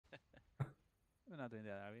We're not doing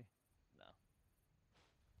that, are we? No.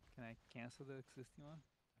 Can I cancel the existing one?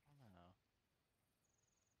 I don't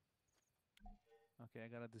know. Okay, I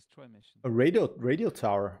got a destroy mission. A radio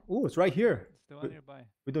tower. Oh, it's right here. It's the one nearby.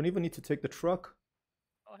 We don't even need to take the truck.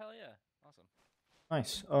 Oh hell yeah! Awesome.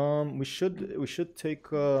 Nice. We should take.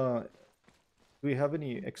 Do we have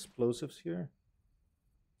any explosives here?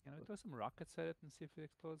 Can we throw some rockets at it and see if it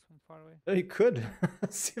explodes from far away? Yeah, you could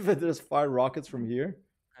see if there's fire rockets from here.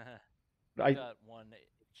 I got one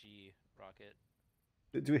G rocket.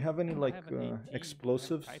 Do we have any I like have an AT,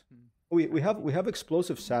 explosives? I have Titan. We have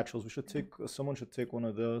explosive satchels. We should take. Someone should take one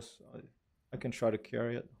of those. I can try to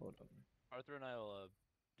carry it. Hold on. Arthur and I will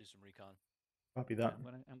do some recon. Copy Yeah, that.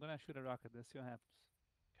 I'm gonna shoot a rocket. Let's see what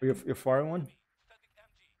happens. You're firing one.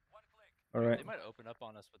 All right. They might open up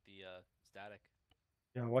on us with the static.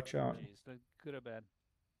 Yeah, watch out. Is that good or bad?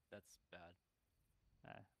 That's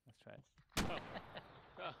bad. Let's try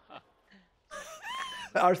it.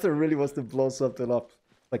 Arthur really wants to blow something up,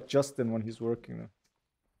 like Justin when he's working.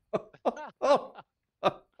 Oh,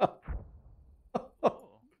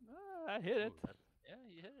 I hit it. yeah,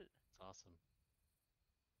 you hit it. It's awesome.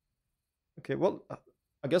 Okay, well,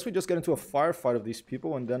 I guess we just get into a firefight of these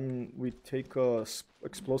people, and then we take a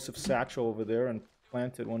explosive satchel over there and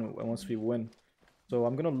plant it once we win. So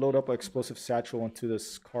I'm gonna load up an explosive satchel onto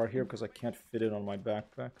this car here because I can't fit it on my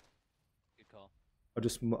backpack. Good call.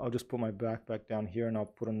 I'll just put my backpack down here, and I'll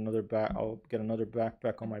put another I'll get another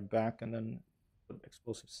backpack on my back, and then put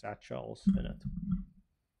explosive satchels in it.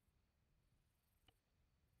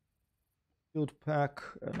 Field pack,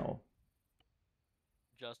 no.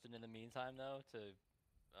 Justin, in the meantime, though, to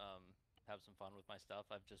have some fun with my stuff,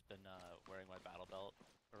 I've just been wearing my battle belt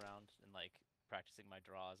around and like practicing my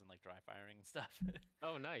draws and like dry firing and stuff.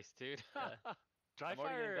 Oh, nice, dude. Yeah. Dry I'm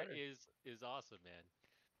already getting fire better. is awesome, man.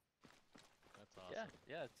 That's awesome.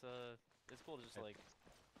 Yeah, it's cool to just like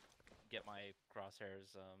get my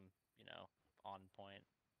crosshairs, you know, on point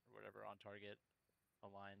or whatever, on target,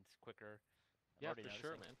 aligned quicker. I'm Yeah, already for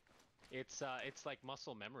sure, noticing. man. It's like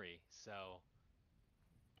muscle memory. So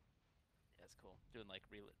Yeah, it's cool. Doing like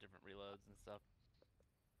different reloads and stuff.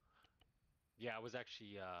 yeah, I was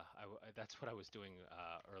actually that's what I was doing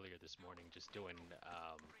earlier this morning, just doing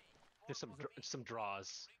just some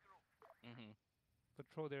draws. Mm-hmm.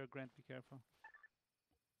 Patrol there, Grant. Be careful.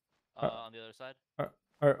 On the other side.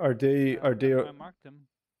 Are they I marked them.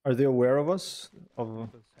 are they aware of us? Of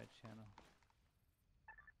Side channel.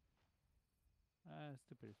 It's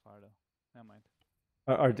still pretty far though. Never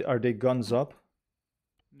mind. are they guns up?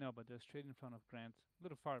 No, but they're straight in front of Grant. A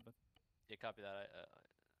little far, but Yeah, copy that.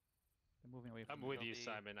 they're moving away from I'm me. with you,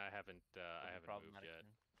 Simon. I haven't moved yet.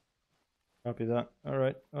 Copy that. All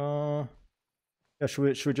right. Yeah.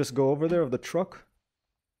 Should we just go over there of the truck?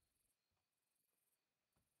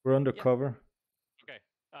 We're under cover. Okay.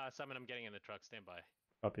 Simon, I'm getting in the truck. Stand by.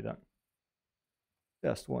 Copy that.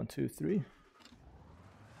 Test 1, 2, 3.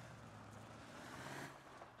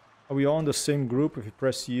 Are we all in the same group? If you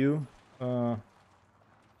press U, yeah,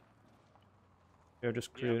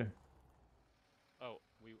 just create. Oh,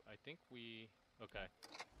 I think we. Okay.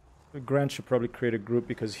 Grant should probably create a group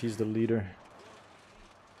because he's the leader.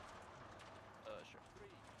 Sure.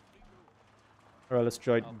 All right, let's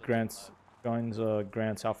join Grant's. Joins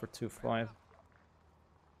Grant's Alpha 2-5.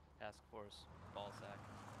 Task Force ball sack.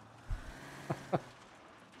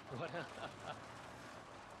 What?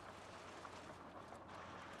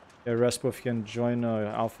 Yeah, Respo, if you can join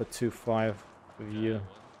Alpha 2-5 with you.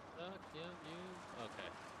 Okay.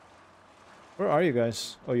 Where are you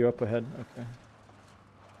guys? Oh, you're up ahead. Okay.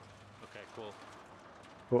 Okay, cool.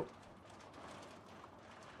 Cool.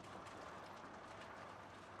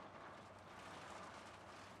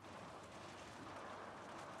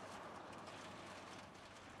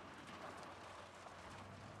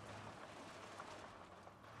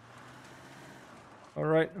 All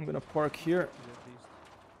right, I'm gonna park here.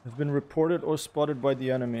 Have been reported or spotted by the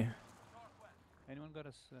enemy. Anyone got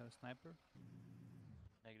a sniper?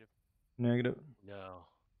 Negative. Negative. No.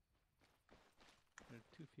 There are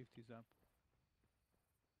 250s up.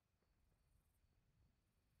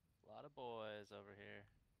 A lot of boys over here.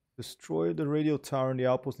 Destroy the radio tower in the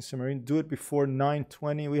outpost in submarine. Do it before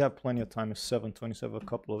 9:20. We have plenty of time. It's 7:20, so we have a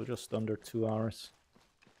couple of just under 2 hours.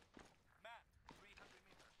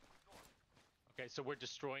 Okay, so we're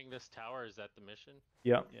destroying this tower. Is that the mission?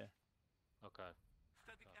 Yeah. Yeah. Okay.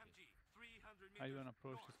 How you gonna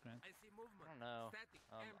approach this, Grant? I don't know.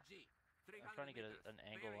 I'm trying to get an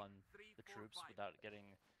angle on the troops without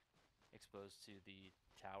getting exposed to the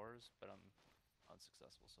towers, but I'm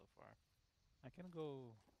unsuccessful so far. I can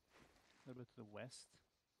go a little bit to the west.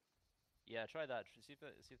 Yeah, try that. See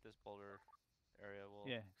if this boulder area will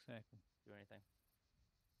Yeah, exactly. do anything.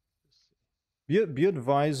 Be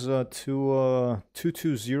advised to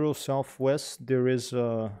 220 southwest. There is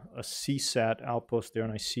a CSAT outpost there,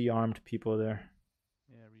 and I see armed people there.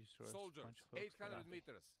 Yeah, resource. Soldiers, Bunch of folks. 800 Copy.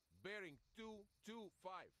 meters, bearing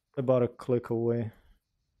 225. About a click away.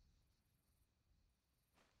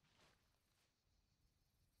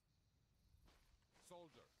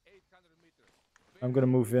 Soldier, 800 meters. I'm gonna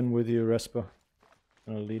move in with you, Respa.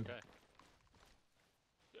 Gonna lead. Okay.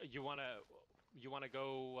 You wanna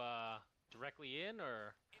go directly in,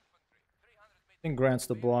 or I think Grant's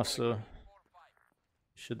the boss, so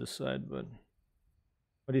should decide. But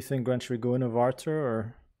what do you think, Grant? Should we go in with Arthur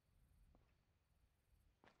or?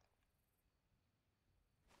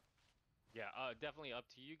 yeah, definitely up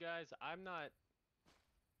to you guys. I'm not.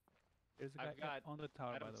 There's a guy I've got. on the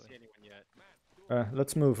tower, I by don't the see way. anyone yet.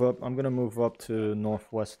 Let's move up. I'm gonna move up to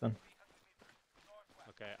northwest then.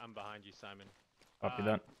 Okay, I'm behind you, Simon. Copy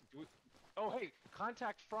that. Oh, hey,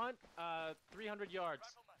 contact front. 300 yards.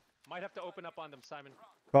 Might have to open up on them, Simon.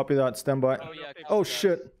 Copy that. Stand by. Oh, yeah, Oh copy that.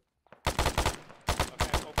 shit!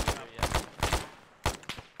 Okay, open up. Yeah.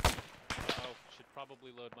 Oh, should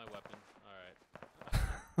probably load my weapon. All right.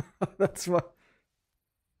 That's what.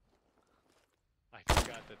 I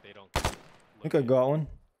forgot that they don't. I think I got one.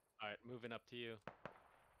 All right, moving up to you,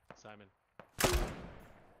 Simon.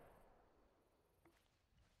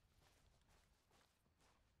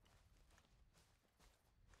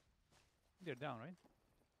 They're down, right?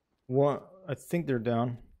 One. I think they're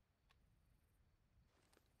down.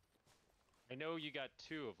 I know you got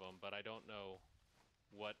 2 of them, but I don't know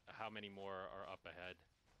how many more are up ahead.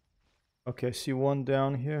 Okay, I see one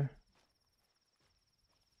down here.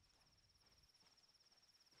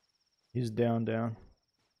 He's down.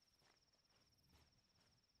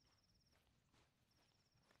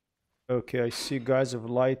 Okay, I see guys of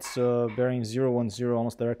lights bearing 010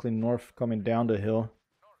 almost directly north coming down the hill.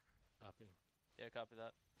 Copy. Yeah, copy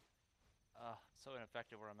that. So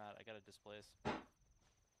ineffective where I'm at. I gotta displace.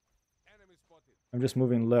 Enemy spotted. I'm just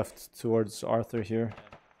moving left towards Arthur here. Yeah.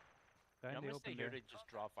 Guy in I'm the gonna stay open here there. to just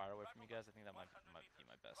draw fire away from you guys. I think that might be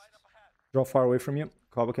my best. Draw far away from you.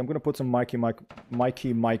 Copy. I'm gonna put some Mikey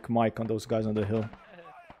Mike on those guys on the hill.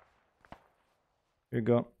 Here you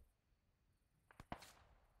go.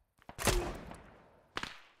 I'm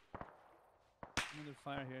under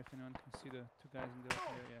fire here. If anyone can see the 2 guys in the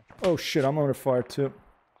open area. Oh shit, I'm under fire too.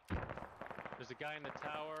 There's a guy in the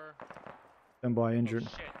tower. Stand by, Oh injured.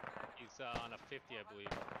 shit, he's on a 50, I believe.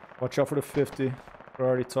 Watch out for the 50.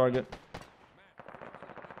 Priority target.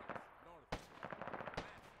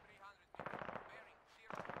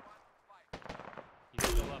 He's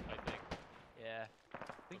still up, I think. Yeah. I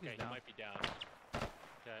think Okay, he's he down. might be down.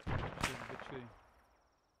 Okay. Good shooting.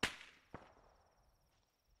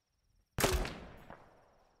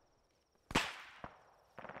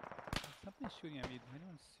 Somebody's shooting at me. Did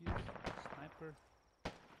anyone see a sniper?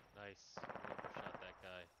 Nice. Whoever shot that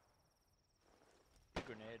guy. Good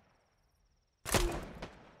grenade.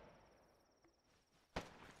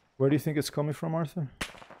 Where do you think it's coming from, Arthur?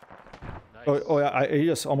 Nice. Oh yeah, he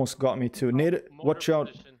just almost got me too. NATO, watch Mortar out.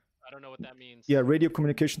 position. I don't know what that means. Yeah, radio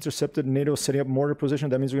communications intercepted. NATO setting up mortar position.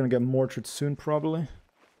 That means we're gonna get mortared soon, probably.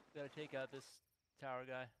 Gotta take out this tower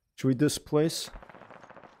guy. Should we displace?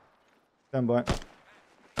 Stand by.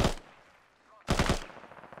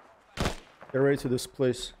 Get ready to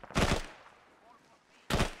displace.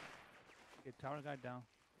 Okay, tower guy down.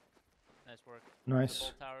 Nice work. Nice. The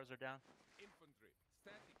bolt towers are down. Infantry,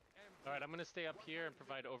 static, empty. Alright, I'm gonna stay up here and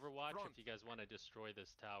provide overwatch if you guys want to destroy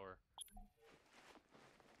this tower.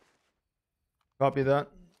 Copy that.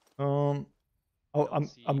 Oh, Don't I'm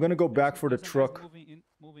see- gonna go back There's for the some guys truck.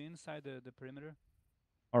 moving inside the perimeter.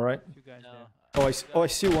 All right. A few guys No. there. Oh, I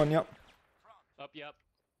see one. Yep. Up, yep.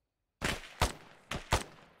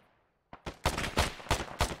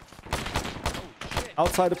 Oh shit!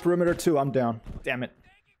 Outside the perimeter too. I'm down. Damn it.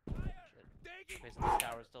 Basically, this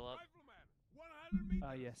tower's still up.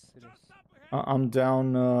 Yes, it is. I'm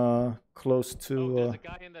down close Oh, to there's a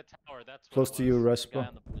guy in the tower. That's what close it to you, was. Guy Respa.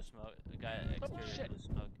 on the blue smoke. The guy exterior shit.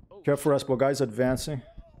 blue smoke. Oh, Careful, Respa. Guys advancing.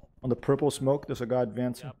 On the purple smoke, there's a guy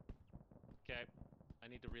advancing. Yep. Okay, I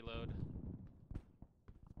need to reload.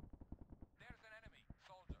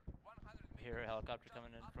 I hear a helicopter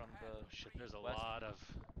coming in from the. Oh shit, there's a west. lot of.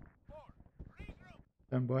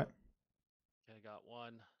 Stand by. Okay, I got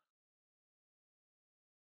one.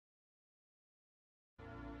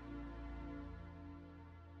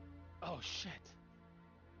 Oh shit.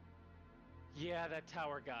 Yeah, that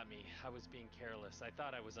tower got me. I was being careless. I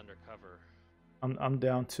thought I was undercover. I'm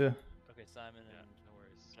down too. Okay, Simon Yeah, and no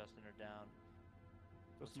worries. Justin are down.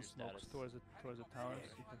 Throw What's some your smokes status? towards the towers. See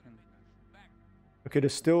if I can. Okay,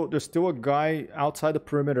 there's still a guy outside the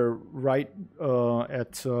perimeter right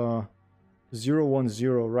at 010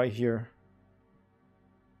 right here.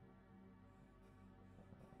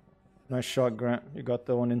 Nice shot, Grant. You got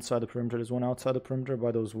the one inside the perimeter. There's one outside the perimeter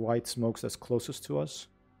by those white smokes that's closest to us.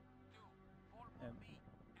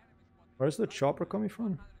 Where's the chopper coming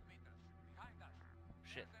from?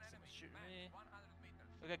 Shit, someone's shooting me.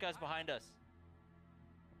 We got guys behind us.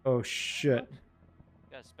 Oh shit.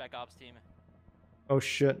 Got a spec ops team. Oh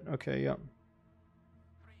shit. Okay, yeah.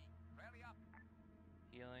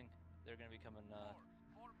 Healing. They're gonna be coming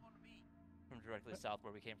from directly south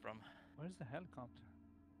where we came from. Where's the helicopter?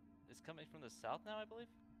 It's coming from the south now, I believe.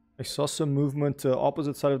 I saw some movement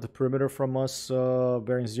opposite side of the perimeter from us,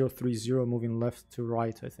 bearing 030, moving left to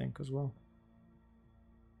right, I think, as well.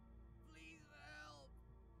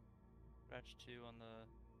 Scratch 2 on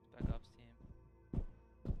the spec ops team.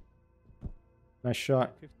 Nice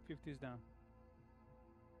shot. 50's down.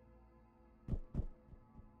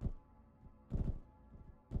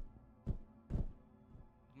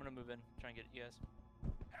 I'm gonna move in, try and get you guys.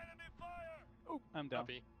 Oh, I'm down.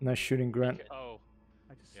 Copy. Nice shooting, Grant. Oh,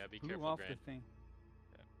 I just Yeah, be blew careful, off Grant. the thing.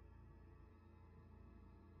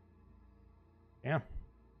 Yeah. I don't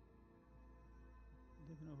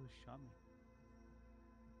even know who shot me.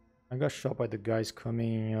 I got shot by the guys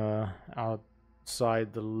coming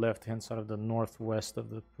outside the left-hand side of the northwest of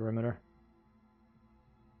the perimeter.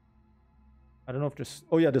 I don't know if there's...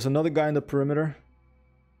 Oh yeah, there's another guy in the perimeter.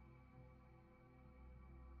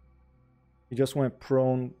 He just went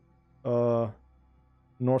prone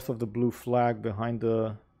north of the blue flag behind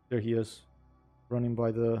the... There he is. Running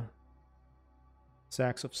by the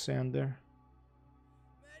sacks of sand there.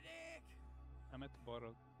 I'm at the bottom.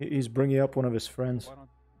 He's bringing up one of his friends.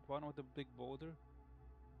 Bottom of the big boulder.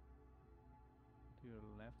 To your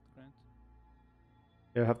left, Grant.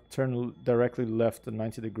 You have to turn directly left at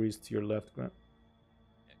 90 degrees to your left, Grant.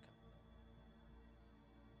 Yeah, come.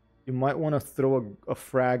 You might want to throw a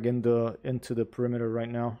frag into the perimeter right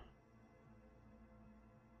now.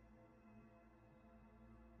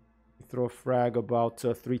 You throw a frag about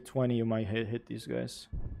 320, you might hit these guys.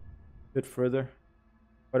 A bit further.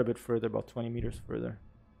 Quite a bit further, about 20 meters further.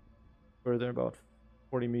 Further, about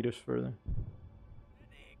 40 meters further.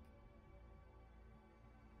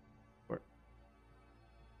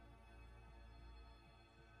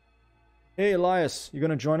 Hey Elias, you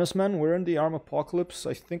gonna join us, man? We're in the Arm Apocalypse.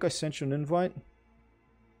 I think I sent you an invite.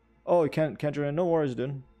 Oh, you can't join. No worries,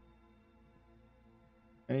 dude.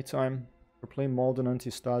 Anytime. We're playing Malden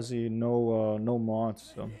Antistasi, no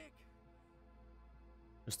mods, so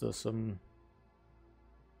just some.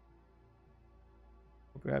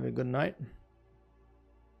 Hope you're having a good night.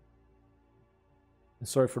 And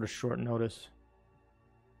sorry for the short notice.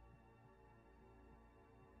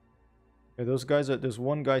 Okay, those guys there's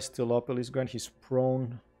one guy still up, at least Grant. He's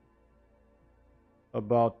prone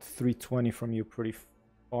about 320 from you, pretty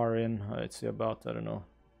far in. I'd say about, I don't know,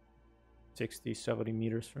 60, 70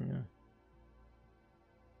 meters from you.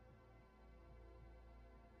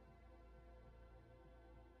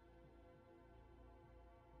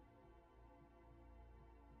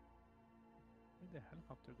 Where'd the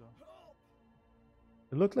helicopter go?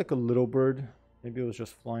 It looked like a little bird. Maybe it was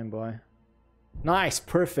just flying by. Nice,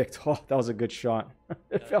 perfect. Oh, that was a good shot.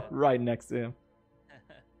 It fell right next to him.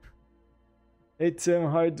 Hey Tim,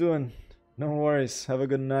 how you doing? No worries. Have a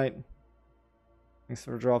good night. Thanks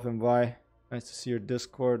for dropping by. Nice to see your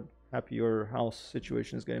Discord. Happy your house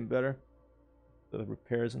situation is getting better. The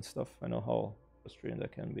repairs and stuff. I know how frustrating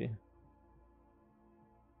that can be.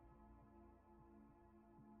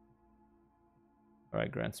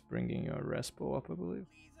 Alright, Grant's bringing your Respo up, I believe.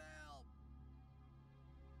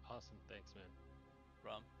 awesome. Thanks, man.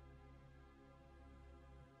 Rum.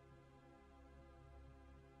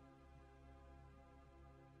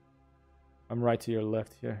 I'm right to your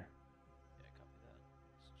left here. Yeah, copy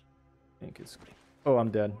that. I think it's... Oh,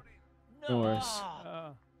 I'm dead. No worries.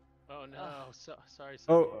 Ah, Oh no, sorry.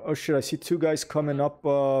 Oh shit, I see two guys coming up,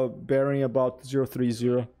 bearing about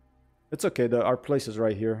 030. It's okay, our place is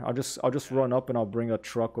right here. I'll just run up and I'll bring a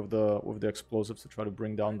truck with the explosives to try to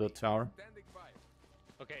bring down the tower. Standing by.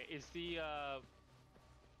 Okay, is the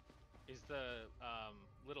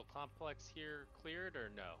little complex here cleared or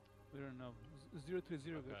no? we don't know.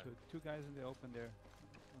 030 go Okay. to it. Two guys in the open there.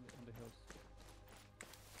 On the hills.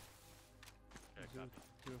 Okay, Zero,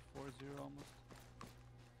 copy. 040 almost.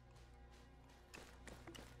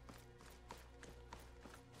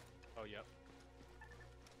 Oh, yep.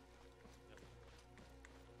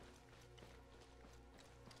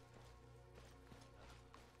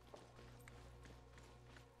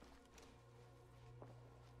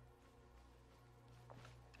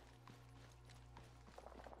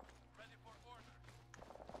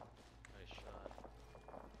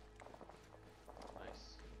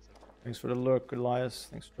 Thanks for the lurk, Elias.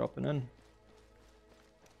 Thanks for dropping in. Moved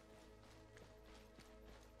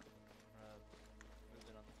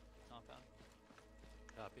in on the compound.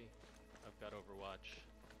 Copy. I've got Overwatch.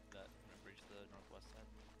 That I'm gonna breach the northwest side.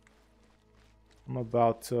 I'm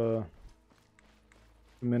about 2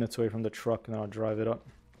 minutes away from the truck and I'll drive it up.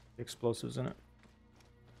 The explosives in it.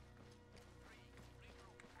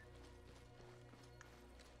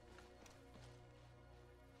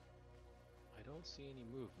 I don't see any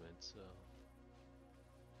movement, so.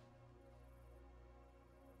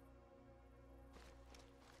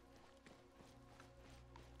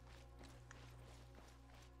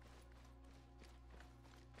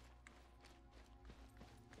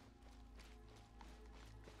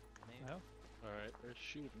 Me? Well, Alright, they're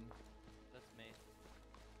shooting. That's me.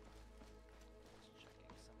 Just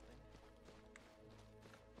checking something.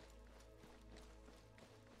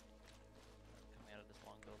 Coming out of this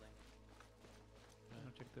long building. I'm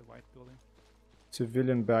gonna check the white building.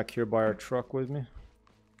 Civilian back here by our truck with me.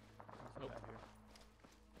 What's that here?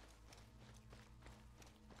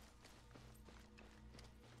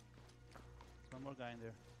 There's one more guy in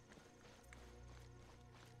there.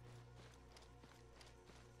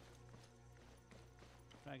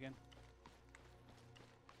 Try again.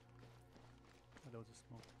 Oh, there was a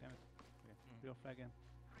smoke. Damn it. Okay. Real flag again.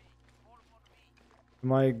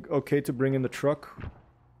 Am I okay to bring in the truck?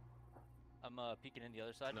 I'm peeking in the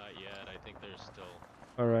other side. Not yet. I think there's still.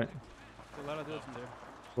 Alright. There's a lot of dudes in there.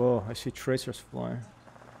 Whoa, I see tracers flying.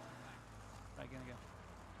 Try again.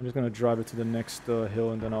 I'm just gonna drive it to the next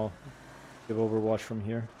hill and then I'll give Overwatch from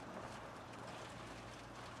here.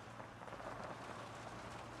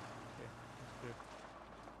 Okay, that's clear.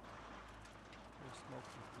 There's smoke.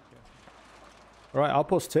 Be careful. Alright,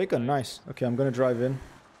 outpost taken. Nice. Okay, I'm gonna drive in.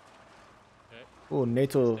 Okay. Oh,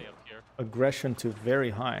 NATO Stay up here. aggression to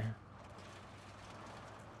very high.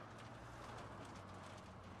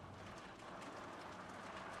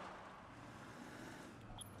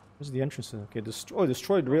 Where's the entrance? Okay,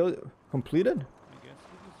 destroyed. Real completed. I guess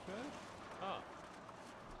we destroyed it. Oh,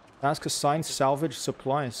 Task assigned salvage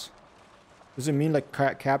supplies. Does it mean like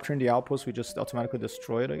capturing the outpost we just automatically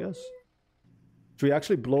destroy it, I guess? Should we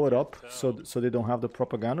actually blow it up so so. so they don't have the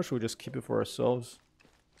propaganda, or should we just keep it for ourselves?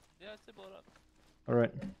 Yeah, I'd say blow it up.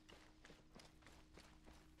 Alright.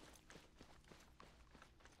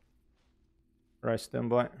 Alright,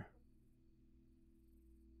 stand by.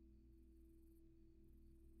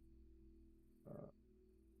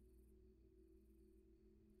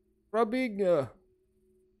 Rubbing.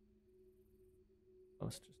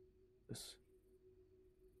 Let's just this.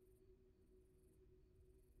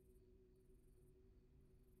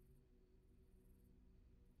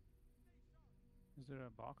 Is there a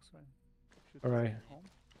box? Right? Should All we right. take it home?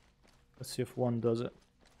 Let's see if one does it.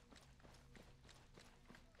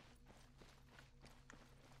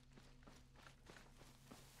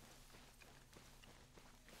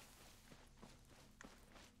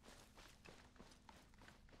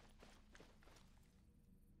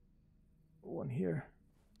 One here.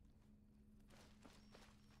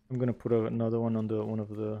 I'm gonna put another one on one of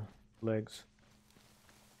the legs.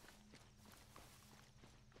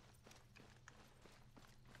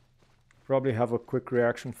 Probably have a quick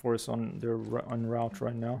reaction force on their en route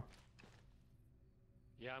right now.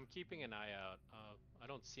 yeah, I'm keeping an eye out. I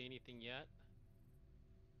don't see anything yet.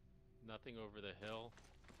 Nothing over the hill.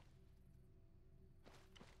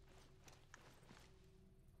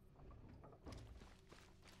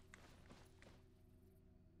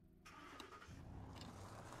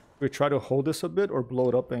 We try to hold this a bit or blow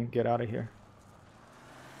it up and get out of here.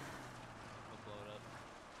 We'll blow it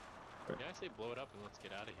up. Yeah, I say blow it up and let's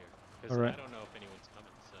get out of here. Because Alright. I don't know if anyone's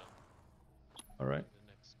coming, so. All right.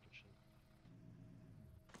 The next mission.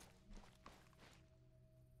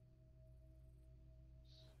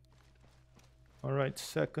 All right.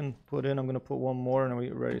 Second put in. I'm gonna put one more and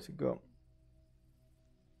we're ready to go.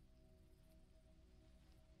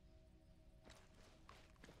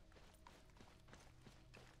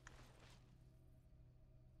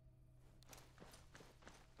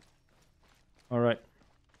 All right.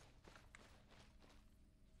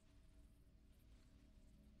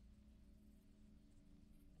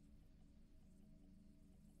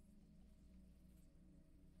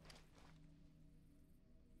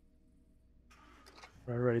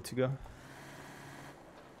 Right, ready to go.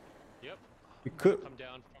 Yep. We could Come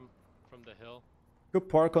down from the hill.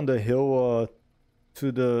 park on the hill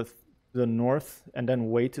to the north and then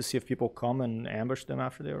wait to see if people come and ambush them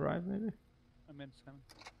after they arrive. Maybe. I'm in 7.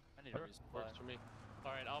 I need a Sure, resupply. works for me.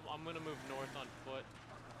 Alright, I'm gonna move north on foot.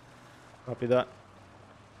 Copy that.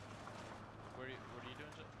 What are you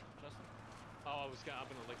doing, Justin? Oh, I'm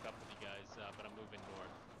gonna link up with you guys, but I'm moving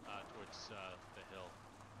north, towards the hill.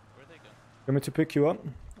 Where'd they go? You want me to pick you up?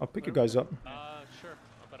 I'll pick you Where- guys up. Sure,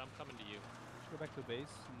 but I'm coming to you. Let's go back to base.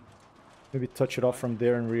 And Maybe touch it off from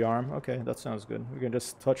there and rearm. Okay, that sounds good. We can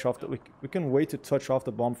just touch off the. We can wait to touch off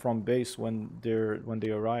the bomb from base when they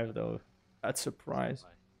arrive though. That's surprise.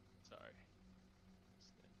 Stand by. Sorry.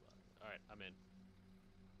 Stand by. All right, I'm in.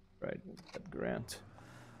 Right, that Grant.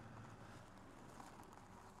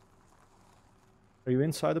 Are you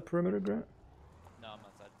inside the perimeter, Grant? No, I'm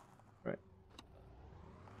outside. Right.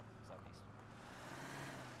 Southeast.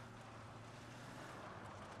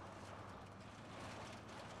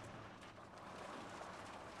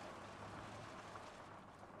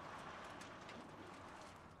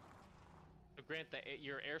 So Grant,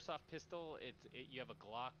 your airsoft pistol, you have a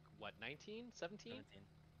Glock, what, 19, 17? 17.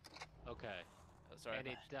 Okay. Oh, sorry. And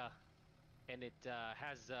it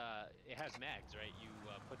has mags, right? You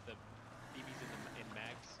put the BBs in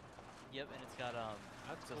mags. Yep, and it's got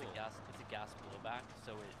That's so cool. it's a gas blowback,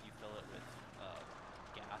 so you fill it with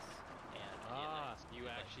gas and So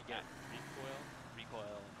you actually get recoil.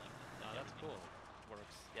 recoil and like Oh, that's everything cool.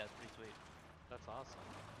 works. Yeah, it's pretty sweet. That's awesome.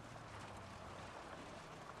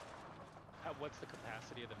 What's the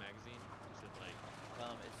capacity of the magazine? Is it like?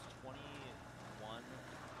 It's 21,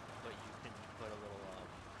 but you can put a little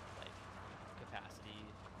like capacity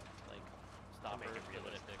like stopper make it to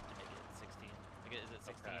limit realistic. to make it 16. Like, is it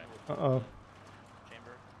 16 Okay. with Uh-oh. the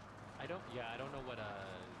chamber? I don't know what a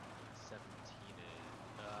 17 is.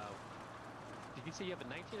 Did you say you have a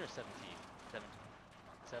 19 or 17? 17.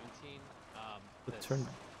 17. But this- turn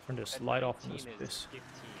this a light off in 19 this is place.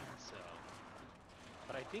 15. So,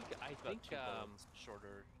 but I think About 2 bullets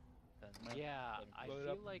shorter than yeah, than I blow it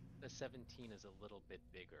feel up. like the 17 is a little bit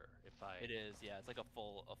bigger. If I it is. Yeah, it's like a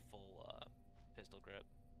full pistol grip.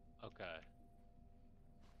 Okay.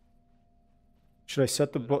 Should I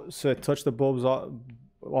set the should I touch the bulbs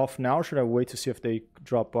off now, or should I wait to see if they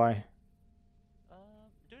drop by?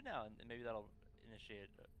 Do it now, and maybe that'll initiate.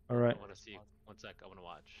 All right. I want to see. One sec. I want to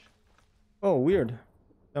watch. Oh, weird.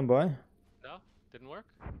 Stand by. No, didn't work.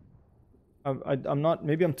 I'm not.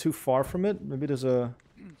 Maybe I'm too far from it. Maybe there's a.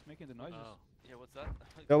 it's making the noises. Oh. Yeah, what's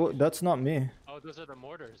that? That's not me. Oh, those are the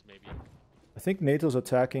mortars, maybe. I think NATO's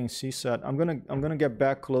attacking CSAT. I'm gonna get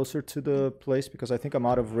back closer to the place because I think I'm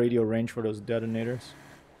out of radio range for those detonators.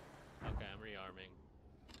 Okay, I'm rearming.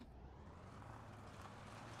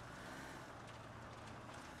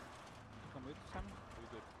 Come with Simon. We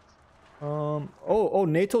good. Oh,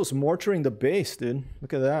 NATO's mortaring the base, dude.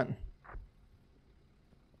 Look at that.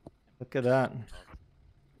 Look at that.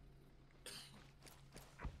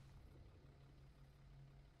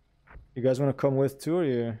 You guys want to come with too, or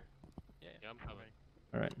you? Yeah, Yeah, I'm coming.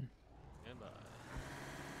 All right. Stand by.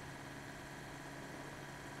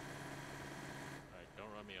 Alright,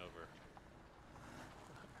 don't run me over.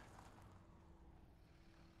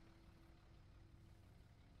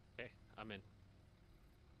 Okay, I'm in.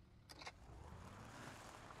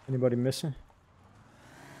 Anybody missing?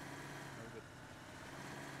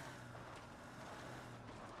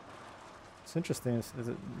 It's interesting.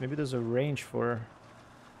 Maybe there's a range for.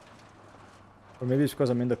 Or maybe it's because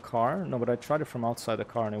I'm in the car. No, but I tried it from outside the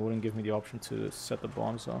car and it wouldn't give me the option to set the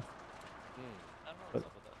bombs off. I don't know But- what's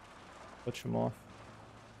up with that. Touch them off.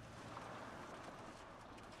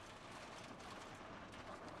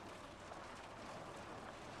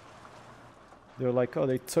 They're like, oh,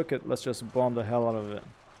 they took it. Let's just bomb the hell out of it.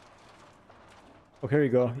 Oh, here you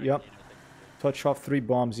go. Yep. You know, things Touch off 3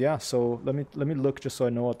 bombs. Yeah. So let me look just so I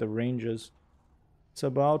know what the range is. It's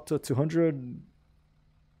about 200.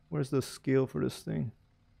 Where's the scale for this thing?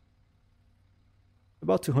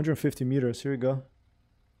 About 250 meters. Here we go.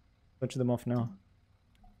 Touch them off now.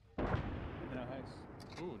 Nice.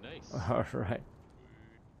 Ooh, nice. All right.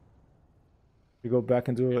 You go back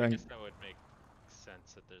and do Yeah, I it. guess that would make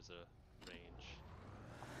sense that there's a range.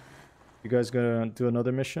 You guys gonna do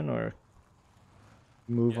another mission or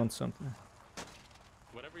move Yeah. on something?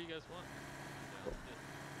 Whatever you guys want.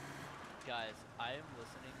 Guys, I am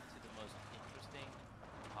listening to the most interesting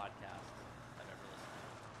podcast I've ever listened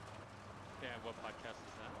to. Yeah, what podcast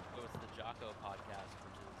is that? Oh, it's the Jocko podcast,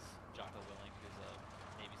 which is Jocko Willink, who's a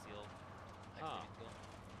Navy SEAL, ex-Navy SEAL.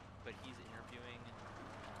 But he's interviewing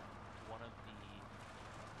one of the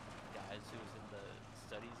guys who was in the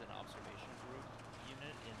Studies and Observation Group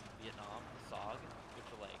unit in Vietnam, the SOG, which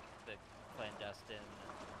are like the clandestine,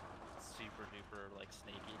 super duper like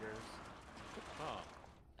snake eaters. Oh.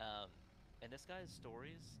 And this guy's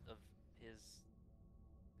stories of his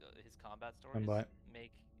combat Stand stories by.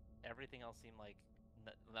 make everything else seem like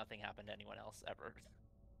nothing happened to anyone else ever.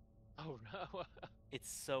 Oh no. It's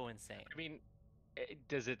so insane. I mean,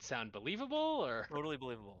 Does it sound believable or Totally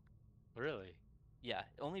believable. really Yeah,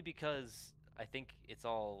 only because I think it's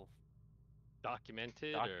all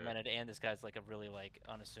documented or? documented, and this guy's like a really like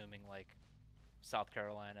unassuming like South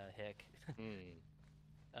Carolina hick. Hmm,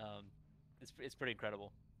 um, it's pretty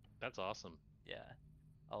incredible. that's awesome. Yeah,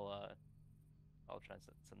 I'll uh I'll try and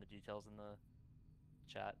send the details in the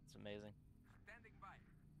chat. It's amazing. Standing by.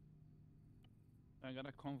 I got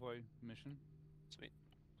a convoy mission. Sweet.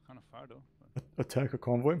 Kind of far though. But Attack a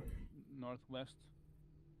convoy. northwest.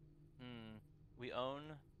 We own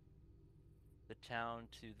the town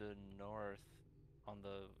to the north on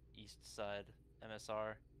the east side,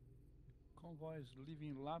 MSR. Convoy is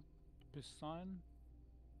leaving La Piscine,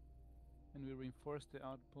 and we reinforce the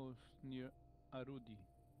outpost near Arudi.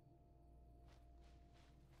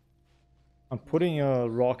 I'm putting a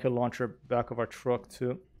rocket launcher back of our truck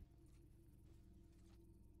too.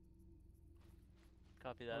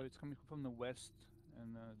 Copy Oh, that. it's coming from the west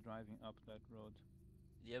and driving up that road.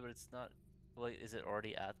 Yeah, but it's not. Well, is it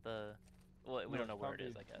already at the? Well, we No, don't know it's where it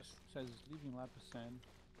is, probably- I guess. It says it's leaving La Piscine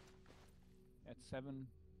at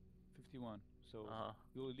 7:51. So Uh-huh.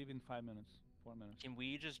 we will leave in 5 minutes, 4 minutes. Can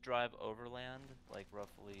we just drive overland, like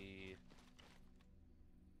roughly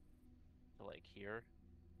to like here?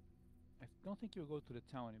 I don't think you'll go to the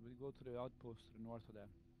town. You will go to the outpost to the north of that.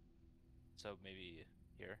 So maybe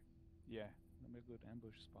here. Yeah, that'll be a good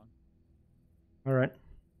ambush spot. All right.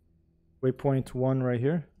 Waypoint 1 right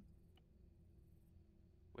here.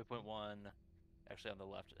 Waypoint 1, actually on the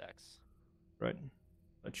left X. Right.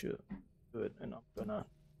 Let you do it, and I'm gonna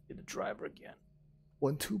be the driver again.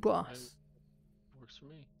 1-2 boss. Works for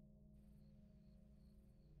me.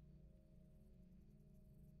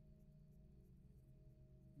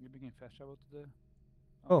 Maybe we can fast travel to the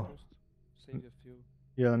Oh. outpost. Save you a few.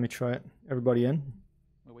 Yeah, let me try it. Everybody in?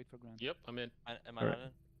 We'll wait for Grant. Yep, I'm in. Am I Alright. not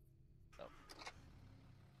in? Oh.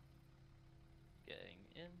 Getting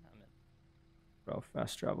in. I'm in. I'll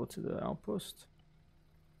fast travel to the outpost.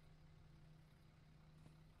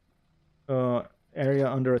 Area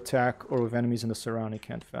under attack or with enemies in the surrounding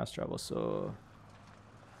can't fast travel, so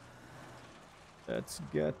let's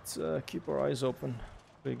get keep our eyes open.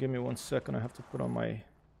 Wait, give me 1 second. I have to put on my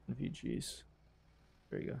NVGs.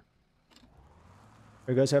 There you go.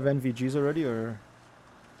 You guys have NVGs already, or?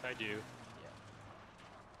 I do. Yeah.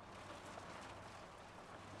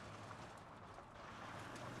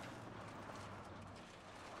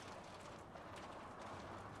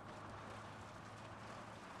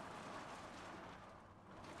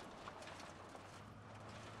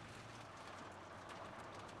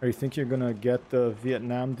 Or you think you're gonna get the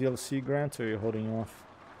Vietnam DLC, Grant, or are you holding off?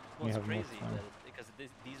 Well, You it's have more crazy time. because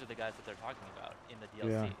these are the guys that they're talking about in the DLC.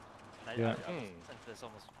 Yeah. And I Yeah. was listening to this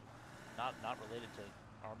almost not related to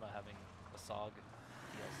Arma having a SOG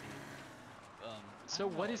DLC. I So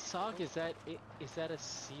don't what know, is SOG? Is that a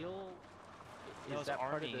SEAL? No, Is it's that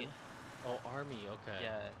part of Army. the? Oh, Army. Okay.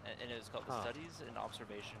 Yeah, and it was called the Huh. Studies and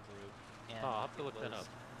Observation Group. And Oh, I'll have to look that up.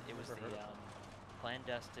 It was Never the heard of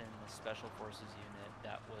clandestine special forces unit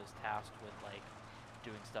that was tasked with like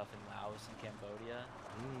doing stuff in Laos and Cambodia.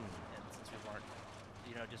 And since we weren't,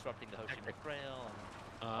 disrupting the Ho Chi Minh Hectic. Trail and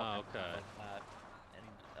all Ah, kinds of okay. stuff like that, and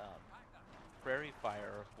Prairie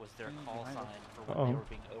Fire was their Enemy call behind us. sign for when they were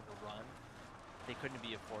being overrun. They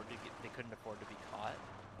couldn't afford to be caught,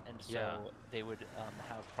 and so Yeah. they would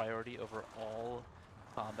have priority over all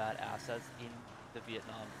combat assets in the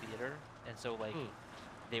Vietnam theater, and so like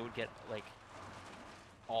they would get like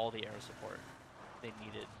all the air support they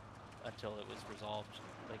needed until it was resolved.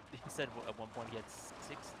 Like he said at one point he had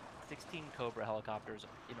 16 Cobra helicopters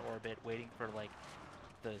in orbit waiting for like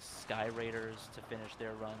the Sky Raiders to finish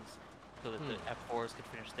their runs so that the F4s could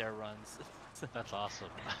finish their runs. That's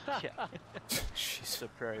awesome. Yeah. Jeez. So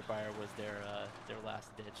Prairie Fire was their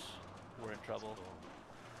last ditch. We're in trouble.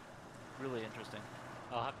 Cool. Really interesting.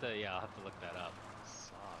 I'll have to look that up.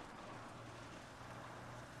 SOG.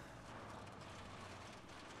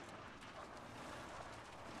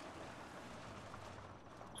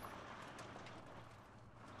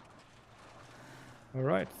 All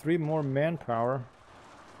right, 3 more manpower.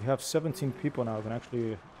 We have 17 people now. We can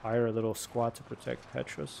actually hire a little squad to protect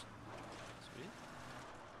Petrus. Sweet.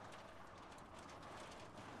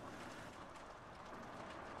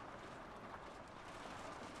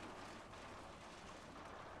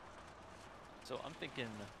 So I'm thinking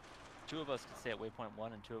 2 of us could stay at waypoint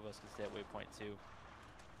 1 and 2 of us could stay at waypoint 2.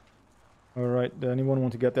 All right, does anyone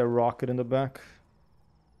want to get that rocket in the back?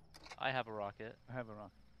 I have a rocket. I have a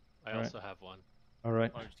rock. I Alright. also have one. All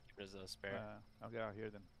right. I'll just keep it as a spare. I'll get out here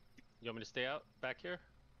then. You want me to stay out back here?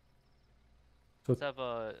 So Let's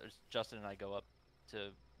have Justin and I go up to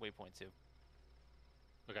waypoint 2.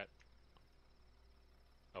 Okay.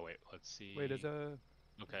 Oh wait, let's see. Wait, there's a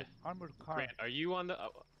Okay. armored car. Grant, are you on the?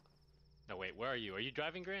 Oh. No, wait. Where are you? Are you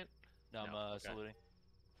driving, Grant? No, I'm No, okay. saluting.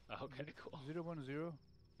 Oh, okay, cool. 010.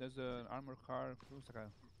 There's an armored car. Looks like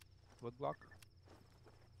a roadblock.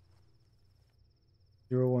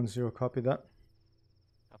 010, copy that.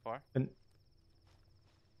 How far? And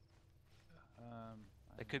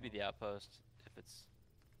It could be the outpost if it's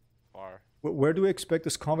far where do we expect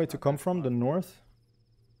this convoy to come from? The north?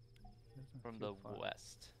 from the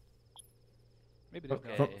west. Maybe Fro-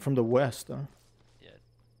 there's Okay. From the west, huh? Yeah.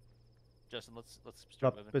 Justin, let's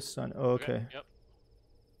start moving. Rappisan. Oh, okay. Yep.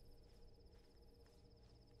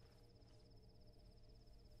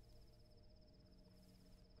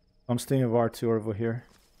 I'm staying of R2 over here.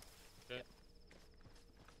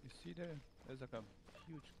 You see there? There's like a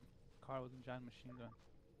huge car with a giant machine gun.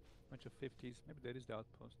 Bunch of 50s. Maybe that is the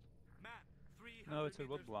outpost. No, it's a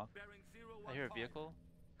roadblock. I hear a vehicle.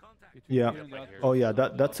 Between Yeah. here and the Right here. outpost. Oh yeah,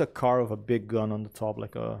 that's a car with a big gun on the top,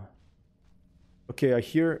 like a. Okay, I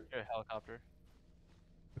hear. I hear a helicopter.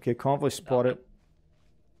 Okay, convoy spotted.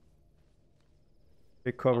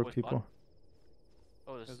 Big cover, Convoy people.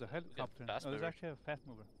 Oh, There's a we got helicopter. fast Oh, there's mover. actually a fast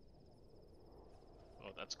mover. Oh,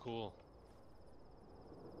 that's cool.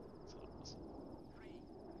 That's awesome.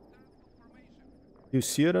 Do you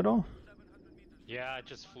see it at all? Yeah, it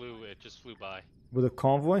just flew. It just flew by. With a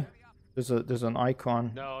convoy? There's an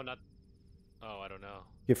icon. No, not. Oh, I don't know.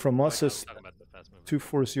 Okay, from Oh, us I is was talking about the fast mover.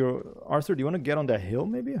 240. Arthur, do you want to get on that hill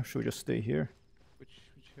maybe, or should we just stay here? Which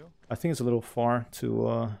hill? I think it's a little far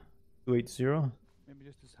to 280. Maybe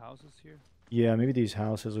just these houses here. Yeah, maybe these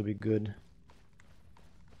houses would be good.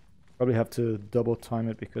 Probably have to double time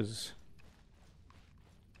it because.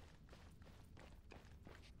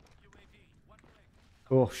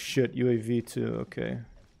 Oh shit, UAV too. Okay.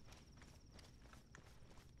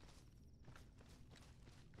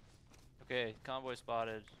 Okay, convoy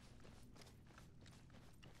spotted.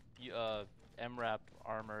 MRAP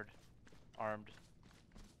armed.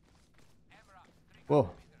 Whoa,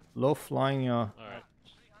 low flying. All right.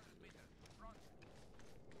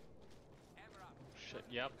 Shit.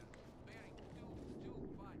 Yep.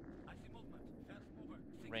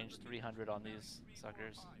 Range 300 on these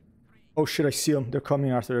suckers. Oh shit, I see them. They're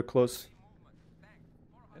coming, Arthur. They're close.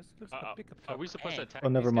 This looks like a pickup Are truck. we supposed to Dang. attack Oh,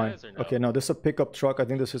 never these mind. guys or no? Okay, no, this is a pickup truck. I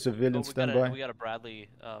think this is a civilian Oh, standby. we got a Bradley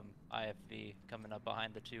IFV coming up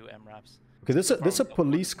behind the two MRAPs. Okay, this is a Probably-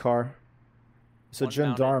 police car. It's a One mounted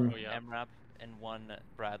gendarme. Oh, yeah. MRAP and one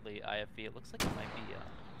Bradley IFV. It looks like it might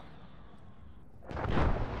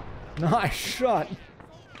be. Nice shot.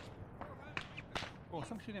 Oh,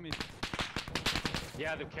 some shit at me.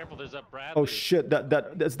 Yeah, they're careful. There's a Bradley. Oh shit,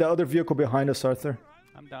 that's the other vehicle behind us, Arthur.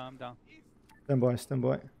 I'm down. I'm down. Stand by, stand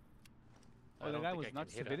by. I Oh, the don't guy think was I can not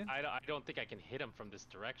hit him. civilian? I don't think I can hit him from this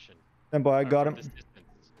direction. Stand by, I Or got from him. this distance.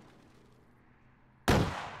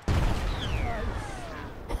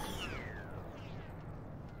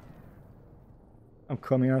 I'm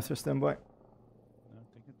coming, Arthur, stand by. No,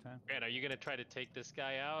 take your time. Grant, are you gonna try to take this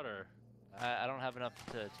guy out or? I don't have enough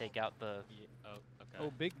to take out the. Oh, okay.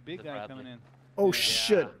 Oh, big The guy Bradley. coming in. Oh Yeah.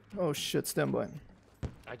 shit. Oh shit, stand by.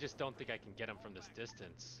 I just don't think I can get him from this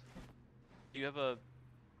distance. Do you have a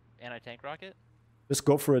anti-tank rocket? Just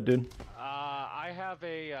go for it, dude. I have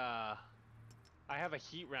a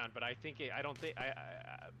heat round, but I don't think It's I don't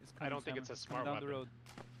coming, think it's a Simon. smart Coming down weapon. the road.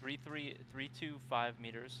 325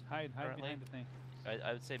 meters. Hide Currently? behind the thing.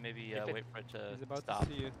 I would say maybe If it- wait for it to He's about stop. to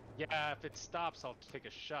see you. Yeah, if it stops, I'll take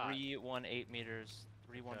a shot. 318 meters.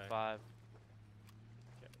 315.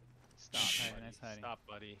 Stop, Hiding, buddy. nice hiding. Stop,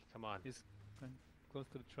 buddy. Come on. He's going close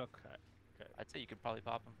to the truck. I'd say you could probably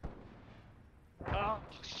pop him. Oh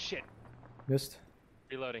shit! Missed.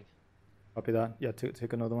 Reloading. Copy that. Yeah,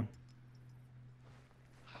 take another one.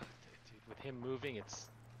 Dude, with him moving, it's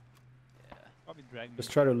Yeah. Probably drag me.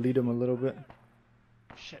 Just try to lead him a little bit.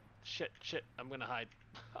 shit. I'm gonna hide.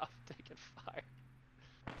 I'm taking fire.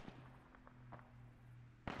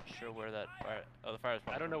 Sure where that fire. Oh, the fire is.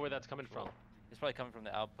 I don't know where that's coming from. It's probably coming from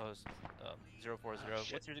the outpost. 040.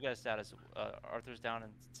 shit. What's your guys' status? Arthur's down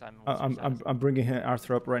and Simon. What's your I'm status? I'm bringing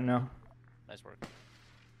Arthur up right now. Nice work.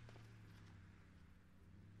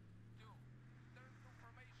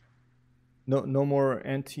 No more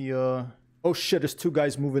anti. Oh shit! There's two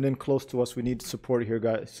guys moving in close to us. We need support here,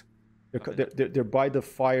 guys. They're by the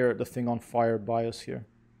fire, the thing on fire by us here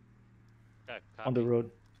Okay, on the copy.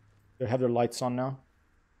 road. They have their lights on now.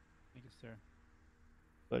 Thank you, sir.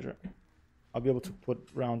 Pleasure. I'll be able to put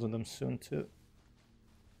rounds on them soon too.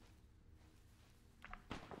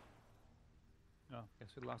 Oh, guess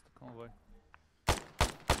we lost the convoy.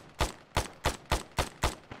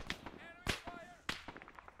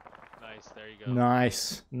 Nice. There you go.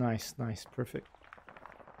 Nice, nice, nice, perfect.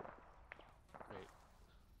 Great.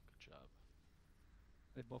 Good job.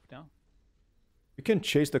 They both down. We can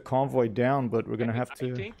chase the convoy down, but we're gonna have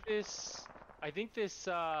to. I think this.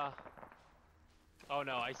 Oh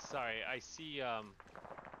no! Sorry. I see.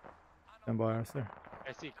 Stand by, Arthur.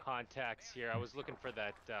 I see contacts here. I was looking for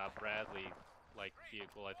that Bradley like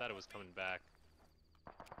vehicle. I thought it was coming back.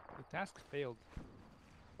 The task failed.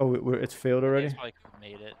 Oh, it's failed already. It's probably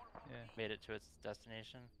made it. Yeah. Made it to its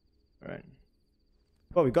destination. All right.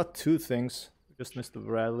 Well, we got 2 things. We just missed the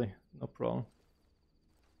Bradley. No problem.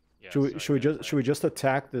 Yeah, Should we just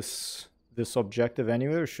attack this objective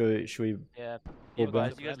anyway, or should we? Yeah. Go You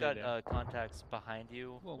back? guys Bradley got contacts behind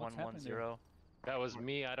you. Whoa, what's happening 110. That was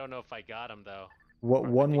me. I don't know if I got him though. What I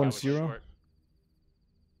think I was 110? short.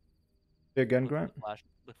 Say again, Grant.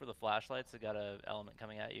 Look for the flashlights. They got an element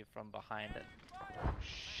coming at you from behind it.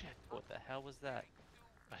 Shit. What the hell was that?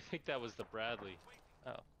 I think that was the Bradley.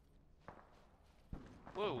 Oh.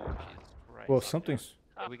 Whoa, Jesus Christ. Well, something's.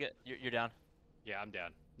 We get you're down. Yeah, I'm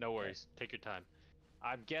down. No worries. Take your time.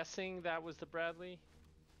 I'm guessing that was the Bradley.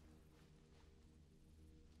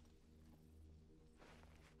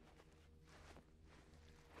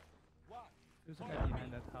 There's a guy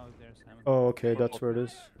behind that house there, Simon. Oh, okay, that's where it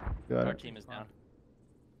is. Got Our it. team is down.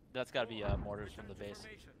 That's got to be mortars from the base.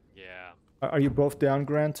 Yeah. Are you both down,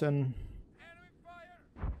 Grant? And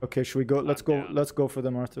okay, should we go? Let's go. down. Let's go for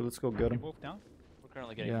them, Arthur. Let's go get You them. both down? We're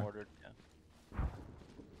currently getting Yeah. mortared. Yeah.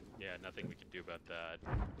 Yeah. Nothing we can do about that.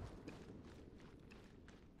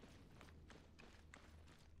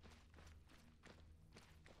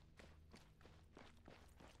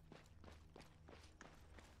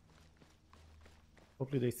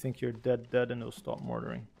 Hopefully they think you're dead, and they'll stop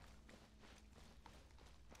mortaring.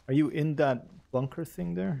 Are you in that bunker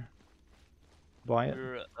thing there? By it?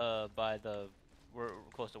 We're by the. We're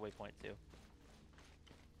close to waypoint 2.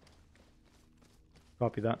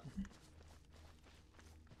 Copy that.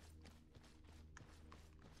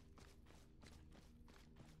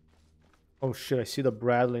 Oh shit! I see the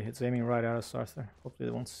Bradley. It's aiming right at us, Arthur. Hopefully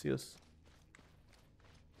they won't see us.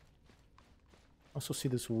 I also see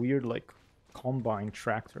this weird like combine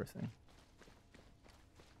tractor thing.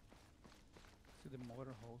 See the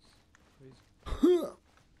motor holes. Crazy.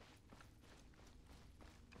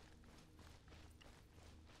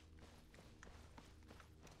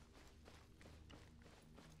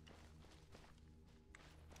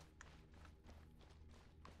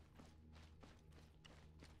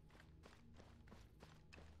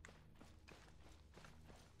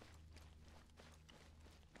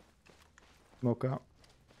 Smoke out.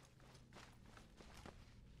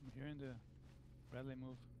 I'm hearing the Bradley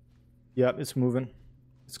move. Yeah, it's moving.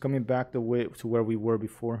 It's coming back the way to where we were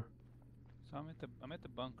before. So I'm at the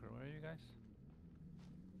bunker. Where are you guys?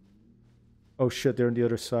 Oh shit! They're on the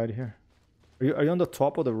other side here. Are you on the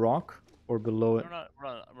top of the rock or below it?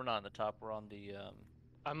 We're not on the top. We're on the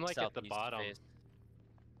I'm like at the southeast bottom. face.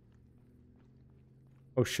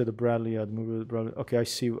 Oh shit! The Bradley. Yeah, the movie with the Bradley. Okay, I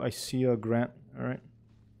see a Grant. All right.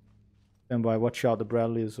 Stand by. Watch out. The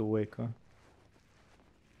Bradley is awake, huh?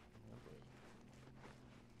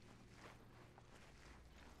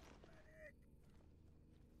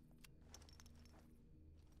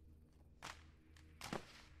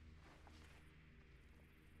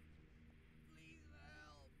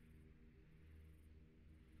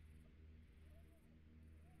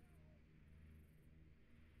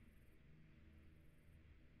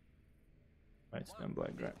 Right, stand by,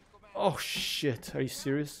 Grant. Oh shit! Are you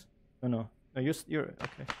serious? Oh no. No, you're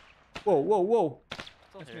okay. Whoa, whoa, whoa!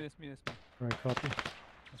 Still That's me, here. that's me, that's me. Right, copy.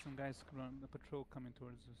 There's some guys on the patrol coming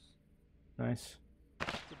towards us. Nice.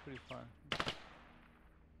 Still pretty far.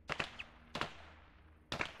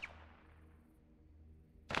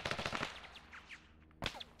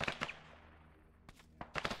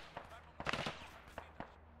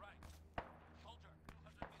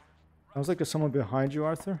 Sounds like there's someone behind you,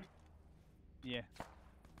 Arthur. Yeah.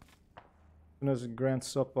 As soon as it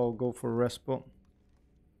grants up, I'll go for respo.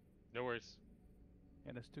 No worries.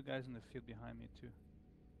 Yeah, there's 2 guys in the field behind me too.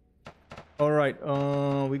 All right.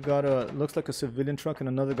 We got looks like a civilian truck and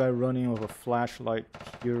another guy running with a flashlight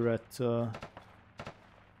here at 010.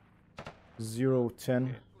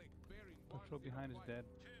 Okay. Patrol behind is dead.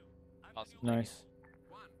 Awesome. Nice.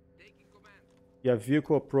 Yeah,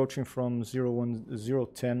 vehicle approaching from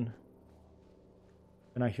 010.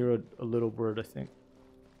 And I hear a little bird, I think.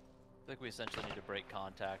 I think we essentially need to break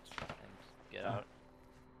contact and get out.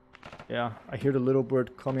 Yeah, I hear the little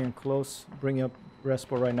bird coming in close, bringing up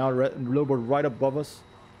respo right now. Little bird right above us.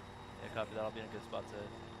 Yeah, copy that. I'll be in a good spot to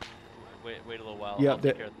wait a little while. Yeah, I'll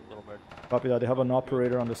take care of the little bird. Copy that. They have an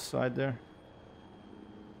operator on the side there.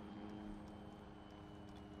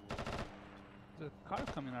 There's a car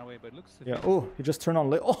coming our way, but it looks Yeah. civilian. Oh, he just turned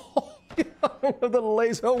on. Oh, the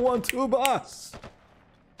laser 1-2 boss.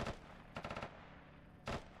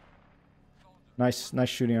 Nice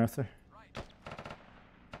shooting, Arthur.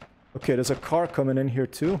 Okay, there's a car coming in here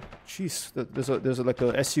too. Jeez, there's like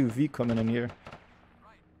a SUV coming in here.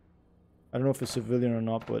 I don't know if it's civilian or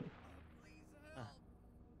not, but I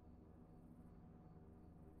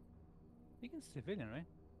think it's civilian, right?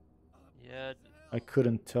 Yeah. I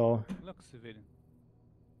couldn't tell. It looks civilian.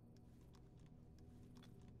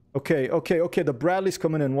 Okay. The Bradley's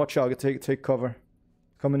coming in. Watch out. Take cover.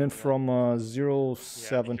 Coming in from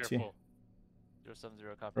 070. Careful. 070,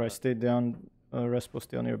 copy Right, that. stay down. Respo,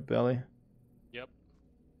 stay on your belly. Yep.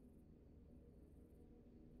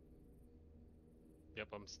 Yep,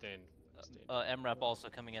 I'm staying. MRAP also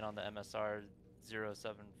coming in on the MSR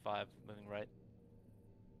 075, moving right.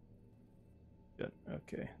 Yeah,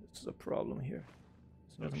 okay, this is a problem here.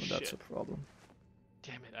 Oh, That's a shit. problem.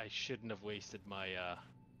 Damn it! I shouldn't have wasted my.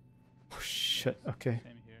 Oh shit. Okay,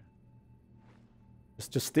 Same here.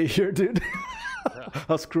 just stay here, dude.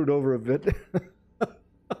 I screwed over a bit.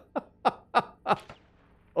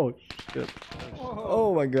 Oh shit.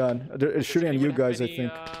 Oh my god. They're Does shooting at anyone you have guys, I any,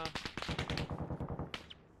 think.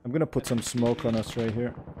 I'm gonna put some smoke on us right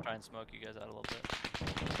here. Try and smoke you guys out a little bit.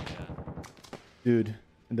 Yeah. Dude.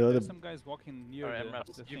 And the other There's some guys walking near Alright, the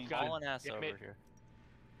MRAP, thing. you've got- hauling ass damn over it. here.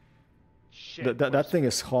 Shit. that thing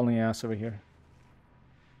is hauling ass over here.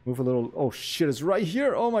 Move a little. Oh shit, it's right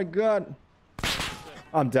here. Oh my god.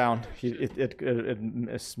 I'm down.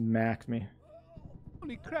 It smacked me.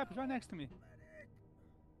 Holy crap, it's right next to me.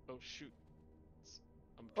 Oh shoot.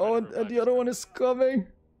 I'm Oh, trying and to revive the this other guy. one is coming.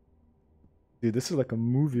 Dude, this is like a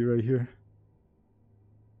movie right here.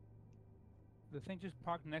 The thing just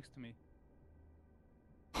parked next to me.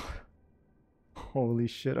 Holy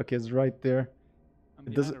shit. Okay, it's right there. I'm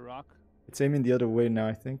It behind doesn't- a rock. It's aiming the other way now,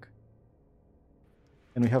 I think.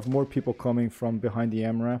 And we have more people coming from behind the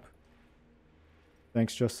AMRAP.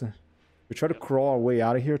 Thanks, Justin. We try to crawl our way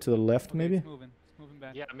out of here to the left, Okay, maybe? It's moving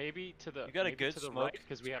back. Yeah, maybe to the. You got a maybe good to the smoke right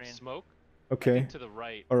because we have screen. smoke. Okay. To the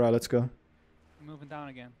right. Alright, let's go. Moving down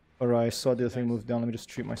again. Alright, I saw the other thing Guys. move down. Let me just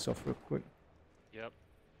treat myself real quick. Yep.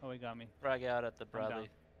 Oh, he got me. Frag out at the I'm down. Bradley.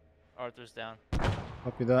 Arthur's down.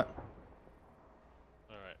 Copy that.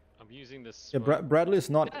 All right. I'm using this. Yeah, smoke. Bradley is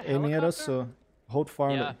not Is that a aiming at us, helicopter? so hold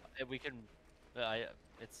fire. on Yeah, the- we can.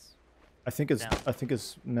 It's. I think it's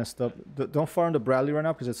down. messed up. Don't fire on the Bradley right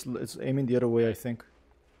now because it's aiming the other way, I think.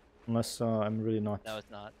 Unless I'm really not. No, it's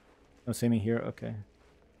not. No, it's aiming here. Okay.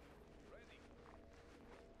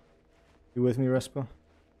 You with me, Respo?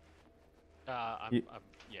 I'm,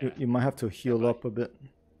 yeah. You might have to heal by. up a bit.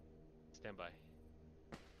 Stand by.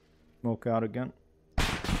 Smoke out again.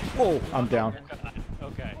 Oh, I'm down.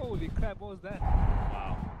 Okay. Holy crap, what was that?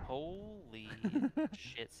 Wow. Holy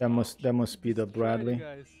shit. That must be the Destroyed Bradley. you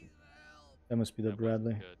guys. That must be the That wasn't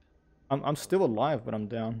Bradley. good. I'm still alive, but I'm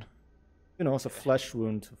down. You know, it's a flesh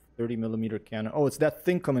wound, 30mm cannon. Oh, it's that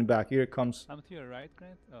thing coming back. Here it comes. I'm to your right,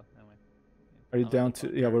 Grant. Oh, never mind. Are you I'm down at the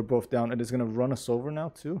to? Yeah, we're both down, and it's gonna run us over now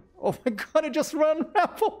too. Oh my god! It just ran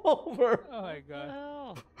Apple over. Oh my god.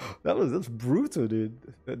 Oh. That's brutal,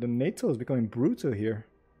 dude. The NATO is becoming brutal here.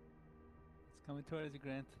 It's coming towards you,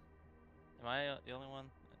 Grant. Am I the only one?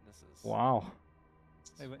 This is. Wow.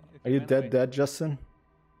 Hey, wait, Are you ran dead? away. Dead, Justin?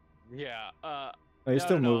 Yeah. Oh, you're No,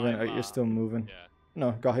 still no, moving. I'm, You're still moving. Yeah.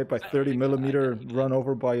 No, got hit by I already got 30mm, heated. run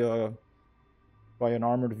over by an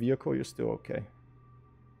armored vehicle. You're still okay.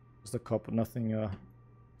 Just a couple, nothing.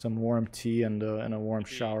 Some warm tea and a warm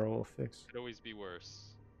Maybe- shower will fix. Could always be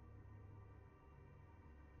worse.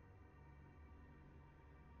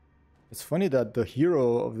 It's funny that the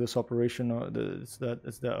hero of this operation, it's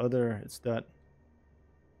that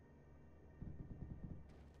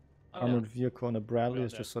Oh, armored vehicle, and the Bradley Well,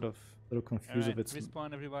 is just sort of a little confused Alright, if it's.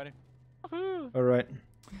 respawn everybody. All right.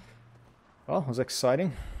 Well, it was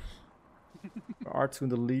exciting. R2 in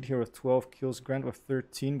the lead here with 12 kills. Grant with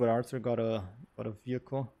 13, but Arthur got a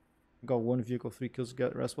vehicle. Got one vehicle, 3 kills.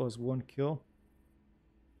 Get Respo has 1 kill.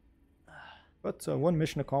 But 1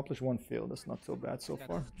 mission accomplished, 1 failed. That's not so bad so Got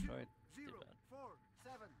far. destroyed.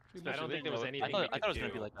 I don't think there was anything. I thought we it was could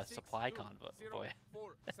gonna be do. like a supply convoy. Boy.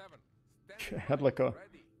 Had like a.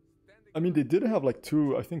 I mean, they did have like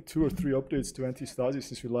 2 or 3 updates to Antistasi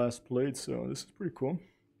since we last played, so this is pretty cool.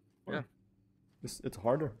 Yeah. It's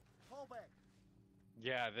harder.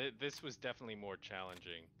 Yeah, this was definitely more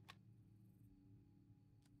challenging.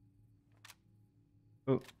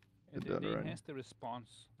 Did They that already. enhance the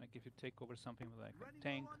response. Like if you take over something with like a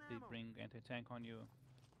tank, they bring anti-tank on you,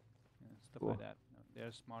 and stuff Cool. like that.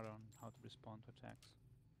 They're smart on how to respond to attacks.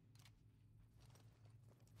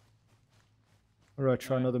 Alright,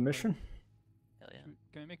 try Alright, another well, mission. Hell yeah.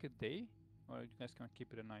 Can we make a day, or you guys can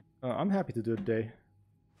keep it at night? I'm happy to do a day.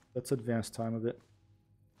 Let's advance time a bit.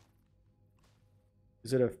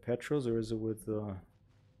 Is it of Petros or is it with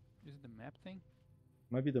Is it the map thing?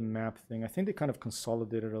 might be the map thing. I think they kind of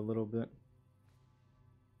consolidated a little bit.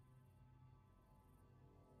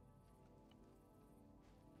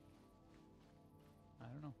 I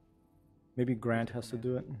don't know. Maybe Grant the has to command?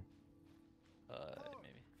 do it. Maybe.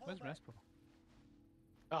 Where's Raspo?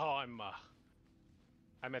 Oh,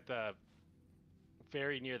 I'm at the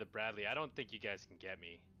very near the Bradley. I don't think you guys can get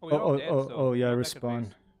me. Oh, we're all dead, so yeah, we're back at respawn.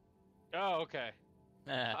 base. Oh, okay.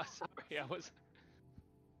 Ah, Sorry, I was.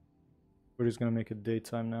 We're just gonna make it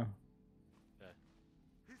daytime now. Okay.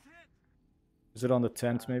 Is it on the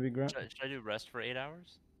tent, maybe, Grant? should I do rest for 8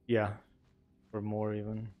 hours? Yeah, or more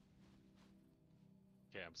even.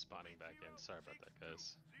 Okay, I'm spawning back in. Sorry about that,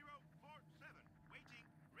 guys.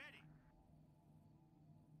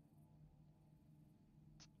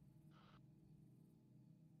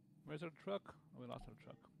 Where's our truck? Oh, we lost our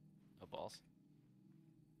truck. No balls.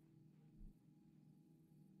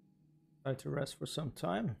 Try to rest for some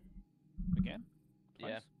time. Again? Yeah.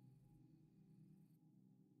 Twice?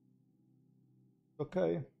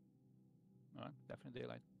 Okay. Alright, definitely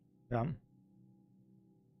daylight. Yeah.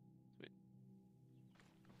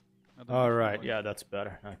 Another All mission right. or- Yeah, that's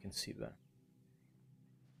better. I can see that.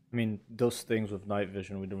 I mean, those things with night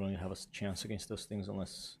vision, we don't really have a chance against those things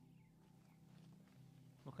unless.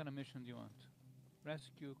 What kind of mission do you want?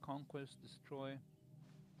 Rescue, conquest, destroy,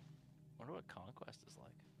 Wonder what conquest is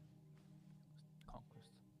like. conquest.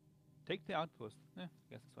 Take the outpost. Yeah, I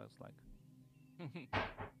guess that's what it's like.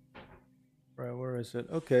 Right, where is it?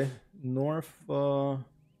 Okay, north. Of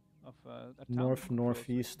a town we North, could close.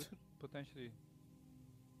 northeast. We could potentially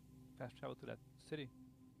fast travel to that city.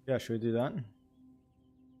 Yeah, should we do that?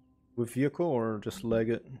 With vehicle or just leg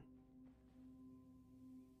it?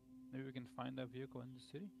 Maybe we can find a vehicle in the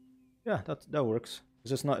city. Yeah, that works. It's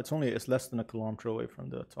just not. It's less than a kilometer away from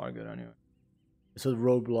the target anyway. It's a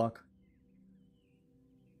roadblock.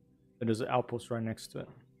 And there's an outpost right next to it.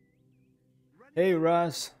 Hey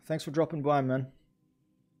Raz, thanks for dropping by, man.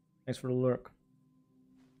 Thanks for the lurk.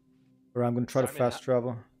 Alright, I'm gonna try to Simon, fast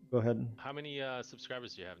travel. Go ahead. How many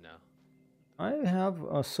subscribers do you have now? I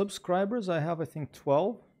have subscribers. I have I think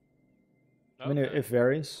 12. I mean, Okay. it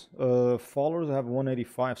varies. Followers, I have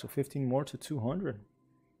 185, so 15 more to 200.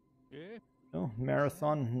 Yeah. No,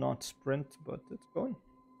 marathon, not sprint, but it's going.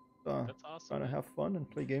 That's awesome. Trying to man. have fun and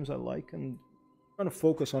play games I like, and trying to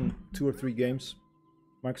focus on 2 or 3 games.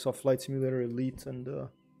 Microsoft Flight Simulator Elite, and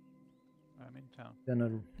I'm in town.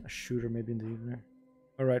 then a shooter maybe in the evening.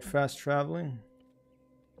 All right, fast traveling.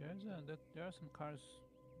 There are some cars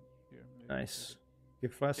here. Maybe we Nice. should-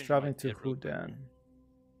 Okay, fast Change traveling my to kit real quick. Hudan.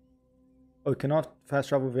 Oh, cannot fast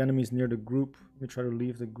travel with enemies near the group. Let me try to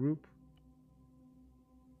leave the group.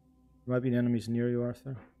 There might be enemies near you,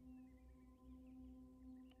 Arthur.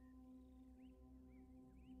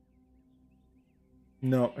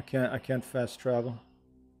 No, I can't. I can't fast travel.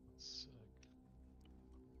 Sick.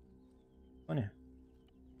 Funny.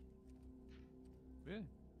 Really?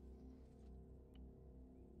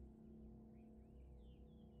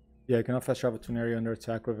 Yeah, I cannot fast travel to an area under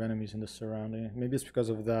attack or of enemies in the surrounding. Maybe it's because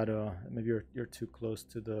of that. Maybe you're too close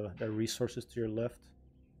to the resources to your left.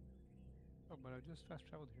 Oh, but I just fast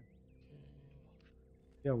traveled here.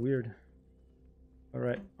 Yeah, weird. All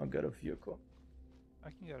right, I'll get a vehicle. I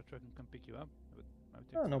can get a truck and come pick you up. But I would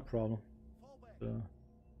take Oh, no time. problem.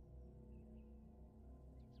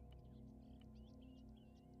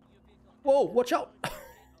 Whoa! Watch out!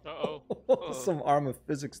 Uh-oh. Some arm of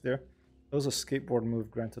physics there. That was a skateboard move,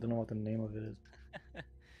 Grant. I don't know what the name of it is. That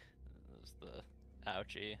was the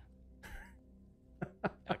ouchie.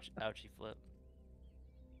 Ouchie flip.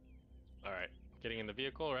 All right. Getting in the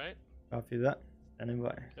vehicle, right? Copy that. Standing by.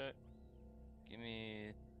 Okay. Give me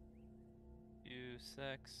a few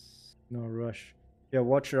secs. No rush. Yeah,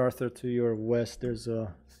 watch it, Arthur. To your west, there's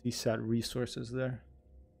CSAT resources there.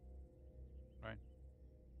 Right.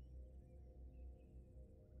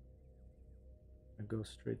 I go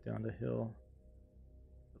straight down the hill.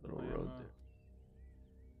 The little I am, road there.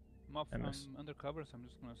 I'm off. I'm MS. undercover, so I'm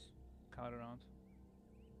just gonna scout around.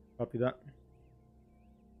 Copy that.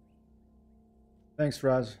 Thanks,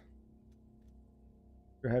 Raz.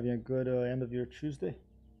 You're having a good end of your Tuesday.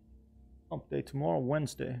 Hump day tomorrow,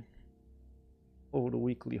 Wednesday. Over the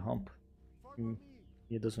weekly hump.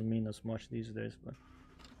 It doesn't mean as much these days, but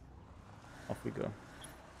Off we go.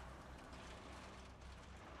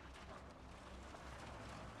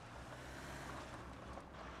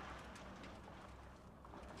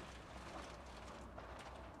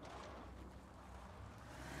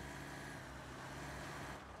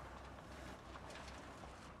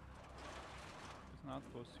 There's an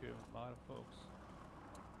outpost here with a lot of folks.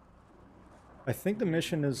 I think the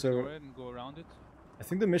mission is Go a. ahead and go around it. I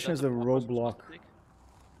think the mission is That's a the outpost we're roadblock. supposed to take?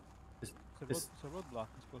 It's a roadblock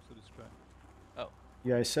you're supposed to destroy. Oh,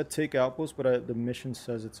 Yeah, I said take outpost, but the mission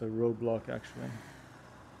says it's a roadblock actually. And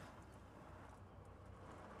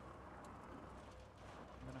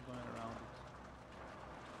then I'm going around it.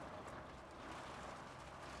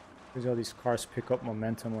 Because all these cars pick up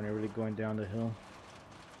momentum when you're really going down the hill.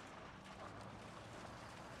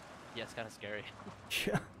 yeah, it's kind of scary.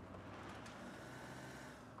 Yeah.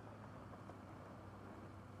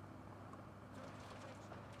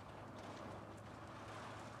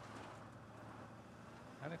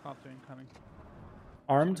 Helicopter incoming.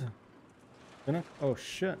 Armed? Oh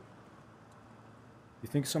shit. You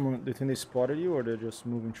think someone? Do you think they spotted you, or they're just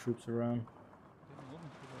moving troops around? They're moving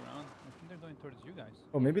people around. I think they're going towards you guys.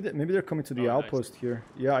 Oh, maybe they're coming to the Oh, nice. outpost here.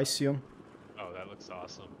 Yeah, I see them. Oh, that looks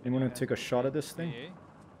awesome. You want to take a shot at this thing? AA? Take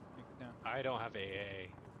it down. I don't have AA.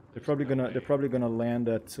 They're probably gonna land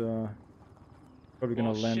at. Probably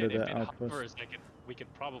gonna Well, land shit, at if that it outpost. hovers, we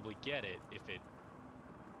could probably get it if it.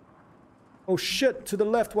 Oh shit! To the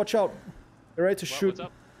left, watch out! They're ready to What, shoot. what's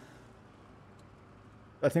up?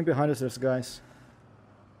 I think behind us there's guys.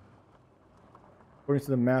 According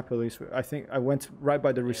to the map, at least. I think I went right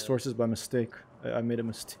by the resources by mistake. I made a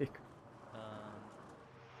mistake.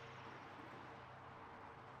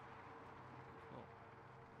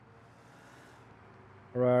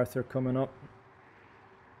 Cool. Alright, Arthur, coming up.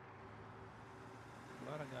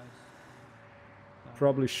 A lot of guys.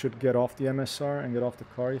 Probably should get off the MSR and get off the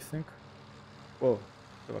car, you think? Whoa,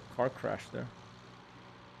 there's a car crash there.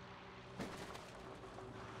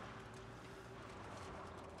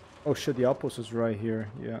 Oh shit, the outpost is right here,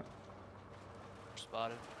 yeah.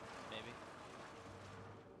 Spotted, maybe.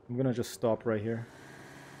 I'm gonna just stop right here.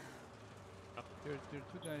 There are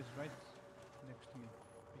two guys right next to me.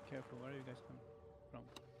 Be careful. Where are you guys coming from?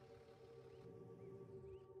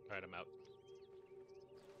 Alright, I'm out.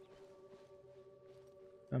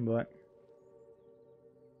 Stand by.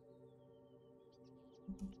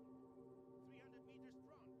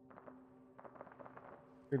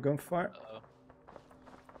 Your gunfire? Uh-oh.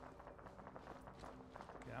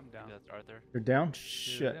 Yeah, I'm down. Maybe that's Arthur. You're down? Dude,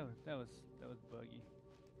 Shit. that was buggy.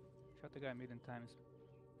 Shot the guy a million times.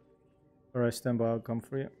 Alright, stand by, I'll come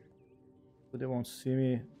for you. But they won't see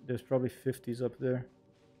me. There's probably 50s up there.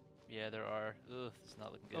 Yeah, there are. Ugh, it's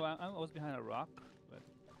not looking good. Oh, I was behind a rock, but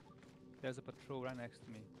there's a patrol right next to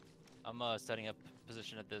me. I'm setting up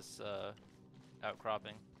position at this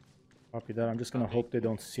outcropping. Copy that. I'm just gonna Copy. hope they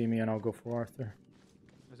don't see me and I'll go for Arthur.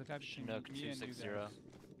 There's a guy between Chinook me and you 260. guys.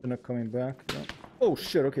 They're not coming back. Yeah. Oh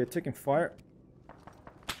shit, okay, taking fire.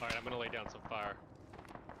 Alright, I'm gonna lay down some fire.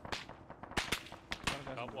 A lot of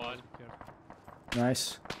guys Got on the one. roads, be careful.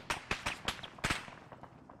 Nice.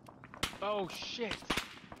 Oh shit!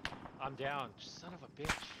 I'm down. Son of a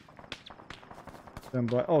bitch.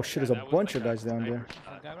 Stand by. Oh shit, Yeah, there's that a was bunch like of guys a down sniper there. There's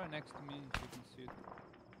shot. a guy right next to me, if you can see it.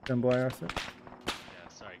 Stand by, Arthur. Yeah,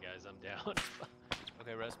 sorry guys, I'm down.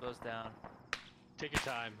 Okay, Respo's down. Take your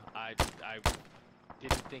time. I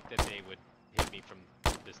didn't think that they would hit me from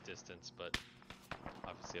this distance, but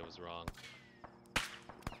obviously I was wrong.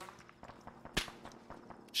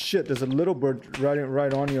 Shit, there's a little bird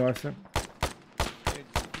right on you, Arthur. Hey,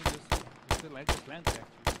 just land there.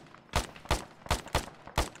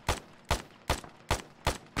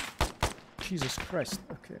 Jesus Christ.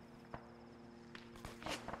 Okay.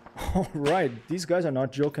 Alright, these guys are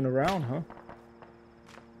not joking around, huh?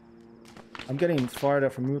 I'm getting fired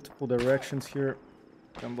at from multiple directions here.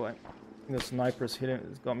 Stand by. I think the sniper's hitting.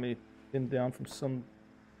 It's got me pinned down from some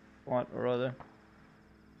spot or other.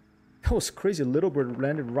 That was crazy. Little bird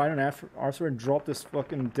landed right on Arthur and dropped this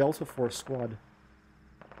fucking Delta Force squad.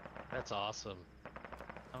 That's awesome.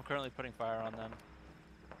 I'm currently putting fire on them.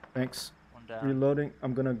 Thanks. One down. Reloading.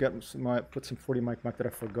 I'm gonna get put some 40 mic that I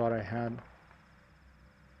forgot I had.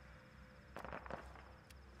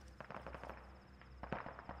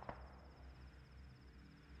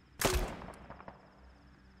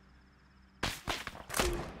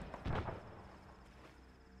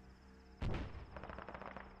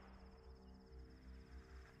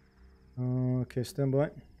 Okay, stand by.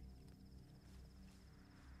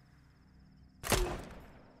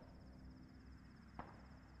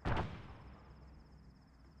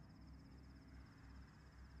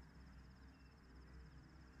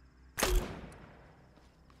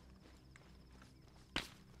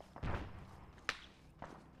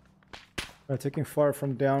 Taking fire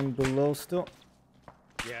from down below still.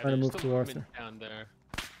 Yeah, Trying to there's move still to movement Arthur. down there.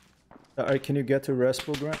 Alright, can you get to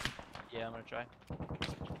Respo, Grant? Yeah, I'm gonna try.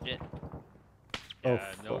 Shit. Oh,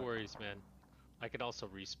 Yeah, no fuck. worries, man. I can also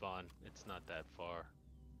respawn. It's not that far.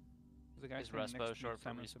 There's a guy Is standing Respo next to me, short for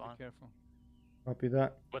Simon, so be respawn? careful. Copy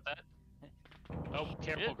that. What that? Oh,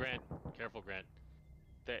 careful, Shit. Grant. Careful, Grant.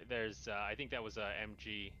 There's, I think that was a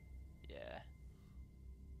MG. Yeah.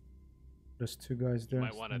 There's 2 guys You there.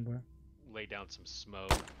 might want to standby. lay down some smoke.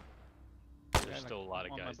 Yeah, There's like, still a lot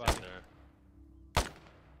of on my guys down body. there.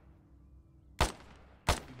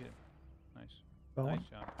 You hit him. Nice. Got Nice one.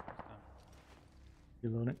 job. That's done.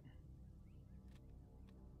 Reload it.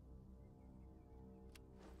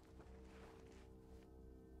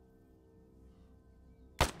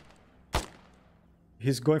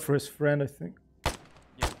 He's going for his friend, I think.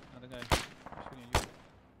 Yeah, another guy shooting at you.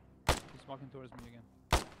 He's walking towards me again.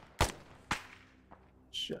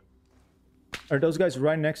 Shit. Are those guys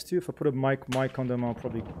right next to you? If I put a mic on them, I'll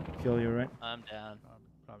probably kill you, right? I'm down.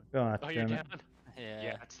 Probably. God Oh, you're damn it. down? Yeah.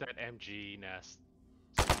 Yeah, it's that MG nest.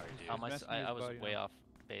 Sorry, dude. How much? messing I his was body way up. off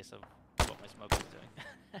base of what my smoke was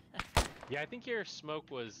doing. Yeah, I think your smoke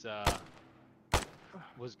was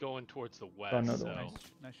going towards the west. another So. one.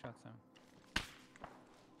 Nice shot, Sam.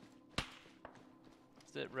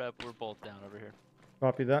 Sit rep. We're both down over here.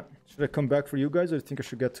 Copy that. Should I come back for you guys, or do you think I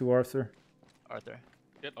should get to Arthur? Arthur.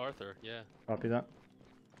 Get Arthur, yeah. Copy that.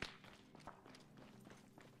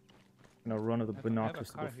 Gonna run to the I have binoculars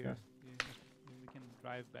a to go car here. fast. We can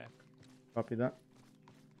drive back. Copy that.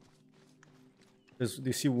 Do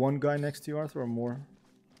you see one guy next to you, Arthur, or more?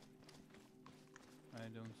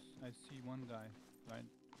 I see one guy right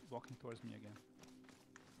walking towards me again.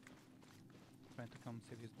 Trying to come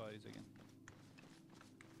save his bodies again.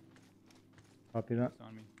 Copy that. He's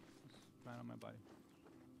on me. He's right on my body.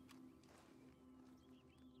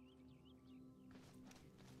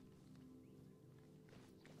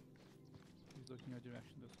 He's looking your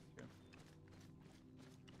direction, though, so careful.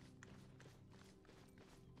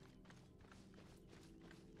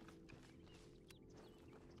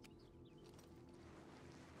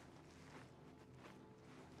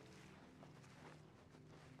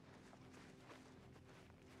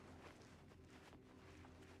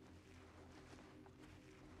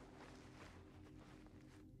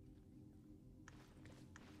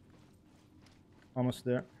 Almost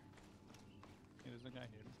there. Yeah, there's a guy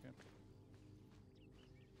here. Be careful.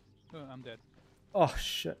 Oh, I'm dead. Oh,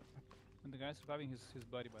 shit. And the guy's surviving his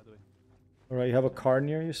body, by the way. Alright, you have a car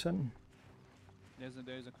near you, son? There's a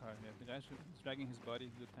car here. The guy's dragging his body.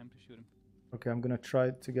 Good time to shoot him. Okay, I'm gonna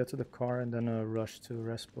try to get to the car and then rush to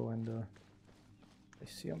Respo and I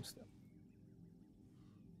see him still.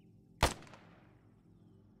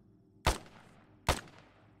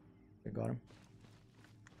 I got him.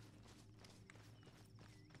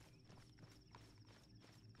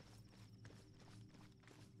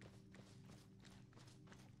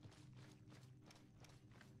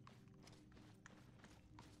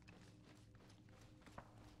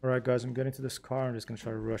 Alright guys, I'm getting to this car. I'm just gonna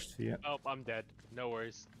try to rush to you. Oh, I'm dead. No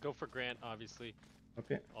worries. Go for Grant, obviously.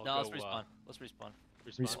 Okay. I'll No, let's go, respawn. Let's respawn.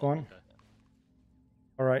 Respawn? Okay.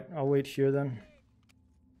 Alright, I'll wait here then.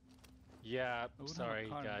 Yeah, Oh, we don't have a sorry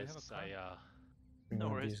car. Do we have a guys. car? Bring No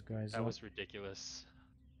one of worries. these guys That up. was ridiculous.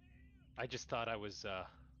 I just thought I was I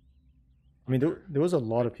mean, under- there was a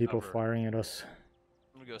lot of people cover. firing at us.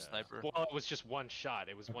 I'm gonna go sniper. Well, it was just one shot.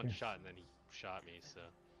 It was one Okay. shot and then he shot me, so.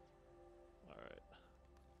 Alright.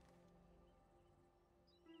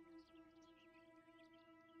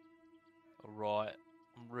 Alright.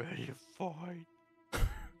 I'm ready to fight. Should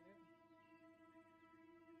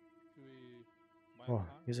we buy a Oh, car?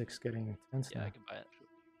 music's getting intense Yeah, now. I can buy it.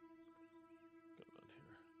 Go on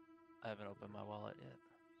here. I haven't opened my wallet yet.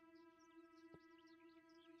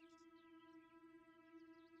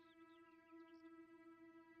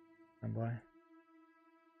 Stand by.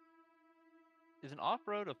 Is an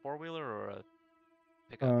off-road a four-wheeler or a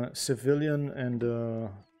pickup? Civilian and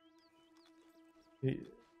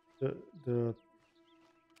the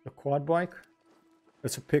quad bike.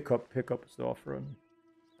 It's a pickup. Pickup is the off-road.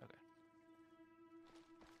 Okay.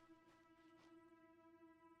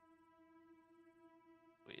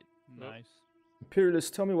 Sweet. Nice.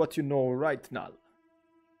 Imperialist, tell me what you know right now.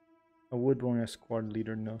 A Woodbone squad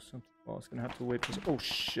leader knows something. Well, it's gonna have to wait for. Oh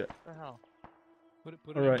shit! What the hell? Put it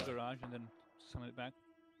in Alright. the garage and then summon it back.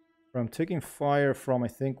 I'm taking fire from I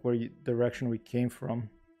think where direction we came from.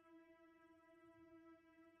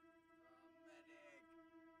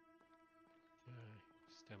 Okay,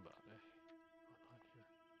 stand by. Hold on here.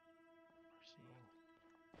 Arsenal.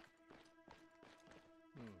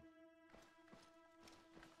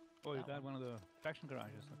 Oh, you That got one of the faction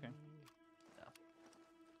garages. Okay.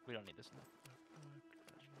 We don't need this now.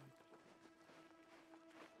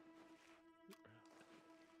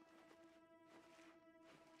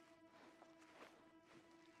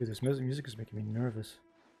 Dude, this music is making me nervous.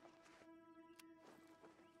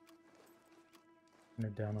 Turn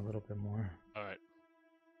it down a little bit more. All right.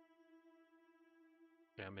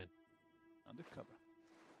 Yeah, I'm in. Undercover.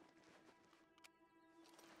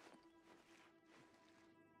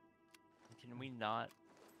 Can we not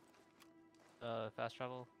fast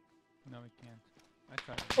travel? No, we can't. I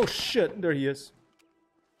tried. Oh shit! There he is.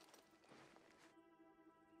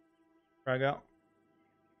 Drag out.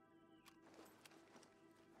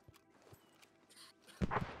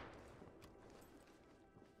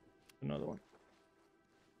 Another one.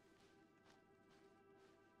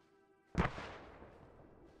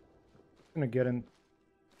 Gonna get in.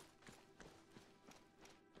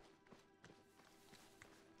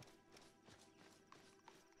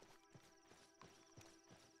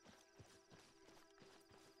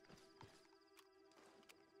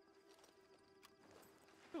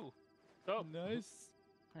 Ooh. Oh, Nice.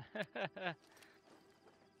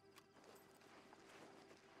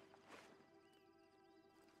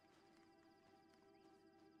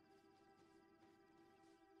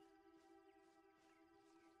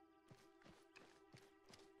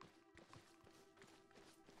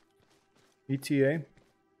 ETA.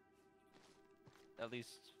 At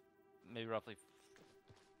least, maybe roughly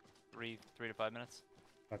 3 to 5 minutes.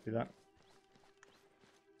 Copy that.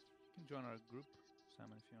 You can join our group,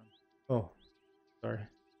 Simon, if you want. Oh, sorry.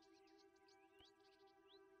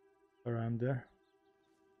 Sorry, I'm there.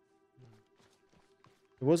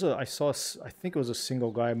 It was a. I saw. I think it was a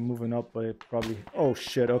single guy moving up, but it probably. Oh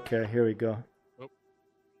shit! Okay, here we go. Man,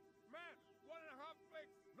 1.5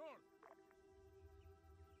 flanks north.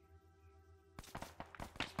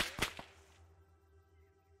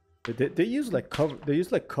 They use like cover. They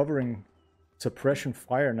use like covering suppression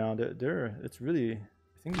fire now. They're. It's really. I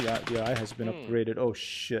think the eye has been upgraded. Oh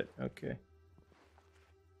shit! Okay.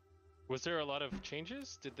 was there a lot of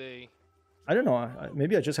changes? Did they? I don't know.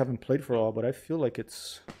 Maybe I just haven't played for a while, but I feel like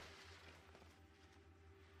it's.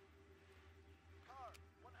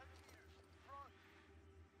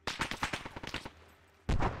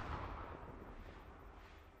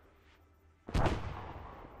 Man,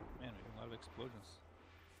 we're getting a lot of explosions.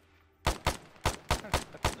 Kind of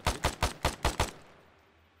stuck in the bridge.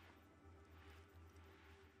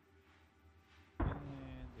 And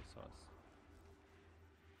they saw us.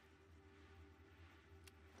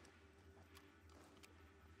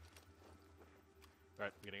 All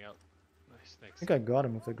right, I'm getting out. Nice, I thanks. think I got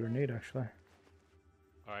him with a grenade actually.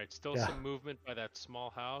 All right, still Yeah. some movement by that small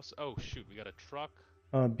house. Oh shoot, we got a truck.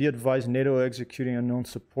 Be advised, NATO executing unknown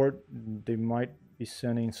support. They might be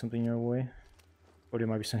sending something your way, or they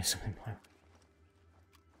might be sending something my way.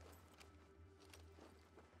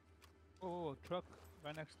 Oh, truck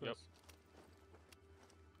right next to Yep. us.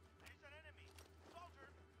 There's an enemy.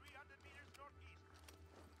 Soldier, 300 meters northeast.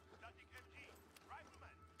 Static MG.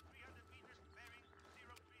 Rifleman, 300 meters bearing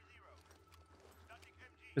 030. Static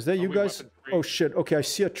MG. Is that you we guys? weapon free. Oh shit! Okay, I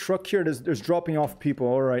see a truck here. There's dropping off people.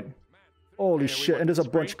 All right. Holy Okay, are we shit! And there's a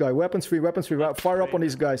weapons bunch, free? guy. Weapons free. Weapons free. Fire up free. on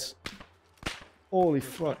these guys. Holy Your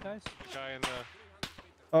fuck! truck, guys? Guy in the.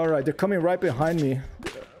 All right, they're coming right behind me.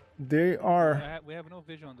 They are. We have no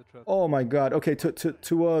vision on the truck. Oh my god. Okay,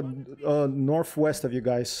 to northwest of you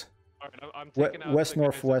guys. All right, I'm taking out West the guys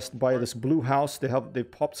northwest up by north. this blue house. They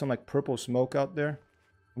popped some like purple smoke out there.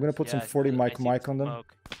 I'm gonna put some Yeah, 40 I mic see mic on them.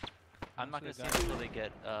 smoke. I'm not gonna see Actually, them until they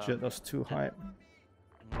get Shit, that's too high.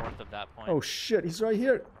 north of that point. Oh shit, he's right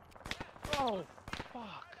here. Oh,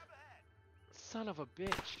 fuck. Son of a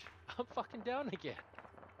bitch. I'm fucking down again.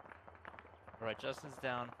 All right, Justin's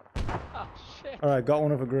down. Oh, shit. All right, got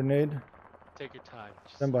one of a grenade. Take your time.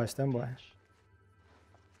 Just Stand by, stand by. bitch.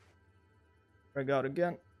 Drag out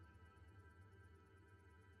again.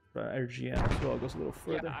 RGM as well goes a little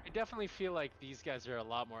further. Yeah, I definitely feel like these guys are a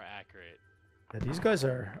lot more accurate. Yeah, these guys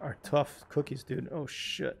are tough cookies, dude. Oh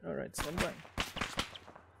shit. All right, stand by.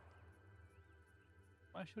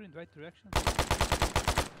 Am I shooting in the right direction?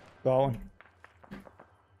 Got one.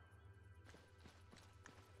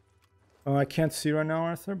 I can't see right now,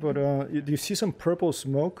 Arthur, but do you see some purple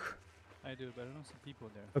smoke? I do, but I don't see people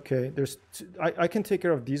there. Okay, there's I can take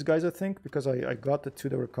care of these guys, I think, because I got the two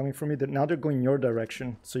that were coming from me. Now they're going your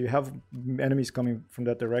direction, so you have enemies coming from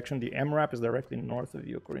that direction. The MRAP is directly north of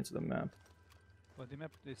you, according to the map. Well, the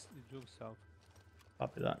map is it drove south.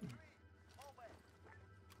 Copy that.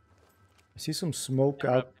 I see some smoke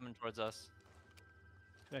Yeah, out. coming towards us.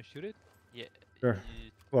 Should I shoot it? Yeah. Sure.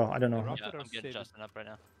 Well, I don't know. Rock Yeah, it or I'm save getting it? Justin up right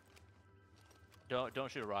now.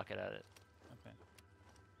 Don't shoot a rocket at it. Okay.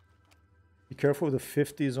 Be careful with the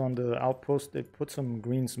 50s on the outpost. They put some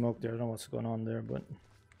green smoke there. I don't know what's going on there, but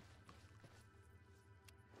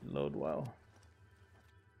load well.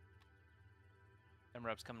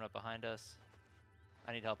 MREP's coming up behind us.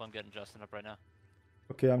 I need help. I'm getting Justin up right now.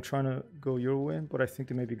 Okay, I'm trying to go your way, but I think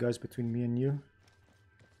there may be guys between me and you.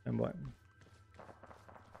 And what?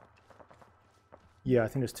 Yeah, I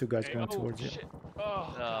think there's two guys going towards you. Shit. Oh,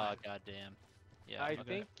 Oh, God. goddamn. Yeah. I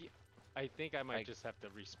okay. think I might I- just have to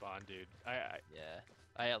respawn, dude. Yeah.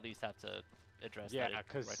 I at least have to address Yeah, that.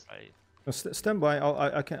 'cause- Stand by.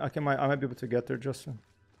 I might be able to get there, Justin.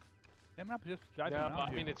 MRAP just driving No, around I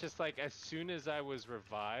here. mean it's just like as soon as I was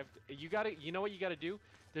revived, you know what you gotta do?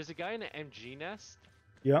 There's a guy in an MG nest.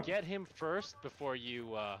 Yeah, Get him first before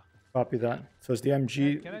you. copy that. So it's the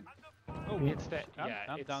MG. Can I? Oh, It's that. Yeah,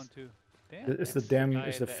 I'm it's down too. Damn, It's the it's the dam. guy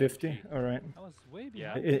It's in the the 50. MG. All right. I was way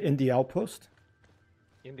Yeah. behind. In the outpost.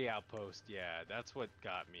 in the outpost. Yeah, that's what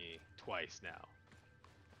got me twice now,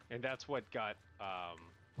 and that's what got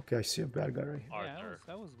Okay, I see a bad guy right here. Yeah, Arthur.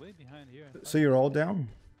 I was way behind here. So you're all down?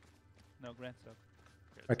 No, Grant's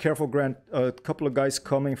up. Careful, Grant. A couple of guys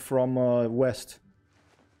coming from west.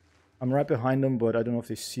 I'm right behind them, but I don't know if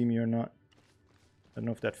they see me or not. I don't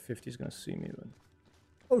know if that 50 is gonna see me. But...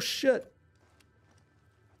 Oh shit!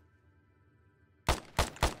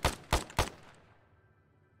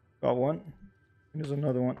 Got one. Here's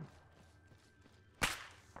another one.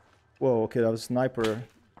 Whoa, okay, that was a sniper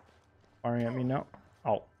firing at me now.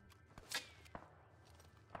 Ow.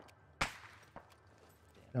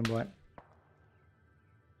 Stand by.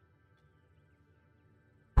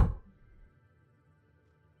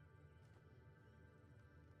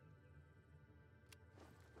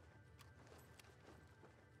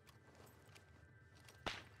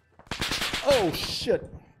 Oh shit!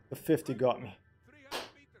 The 50 got me. 300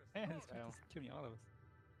 meters. Man, this guy just killing all of us.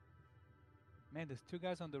 Man, there's two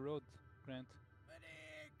guys on the road, Grant.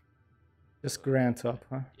 Just Grant up,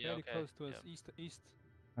 huh? Yeah, Very okay. close to us, Yep. east.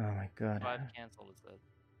 Oh my god. 5 cancel is dead.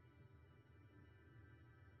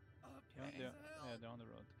 Yeah, they're on the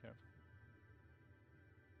road. Careful.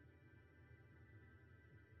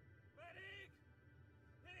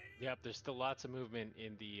 Yep, there's still lots of movement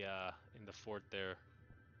in the fort there.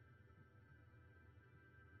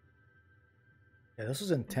 Yeah, this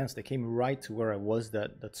was intense. They came right to where I was,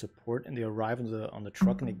 that support, and they arrived on the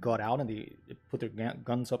truck, and they got out, and they put their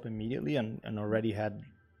guns up immediately, and already had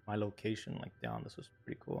my location like down. This was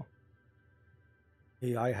pretty cool.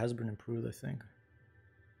 AI has been improved, I think.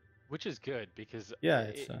 Which is good because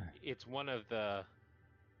Yeah, it's one of the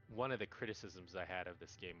criticisms I had of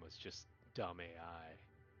this game was just dumb AI.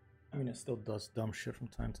 I mean, it still does dumb shit from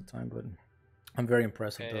time to time, but I'm very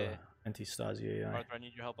impressed with Okay. the Antistasi AI. Arthur, I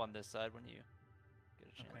need your help on this side when you get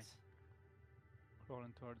a Okay. chance.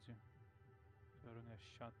 Crawling towards you. So I don't get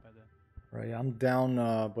shot by the. Right, yeah, I'm down,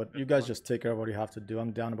 but you guys just take care of what you have to do.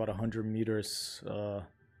 I'm down about 100 meters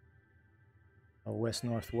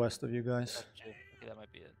west-northwest of you guys. Gotcha. Okay, that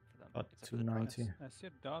might be it for them. About except for the trucks. 290. I see a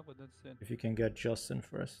dog, but that's it. If you can get Justin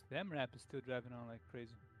first. The MRAP is still driving on like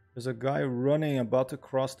crazy. There's a guy running, about to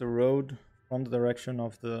cross the road from the direction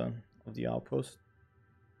of the outpost.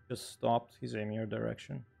 Just stopped. He's aiming your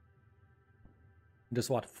direction. There's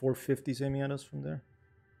what, 450s aiming at us from there?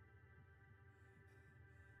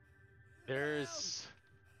 There's,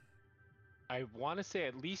 I want to say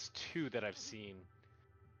at least 2 that I've seen.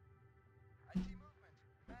 I see movement.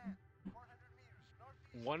 Man, 400 meters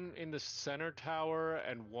northeast. One in the center tower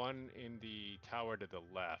and one in the tower to the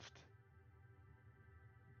left.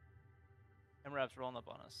 MRAP's rolling up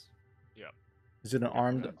on us. Is it an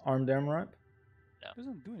armed MRAP?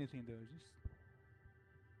 Doesn't do anything though. Just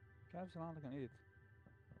drives around like an idiot.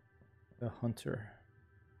 The hunter.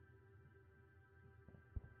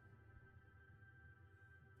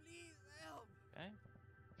 Okay.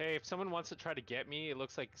 Hey, if someone wants to try to get me, it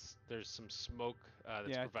looks like there's some smoke that's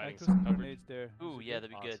Yeah, I providing threw some some coverage. grenades there. Ooh, yeah, that'd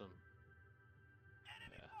be good. Awesome.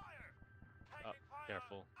 Enemy Yeah. fire! Oh, Taking fire!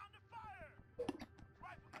 careful. Under fire!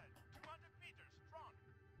 Rifleman, 200 meters front.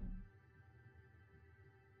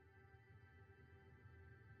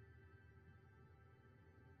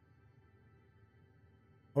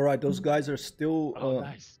 All right, those guys are still Oh,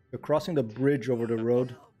 nice. they're crossing the bridge over the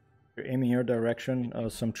road. They're aiming your direction.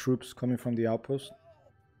 Some troops coming from the outpost.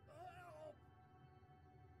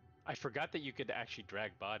 I forgot that you could actually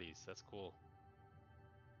drag bodies. That's cool.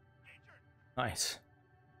 Nice.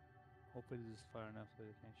 Hopefully this is far enough so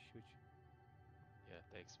they can't shoot you. Yeah,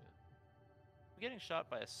 thanks, man. I'm getting shot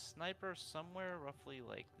by a sniper somewhere, roughly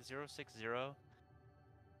like 060.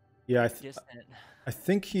 Yeah, Distant. I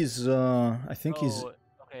think he's Oh,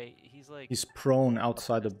 okay. Okay, he's like. He's prone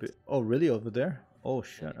outside the. Oh, really? Over there? Oh yeah,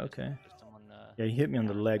 shit. there's- Okay. there's someone, Yeah, he hit me on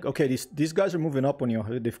the counter leg. attacking. Okay, these guys are moving up on you.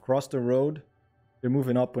 They've crossed the road. They're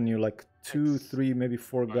moving up on you, like 2, Thanks, 3, maybe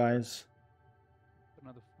 4 Arthur. guys.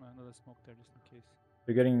 Another smoke there just in case.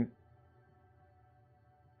 They're getting.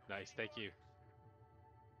 Nice, thank you.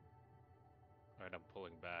 Alright, I'm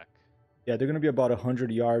pulling back. Yeah, they're gonna be about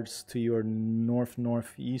 100 yards to your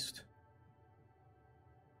northeast.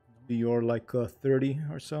 To your like 30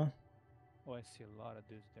 or so. Oh, I see a lot of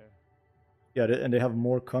dudes there. Yeah, and they have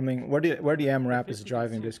more coming. Where the AMRAP is 50 can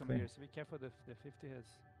driving, see us from basically. here, so be careful. The 50 has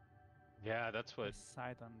Yeah, that's what. a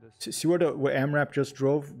sight on this. See where AMRAP just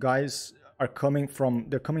drove? Guys are coming from.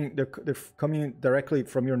 They're coming directly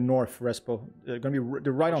from your north, Respo. They're gonna be.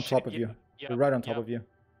 They're right Oh, on shit, top of you. Yep, They're right on top yep. of you.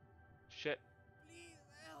 Shit.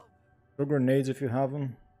 Throw grenades if you have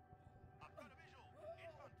them. I've got a visual.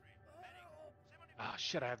 Infantry heading 70 Ah,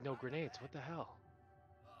 shit, I have no grenades. What the hell?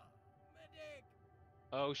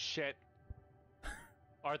 Oh, shit.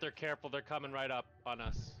 Arthur, careful. They're coming right up on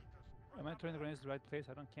us. Am I throwing the grenades to the right place?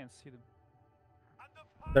 Can't see them.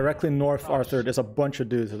 Directly north, Oh, Arthur. shit. There's a bunch of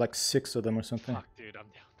dudes. There's like 6 of them or something. Fuck, dude, I'm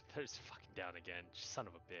down. There's fucking down again. Son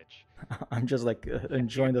of a bitch. I'm just like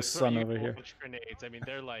enjoying the Throw sun you over here. launch Grenades. I mean,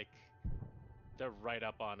 they're right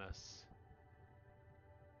up on us.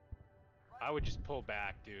 I would just pull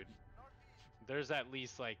back, dude. There's at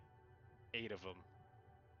least like 8 of them.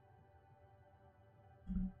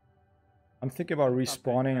 I'm thinking about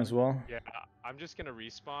respawning as well. Yeah, I'm just gonna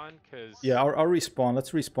respawn because Yeah, I'll respawn.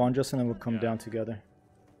 Let's respawn just and then we'll come Yeah. down together.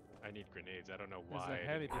 I need grenades. I don't know There's why. a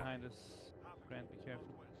heavy behind us. Grant, be careful.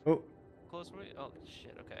 Oh, Close were you? Oh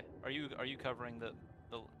shit. Okay. Are you covering the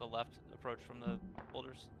left approach from the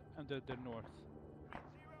boulders? And the north.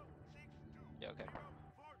 062 Yeah. Okay.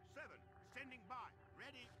 047 standing by.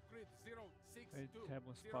 Ready. Grid 062. Very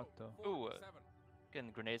terrible spot, though. Ooh, 047.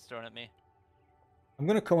 getting grenades thrown at me. I'm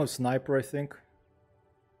gonna come with sniper, I think.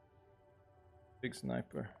 Big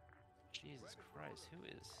sniper. Jesus Christ, who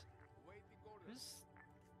is Waiting orders. who's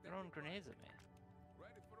throwing grenades at me?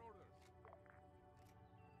 Ready for orders.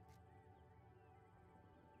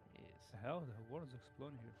 The Jeez. hell? The world's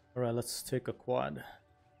exploding here. All right, let's take a quad.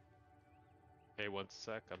 Hey, one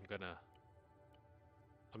sec.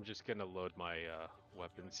 I'm just gonna load my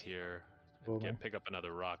weapons here. Cool, And man. pick up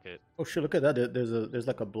another rocket. Oh shit! Look at that. There's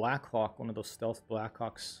like a Black Hawk, one of those stealth Black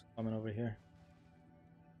Hawks coming over here.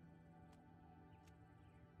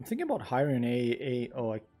 I'm thinking about hiring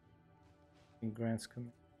I think Grant's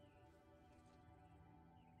coming.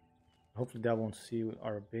 Hopefully that won't see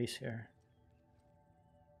our base here.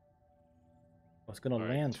 Oh, it's gonna All right,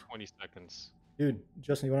 land. 20 seconds. Dude,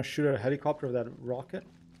 Justin, you wanna shoot at a helicopter with that rocket?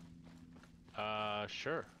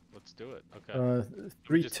 Sure. Let's do it. Okay. Let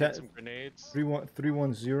me just hit 310 some grenades.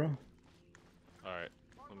 310. All right.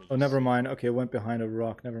 Let me Oh, just never see. mind. Okay, it went behind a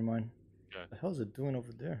rock. Never mind. Okay. What the hell is it doing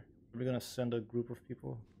over there? Are we gonna send a group of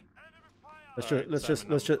people? Alright, Simon,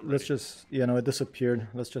 I'm ready. Yeah, no, it disappeared.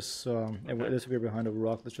 Let's just it disappeared behind a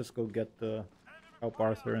rock. Let's just go get the help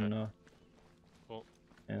Arthur and Cool.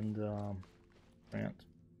 and Grant.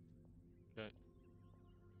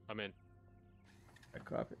 I'm in. I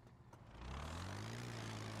copy.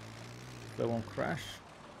 That won't crash.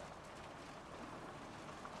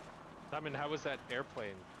 Simon, how was that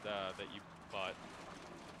airplane that you bought?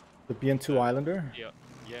 The BN2 Islander. Yeah.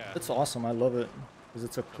 Yeah. It's awesome. I love it because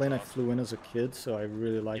it's a plane I awesome. flew in as a kid, so I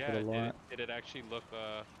really like yeah, it a lot. Did it actually look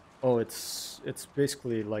Oh, it's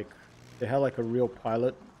basically like they had like a real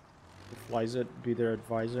pilot who flies it, be their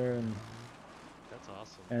advisor, and that's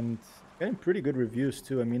awesome. getting pretty good reviews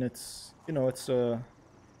too. I mean, it's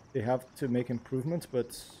they have to make improvements,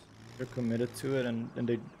 but they're committed to it, and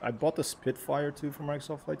I bought the Spitfire too from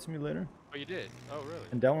Microsoft Flight Simulator, Oh, you did? Oh, really?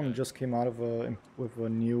 and that one Okay. just came out of with a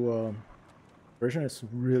new version. It's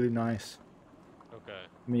really nice. Okay.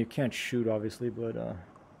 I mean, you can't shoot obviously, but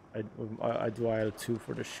I do IL2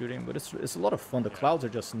 for the shooting, but it's a lot of fun. The Yeah. clouds are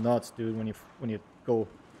just nuts, dude. When you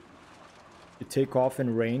take off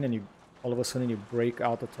in rain and you all of a sudden you break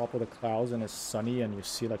out the top of the clouds and it's sunny and you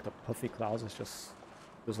see like the puffy clouds. It's just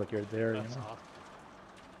feels like you're there. That's You know? awesome.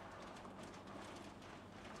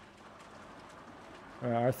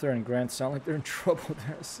 Arthur and Grant sound like they're in trouble.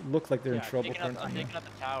 Look like they're in Yeah, trouble. I'm currently. taking up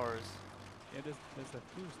the towers. Yeah, there's a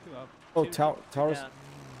fuse too up. Oh, Two towers. down.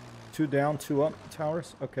 2 down, 2 up.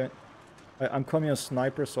 Towers. Okay. I'm coming as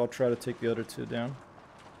sniper, so I'll try to take the other 2 down.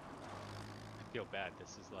 I feel bad.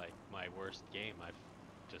 This is like my worst game. I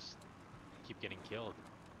just keep getting killed.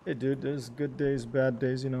 Hey, dude. There's good days, bad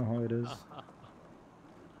days. You know how it is.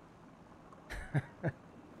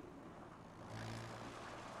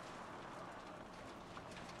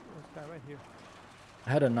 This guy right here. I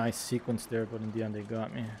had a nice sequence there, but in the end they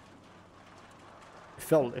got me. It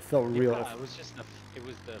felt real. Yeah, it was just it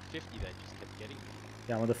was the 50 that just kept getting me.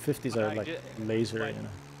 Yeah, well the 50s But are I like did- laser, but you know.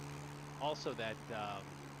 Also that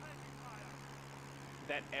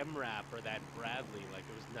that MRAP or that Bradley, like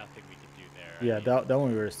there was nothing we could do there. I Yeah, mean, that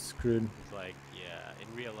one we were screwed. it's like, yeah,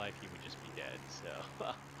 in real life he would just be dead.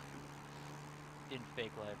 So In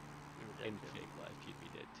fake life, we were dead in too. fake life he'd be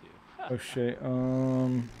dead too. Oh shit.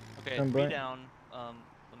 Okay, stand 3 by. down. Let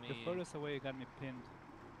The me. furthest away got me pinned.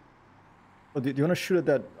 Oh, do you want to shoot at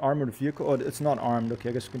that armored vehicle? Oh, it's not armed. Okay,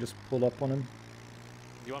 I guess we can just pull up on him.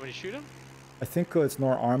 You want me to shoot him? I think it's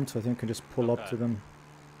not armed, so I think we can just pull up Okay. to them.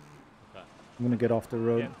 Okay. I'm gonna get off the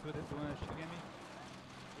road. Yeah, through the one shooting at me.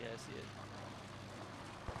 Yeah, I see it.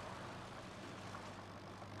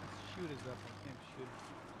 Shoot is up. I can't shoot.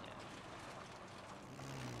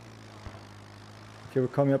 Okay, we're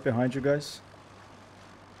coming up behind you guys.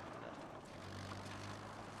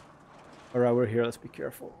 Alright, we're here. Let's be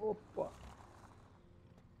careful. Opa.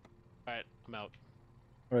 Alright, I'm out.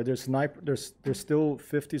 Alright, there's sniper. There's still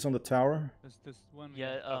 50s on the tower. There's one.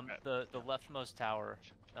 Yeah, Okay. the leftmost tower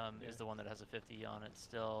is the one that has a 50 on it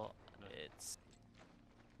still. It's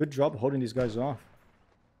Good job holding these guys off.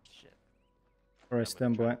 shit. Alright, I'm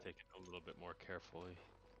stand gonna by. try to take it a little bit more carefully.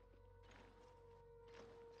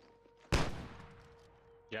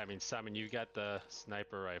 Yeah, I mean, Simon, you got the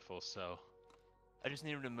sniper rifle, so I just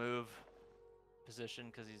need him to move position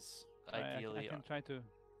because he's I ideally. can try to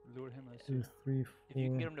lure him. Let's see. 2, 3, if you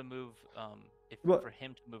can 4. get him to move, What? for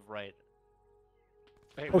him to move right.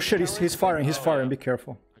 Hey, Oh which shit, tower he's is it? firing. He's Oh, firing. yeah. Be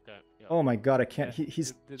careful. Okay. Yeah. Oh my god, I can't. Yeah.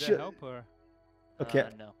 He's. Did shit. that help or? Okay,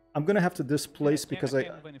 No. I'm gonna have to displace I because can't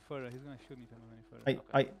move any further. He's gonna shoot me if I move any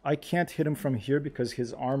further. I can't hit him from here because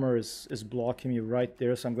his armor is blocking me right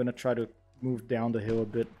there. So I'm gonna try to move down the hill a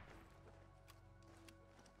bit.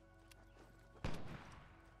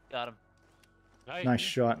 Got him. Nice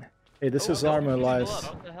shot. Hey, this Oh, is no, armor he's still lies.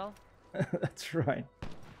 up. What the hell? That's right.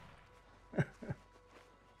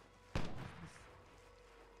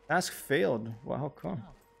 Task failed. Well, how come?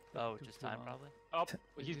 Oh, Took just too time long. probably. Oh,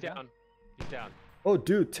 Is he's he down? down. He's down. Oh,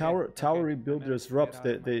 dude, tower okay, rebuild I managed to get disrupt. out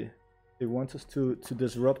They of my- they want us to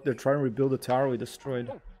disrupt. They're trying to rebuild the tower we destroyed.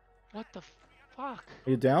 Oh, what the fuck? Are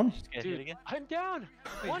you down? Just get hit Dude, again. I'm down.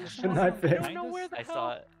 One there's shot. someone I behind don't know us? where the I hell.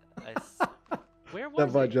 saw it. Where Stand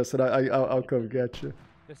was by, he? Justin. I'll come get you.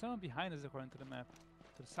 There's someone behind us according to the map,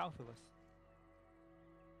 to the south of us.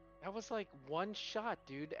 That was like one shot,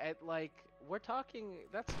 dude. At like, we're talking.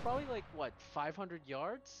 That's probably like what, 500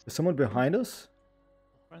 yards? Is someone behind us?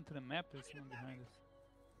 According to the map, there's someone behind us.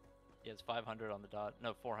 Yeah, it's 500 on the dot.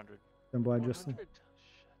 No, 400. Stand by, Justin. 400?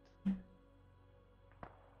 Shit.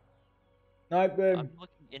 Night, babe. I'm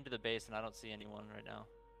looking into the base and I don't see anyone right now.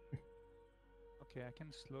 Okay, I can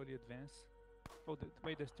slowly advance. Oh,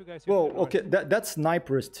 wait, there's two guys here. Whoa, to the north. okay, that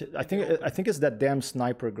sniper is. I think open. I think it's that damn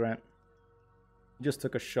sniper, Grant. He just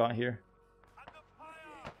took a shot here.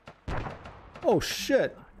 Oh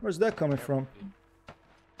shit! Where's that coming from?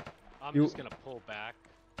 I'm You- just gonna pull back.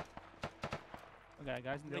 Okay,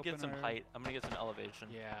 guys in I'm the gonna get open some are height. I'm gonna get some elevation.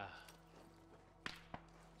 Yeah.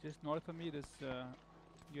 just north of me. There's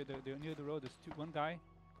near the road. There's one guy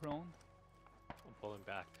prone. I'm pulling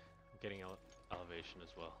back. I'm getting elevation as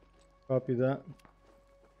well. Copy that.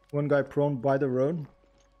 One guy prone by the road.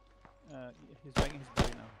 He's dragging his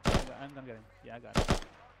body now. I'm gonna get him. Yeah, I got him.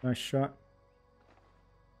 Nice shot.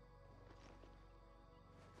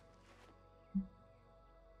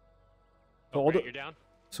 So Oh, all Grant, the you're down?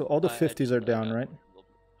 so all the I 50s just, are down, got right? a little-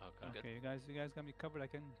 Okay. I'm good. Okay, you guys got me covered. I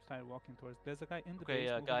can start walking towards. There's a guy in the Okay, base.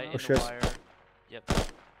 moving guy around. in the shit. wire. Yep.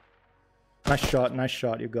 Nice shot, nice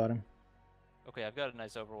shot. You got him. Okay, I've got a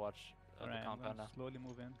nice overwatch of Alright, the I'm compound gonna now. slowly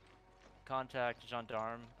move in. Contact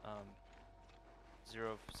gendarme.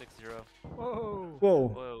 060. Whoa! Whoa.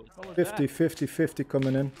 Whoa. What was 50, that? 50, 50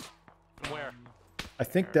 coming in. From where? I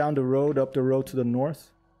think down the road, up the road to the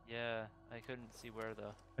north. Yeah, I couldn't see where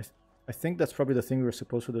though. I think that's probably the thing we were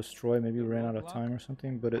supposed to destroy. Maybe we The ran out of roadblock? time or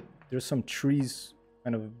something. But there's some trees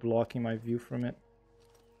kind of blocking my view from it.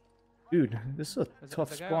 Dude, this is a There's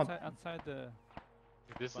tough a guy spot. outside the.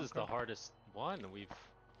 This is the bunker. hardest one we've.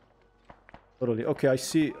 Totally. Okay, I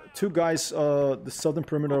see two guys. The southern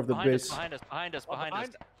perimeter of the behind base. us, behind us, behind us, Oh, behind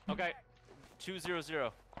us. Okay.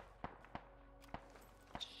 200.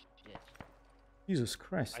 Shit. Jesus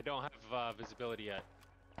Christ. I don't have visibility yet.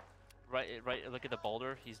 Right. Look at the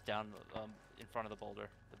boulder. He's down in front of the boulder,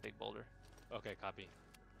 the big boulder. Okay, copy.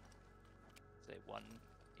 Say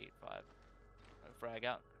 185. Frag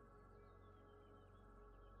out.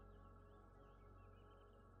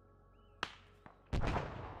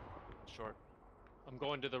 Short. I'm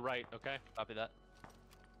going to the right, okay? Copy that.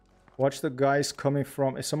 Watch the guys coming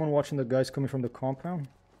from... Is someone watching the guys coming from the compound?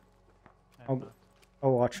 I'm not.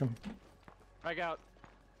 I'll watch them. Frag out.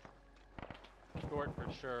 Short for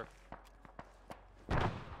sure.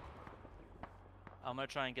 I'm gonna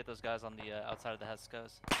try and get those guys on the outside of the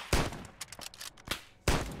Hescos.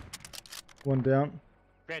 One down.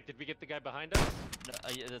 Grant, did we get the guy behind us? No,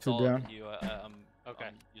 yeah, that's Two all down. up to you. Okay,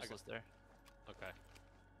 I'm useless there. Okay.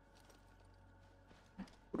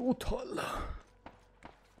 Brutal.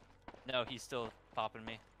 No, he's still popping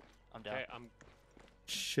me. I'm down. Okay,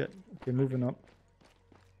 Shit. Okay, moving up.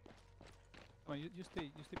 Come on, you stay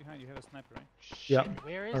behind. You have a sniper, right? Shit, Yeah.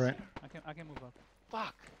 where is All right. he? I can move up.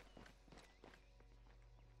 Fuck.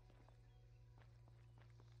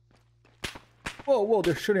 Whoa, whoa,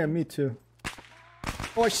 they're shooting at me too.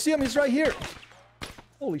 Oh, I see him. He's right here.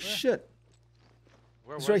 Holy shit.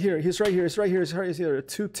 Where He's was right he? here. He's right here. He's right here. He's right here.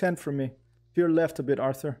 210 from me. To your left a bit,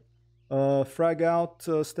 Arthur. Frag out.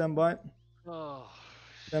 Stand by. Oh,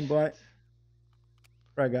 Stand by.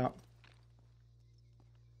 Frag out.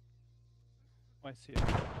 Oh, I see it.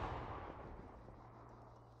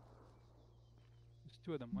 There's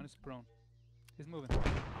two of them. One is prone. He's moving.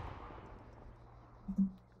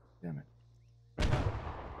 Damn it. Right now.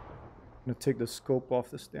 I'm gonna take the scope off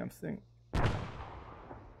this damn thing.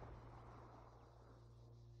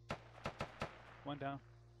 One down.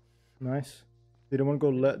 Nice. Did anyone go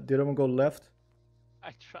left? Did anyone go left?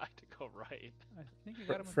 I tried to go right. I think you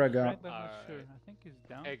got him Frag right, out. but I'm not sure. Alright. I think he's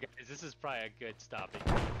down. Hey guys, this is probably a good stopping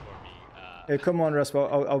point for me. Hey, come on,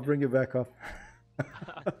 Raspo. I'll bring you back up.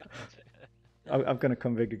 I'm gonna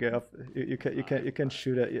come back again up. You can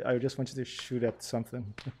shoot at. I just want you to shoot at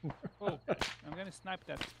something. Oh, I'm gonna snipe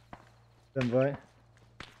that Stand by.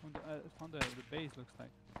 on the base. Looks like.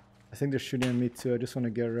 I think they're shooting at me too. I just want to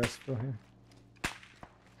get Raspo here.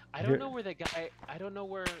 I don't know where that guy. I don't know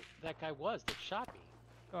where that guy was that shot me.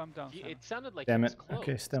 Oh, I'm down. Simon. It sounded like Damn he it. was close.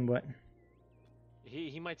 Okay, stand by.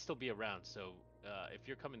 He might still be around. So if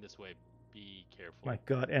you're coming this way, be careful. My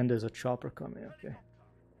God, and there's a chopper coming. Okay.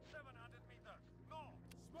 700 meters. North.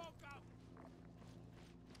 Smoke out.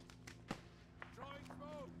 Throwing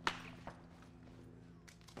smoke.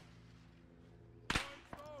 Throwing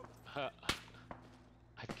smoke.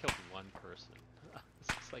 I've killed one person.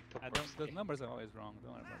 This is like the worst Those game. numbers are always wrong.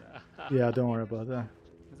 Don't worry about that. Yeah, don't worry about that.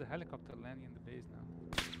 There's a helicopter landing in the base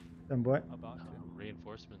now. Stand by. About to.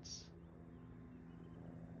 Reinforcements.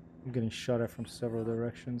 I'm getting shot at from several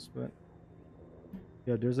directions, but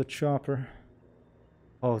yeah, there's a chopper.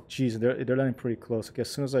 Oh, jeez, they're landing pretty close. Okay, as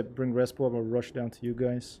soon as I bring Respo up, I'll rush down to you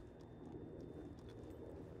guys.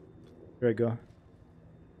 There you go.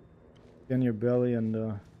 Get in your belly and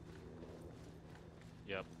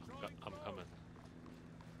Yep, I'm coming.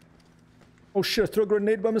 oh shit! I threw a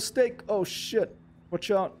grenade by mistake. Oh shit!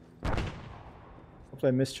 Watch out! Hopefully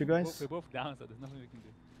I missed you guys. We're both down, so there's nothing we can do.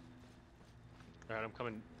 Alright, I'm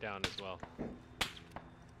coming down as well.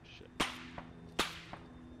 Shit.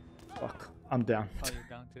 Fuck, I'm down. Oh, you're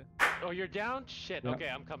down too. Oh, you're down? Shit. Yeah. Okay,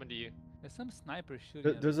 I'm coming to you. There's some sniper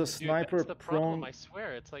shooting. at There's a us. Dude, sniper that's the problem. prone. I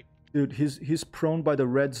swear, it's like Dude, he's prone by the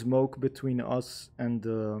red smoke between us and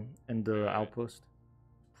the Right. outpost.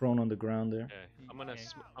 Prone on the ground there. okay. I'm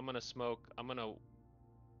gonna smoke. I'm gonna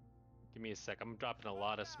give me a sec. I'm dropping a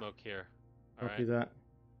lot of smoke here. All Copy right. that.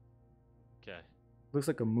 Okay. Looks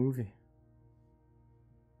like a movie.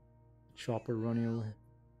 Chopper running away.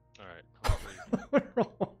 All right. Hopefully. We're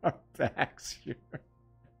on our backs here.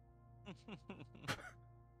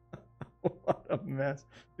 What a mess,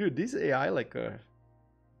 dude. These AI like this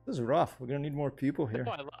is rough. We're gonna need more people here.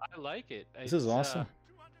 No, I like it. This is awesome.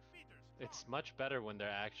 200 meters. It's much better when they're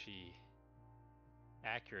actually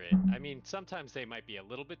accurate. I mean, sometimes they might be a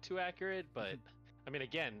little bit too accurate, but I mean,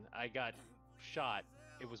 again, I got shot.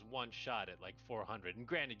 It was one shot at like 400. And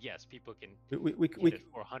granted, yes, people can We hit at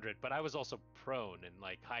 400, but I was also prone and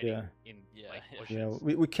like hiding Yeah. in Yeah, like yeah. bushes.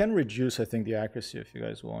 we can reduce, I think, the accuracy if you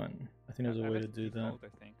guys want. I think there's a I way left to do that. default, I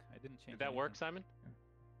think. I didn't change. Did that work, anything.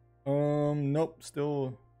 Simon? Nope.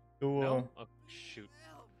 Still. No. Oh, shoot.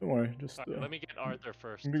 Don't worry. Just All right, let me get Arthur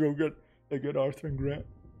first. let me go get Arthur and Grant.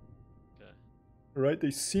 Okay. All right.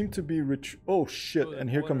 They seem to be rich. Oh shit! Oh, the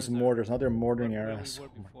And here comes mortars are- mortars. Now they're mortaring Where our we ass. were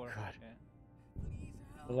Oh my before, god. yeah.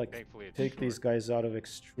 They'll, like Thankfully, it's take these short. guys out of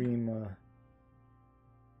extreme.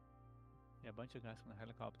 Yeah, a bunch of guys from the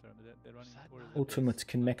helicopter, but they're running that towards not- the Ultimate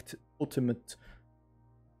connect. Ultimate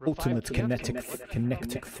Revive kinetic cancel?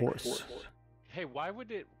 kinetic force. Hey, why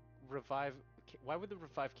would it revive? Why would the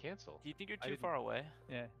revive cancel? Do you think you're I too didn't- far away?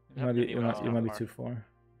 base. Yeah. You might be. Anyone else You might be far? too far.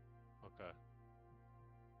 Okay.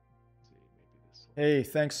 Let's see, maybe this. Hey,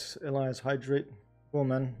 thanks, Elias. Hydrate. Cool,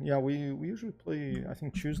 man. Yeah, we usually play, I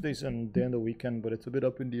think, Tuesdays and the end of the weekend, but it's a bit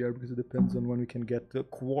up in the air because it depends on when we can get the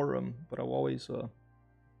quorum. But I'll always,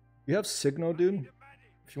 we have Signal, dude.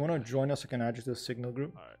 If you want to join us, I can add you to the Signal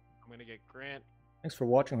group. All right, I'm gonna get Grant. Thanks for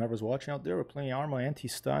watching, whoever's watching out there. We're playing Malden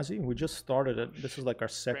Antistasi. We just started it. This is like our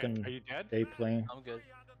Grant, second are you dead? day playing. I'm good.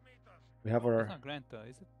 We have It's our not Grant though,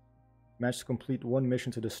 is it? managed to complete one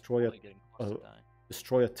mission to destroy Only getting close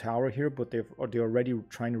to dying. a tower here, but they're already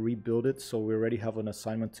trying to rebuild it, so we already have an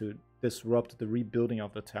assignment to disrupt the rebuilding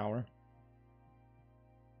of the tower.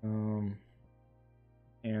 And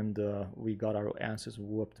we got our asses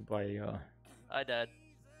whooped by I died.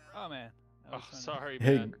 Oh man. I Oh, was trying to- sorry,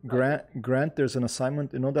 Hey, man. Grant, there's an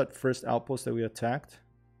assignment. You know that first outpost that we attacked?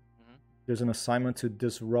 Mhm. There's an assignment to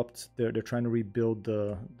disrupt. They're trying to rebuild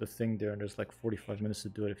the thing there, and there's like 45 minutes to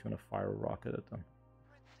do it if you want to fire a rocket at them.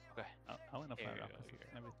 Okay. I want to Here fire we go, rockets here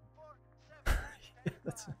we and everything. Yeah,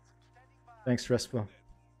 that's it. Thanks, Respo.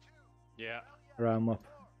 Yeah. Alright, I'm up.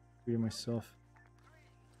 Free myself.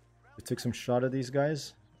 We take some shot at these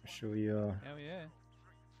guys. Or should we? Hell yeah.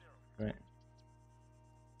 Right.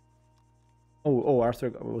 Oh,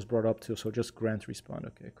 Arthur was brought up too, so just Grant respawned.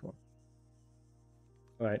 Okay, cool.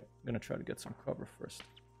 Alright, I'm gonna try to get some cover first.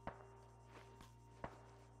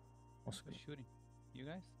 Also, Who's shooting? You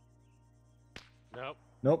guys? Nope.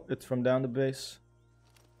 nope, it's from down the base.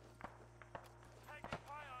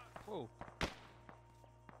 Whoa.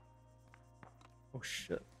 Oh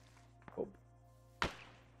shit. Oh.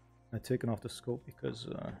 I've taken off the scope because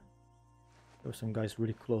there were some guys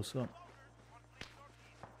really close up.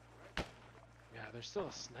 Yeah, there's still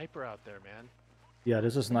a sniper out there, man. Yeah,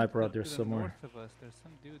 there's a sniper out To there the somewhere. North of us, there's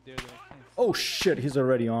some dude there that I can't see. Oh shit, he's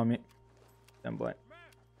already on me. Stand by.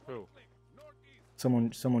 Who?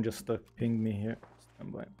 Someone just pinged me here.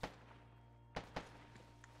 Stand by.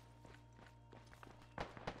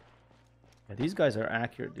 Yeah, these guys are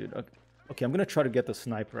accurate, dude. Okay, I'm gonna try to get the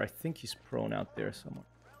sniper. I think he's prone out there somewhere.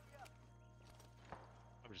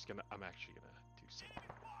 I'm actually gonna do something.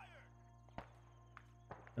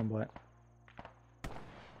 Stand by.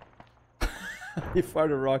 He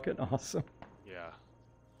fired a rocket. Awesome. Yeah.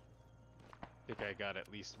 I think I got at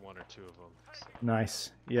least one or two of them. So.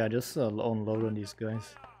 Nice. Yeah, just unload on these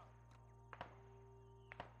guys.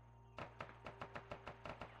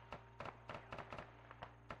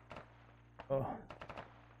 Oh.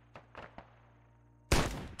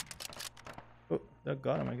 Oh, that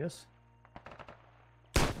got him, I guess.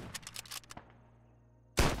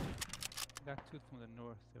 Got two from the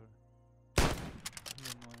north. They were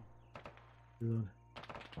really annoying. Reload.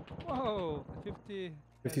 Whoa! 50.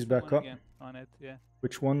 50's has back one up. again on it, yeah.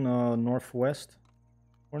 Which one? Northwest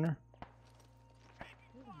corner?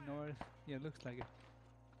 North. Yeah, looks like it.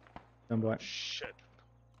 Stand by. Shit.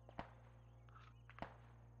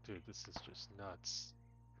 Dude, this is just nuts.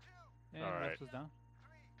 Yeah, All the right. rest was down.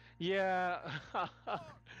 Yeah.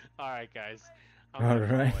 All right, guys. All gonna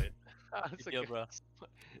call right. it. It's Good deal, okay. bro.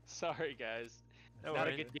 Sorry, guys. No Not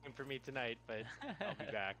a worries. good game for me tonight, but I'll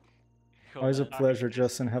be back. Cool, Always a man. pleasure,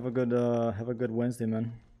 Justin. Have a good Wednesday,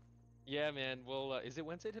 man. Yeah, man. Well, is it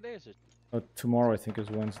Wednesday today? Or is it? Tomorrow I think is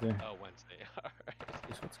Wednesday. Oh, Wednesday. All right.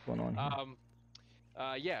 Here's what's going on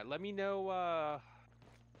here. Yeah. Let me know.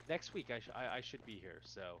 Next week I should be here,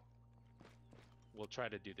 so we'll try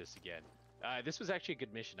to do this again. This was actually a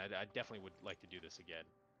good mission. I definitely would like to do this again.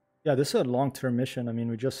 Yeah, this is a long-term mission. I mean,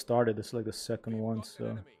 we just started. This is like the second one,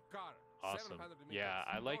 so... Awesome. Yeah,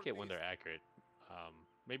 I like it when they're accurate.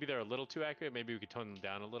 Maybe they're a little too accurate. Maybe we could tone them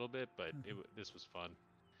down a little bit, but this was fun.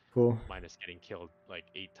 Cool. Minus getting killed like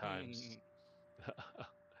 8 times. All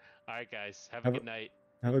right, guys. Have a Have a- good night.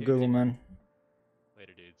 Have a good one, man.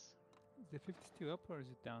 Later, dudes. Is the 52 up or is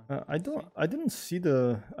it down? I don't see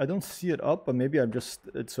it up, but maybe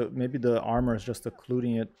maybe the armor is just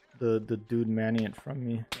occluding it, the dude manning it from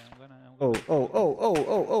me. Yeah, I'm gonna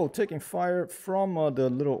Oh, taking fire from the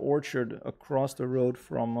little orchard across the road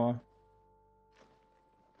from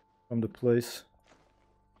the place.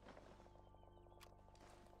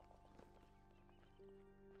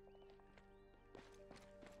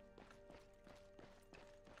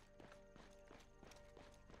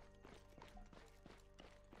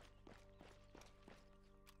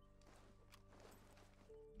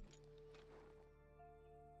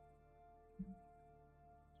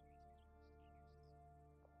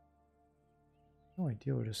 No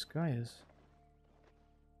idea where this guy is.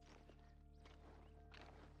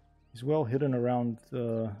 He's well hidden around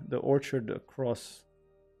the orchard across.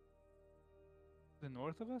 The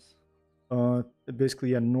north of us?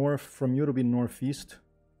 Basically, yeah, north from you. It'll be northeast.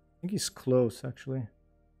 I think he's close, actually.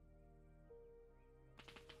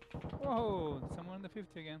 Whoa! Someone in the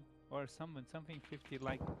 50 again. or something 50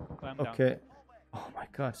 like climb down. Okay. Oh my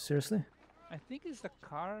god, seriously? I think it's the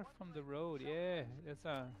car from the road. Yeah, there's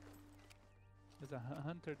a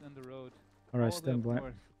hunter on the road. Alright, All the way stand up by.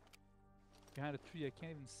 north. Behind a tree, I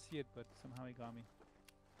can't even see it, but somehow he got me.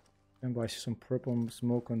 Stand by. I see some purple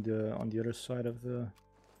smoke on the other side of the.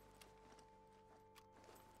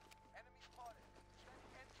 Enemy spotted.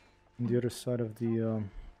 Sending MG. On the other side of the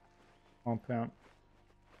compound.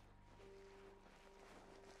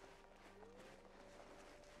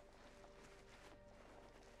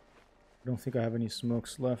 I don't think I have any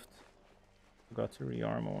smokes left. Forgot to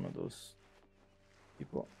rearm one of those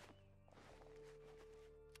people.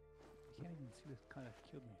 I can't even see this car that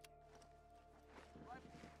killed me.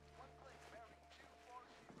 Rifleman, one click bearing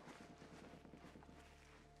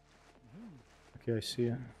 240. Okay, I see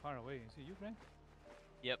it. Far away. Is it you, Grant?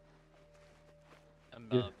 Yep. I'm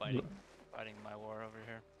Yeah, fighting my war over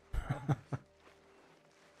here.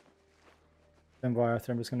 Stand by,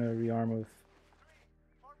 Arthur. I'm just gonna rearm with.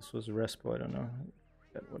 This was a respo. I don't know.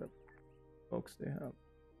 Get what folks they have.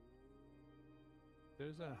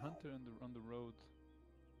 There's a hunter on the road.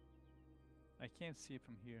 I can't see it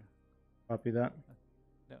from here. Copy that.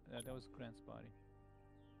 That was Grant's body.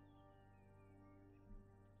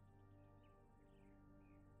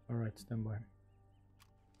 All right, stand by.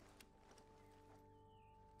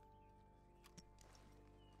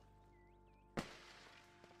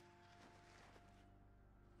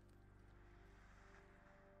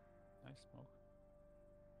 Nice smoke.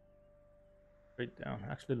 Straight down.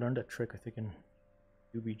 I actually learned that trick, I think, in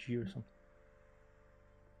UBG or something.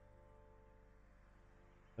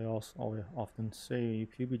 I also often say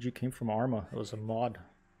PUBG came from Arma. It was a mod.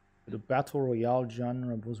 The Battle Royale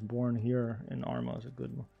genre was born here in Arma. It's a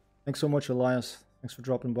good one. Thanks so much, Elias. Thanks for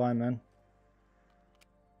dropping by, man.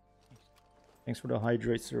 Thanks for the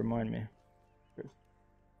hydrates to remind me.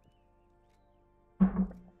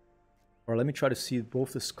 Or let me try to see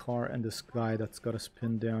both this car and this guy that's got us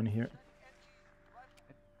pinned down here.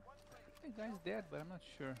 I think the guy's dead, but I'm not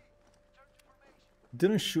sure.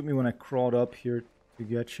 Didn't shoot me when I crawled up here to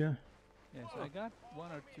get you. Yeah, so I got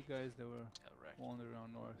one or two guys that were wandering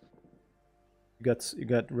around north. You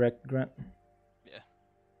got wrecked, Grant? Yeah.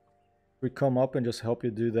 We come up and just help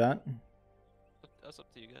you do that. That's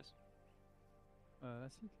up to you guys.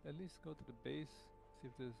 Let's at least go to the base, see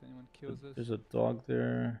if there's anyone kills us. There's a dog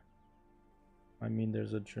there. I mean,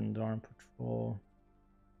 there's a gendarme patrol.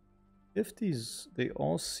 50s, they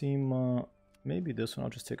all seem, maybe this one, I'll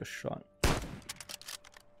just take a shot.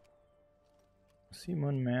 Seem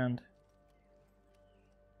unmanned.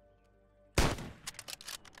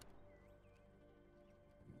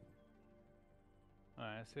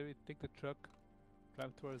 Alright, so we take the truck,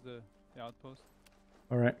 drive towards the outpost.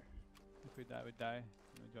 Alright, If we die, we die.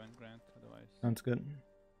 We join Grant, otherwise. sounds good.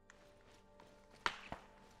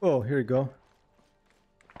 Oh, here we go.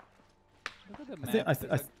 Look at the I map. think- I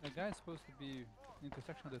There's a guy's supposed to be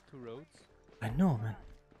intersection of the two roads, I know, man.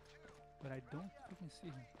 but I don't freaking see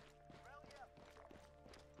him.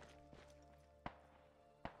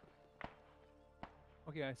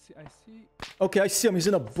 Okay, I see. Okay, I see him. He's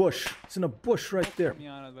in a bush. He's in a bush right there.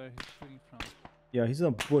 Miana, where he's shooting from. Yeah, he's in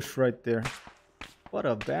a bush right there. What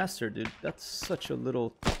a bastard, dude. That's such a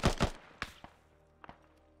little...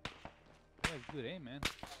 That's good aim, man.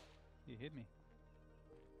 He hit me.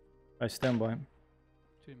 I stand by him.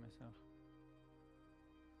 Shooting myself.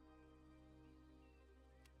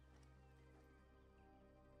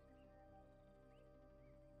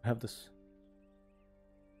 I have this.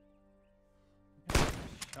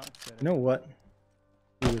 Shots at You know what?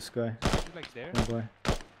 Do this guy. He's like there. Stand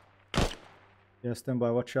by. Yeah, stand by.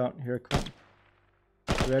 Watch out. Here it comes.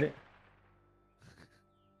 Ready?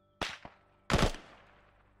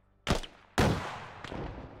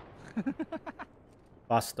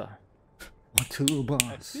 Basta. 1, 2, I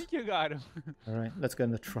boss. think you got him. Alright, let's get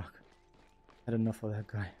in the truck. Had enough of that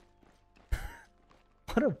guy.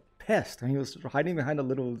 What a pest. I mean, he was hiding behind a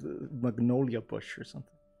little magnolia bush or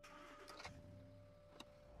something.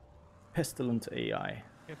 Pestilent AI.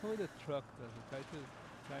 Careful with the truck, though. Try to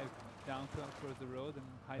drive downtown towards the road and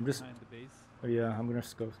hide I'm just- behind the base. Oh yeah, I'm gonna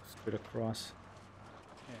just go straight across.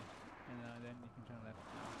 Yeah, and then you can turn left.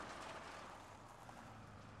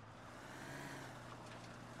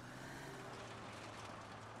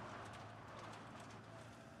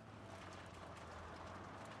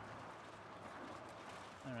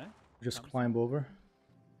 All right. Just Thumbs climb over.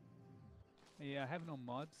 Yeah, I have no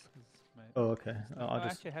mods. 'Cause my Oh, okay. I'll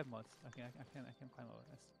just... actually, I have mods. I can climb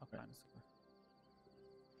over. I'll climb.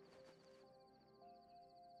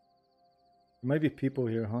 There might be people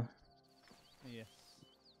here, huh? Yes.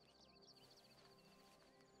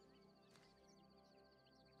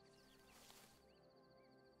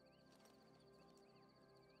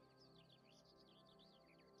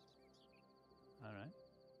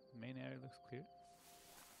 looks clear.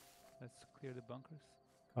 Let's clear the bunkers.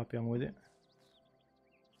 Copy, I'm with it.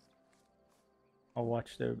 I'll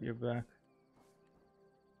watch your back.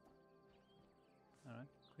 Alright,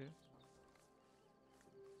 clear.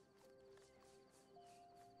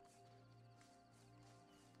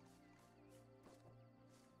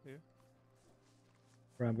 Clear.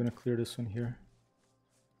 Right, I'm gonna clear this one here.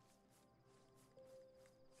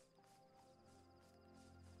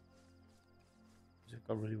 It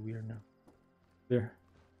got really weird now. There.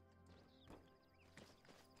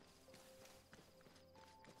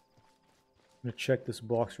 I'm gonna check this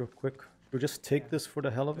box real quick. We'll just take Yeah. this for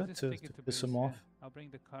the hell of We'll it just to take it to piss base, him yeah. off. I'll bring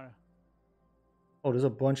the car. Oh, there's a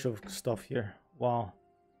bunch of stuff here. Wow.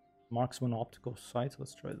 Marksman optical sights.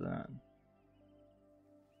 Let's try that.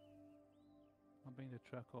 I'll bring the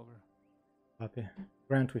truck over. Copy.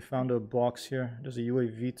 Grant, we found a box here. There's a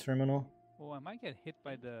UAV terminal. Oh, I might get hit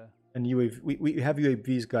by the... And UAV. We have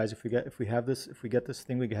UAVs, guys. If we get this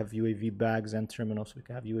thing, we can have UAV bags and terminals. So we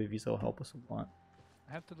can have UAVs that'll help us a lot.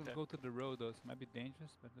 I have to go to the road though, so it might be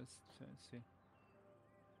dangerous, but let's see.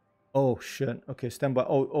 Oh shit. Okay, stand by.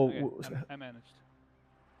 Okay, I managed.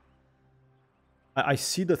 I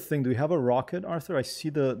see the thing. Do we have a rocket, Arthur? I see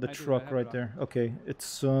the I truck have a right rocket. there. Okay,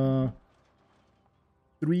 it's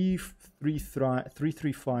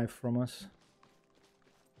 335 from us.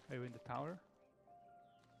 Are you in the tower?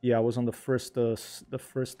 Yeah, I was on the first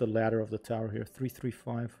ladder of the tower here.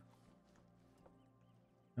 335.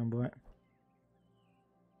 Stand by.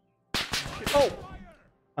 Oh,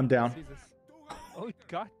 I'm down. Jesus. Oh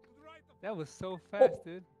god, that was so fast,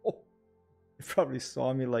 dude. Oh, you probably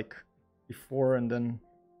saw me like before, and then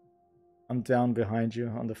I'm down behind you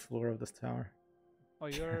on the floor of this tower. Oh,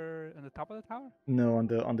 you're on the top of the tower? No, on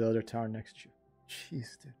the other tower next to you.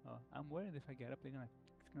 Jeez, dude. Oh, I'm worried if I get up, it's gonna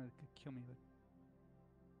kill me.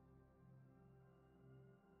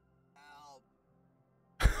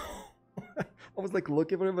 I was like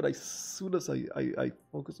looking for him, but as soon as I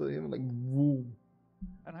focused on him, like woo.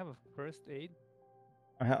 I don't have a first aid.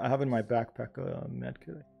 I have in my backpack a med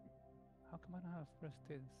kit, How come I don't have first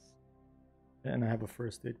aid? and I have a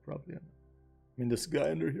first aid probably. I mean, this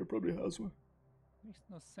guy under here probably has one. Makes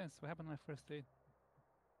no sense. What happened to my first aid?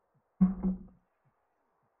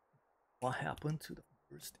 What happened to the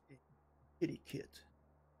first aid kitty kit?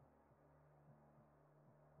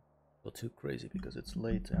 Not too crazy because it's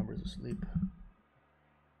late. Amber's asleep.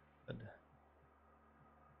 Good.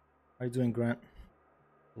 How you doing, Grant?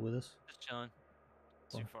 Still with us? Just chilling.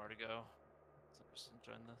 Too Cool. far to go. So I'm just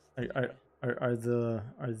enjoying this. Are the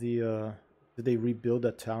did they rebuild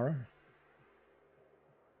that tower?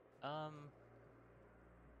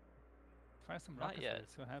 Find some Not rockets. yet.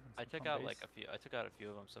 Let's see what happens. I It's took on out base. like a few. I took out a few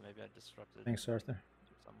of them, so maybe I disrupted Thanks, Arthur.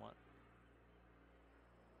 somewhat.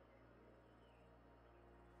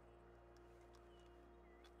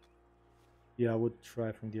 Yeah, I would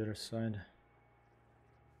try from the other side.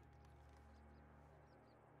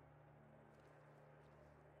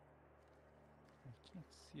 I can't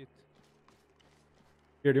see it.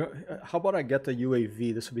 Here, how about I get the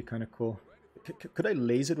UAV? This would be kind of cool. Could I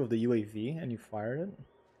laser it with the UAV and you fire it?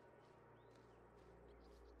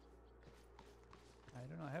 I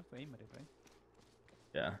don't know. I have to aim at it, right?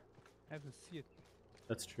 Yeah, I have to see it.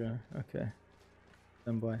 that's true. Okay.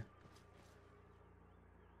 Stand by.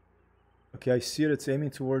 Okay, I see it. It's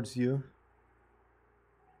aiming towards you.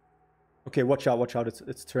 Okay, watch out, watch out.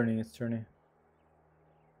 It's turning, it's turning.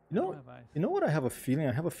 I don't have eyes. You know what I have a feeling?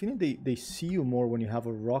 I have a feeling they see you more when you have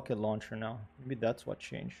a rocket launcher now. Maybe that's what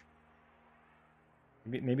changed.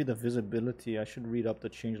 Maybe the visibility, I should read up the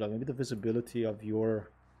change log. Maybe the visibility of your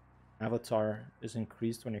avatar is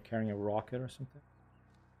increased when you're carrying a rocket or something.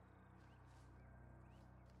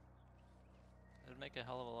 It'd make a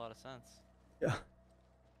hell of a lot of sense. Yeah.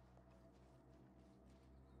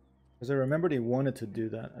 Because I remember they wanted to do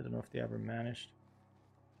that. I don't know if they ever managed.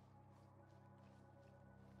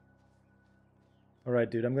 Alright,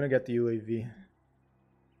 dude, I'm gonna get the UAV.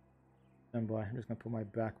 Stand by. I'm just gonna put my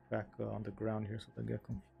backpack on the ground here so I don't get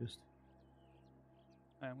confused.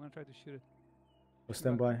 I'm gonna try to shoot it. So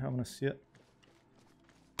stand by. I'm gonna see it.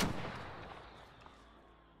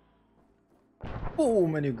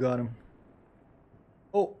 Boom, and you got him.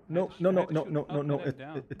 Oh no, to no, sh- I no, had to no, shoot no, up no, and no! then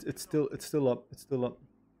down. It's still up. It's still up.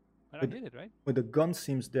 I don't hit it, right? Wait, the gun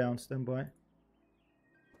seems down. Stand by.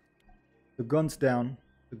 The gun's down.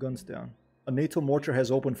 The gun's down. A NATO mortar has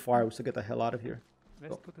opened fire. We should get the hell out of here.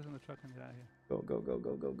 Let's Go. put this in the truck and get out of here. Go, go, go,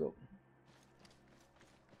 go, go, go.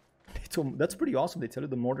 NATO, that's pretty awesome. They tell you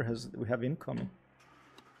the mortar we have incoming.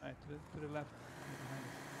 Alright, to the left. Behind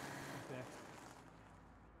us. There.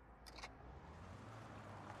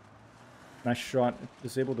 Nice shot.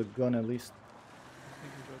 Disable the gun at least. I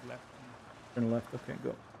think we go left. Turn left. Okay,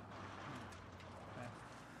 go.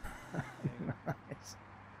 Fast. There you go. Nice.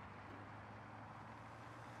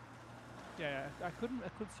 Yeah, I could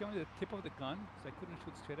see only the tip of the gun, so I couldn't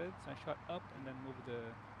shoot straight at it. So I shot up and then moved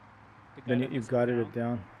the guy Then that you was guided it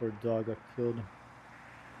down. Poor dog got killed.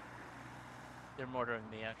 They're mortaring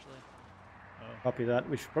me actually. Oh. Copy that.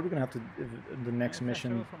 We should probably gonna have to in the next Can I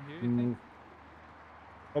mission travel from here, you move. think?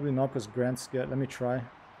 Probably not because Grant's let me try.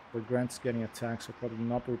 But Grant's getting attacked, so probably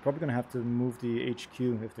not. But we're probably gonna have to move the HQ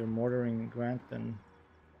if they're mortaring Grant. Then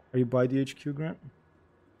are you by the HQ, Grant?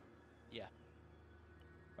 Yeah.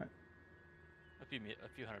 Right. A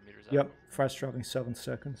few hundred meters up. Yep. Fast traveling 7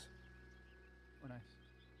 seconds. Oh, nice.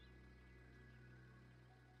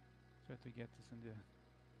 Try to get this in the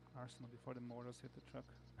arsenal before the mortars hit the truck.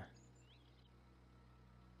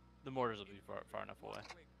 The mortars will be far enough away.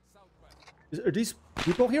 Are these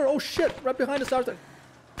people here? Oh shit! Right behind us, Arthur.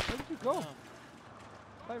 Where did you go? Oh.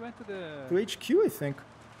 I went to the. To HQ, I think.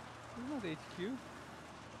 This is not the HQ.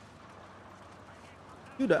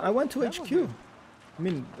 Dude, I went to That was HQ. it. I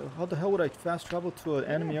mean, how the hell would I fast travel to an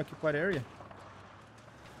enemy occupied area?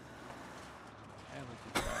 That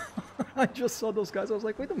was it. I just saw those guys. I was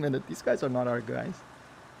like, wait a minute, these guys are not our guys.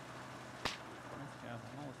 Let's go.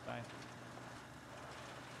 I'm almost died.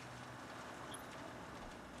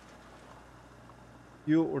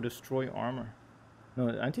 Heal or destroy armor. No,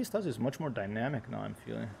 Antistasi is much more dynamic now, I'm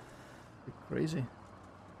feeling. Pretty crazy.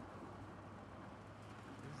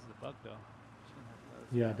 This is a bug though. Shouldn't have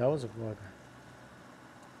those. Yeah, that was a bug.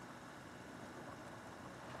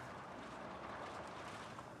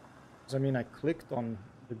 'Cause I mean, I clicked on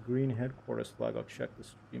the green headquarters flag. I'll check the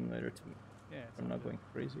stream later to Yeah, it's I'm all not good. going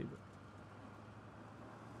crazy. But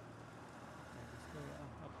Yeah, just go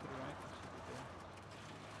up to the right. It should be there.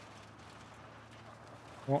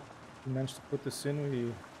 well, we managed to put this in.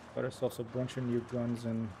 We got ourselves a bunch of new guns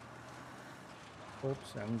and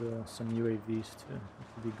scopes and some UAVs too. It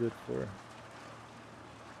could be good for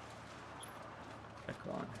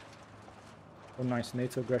Recon. Oh, nice.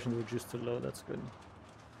 NATO aggression reduced to low. That's good.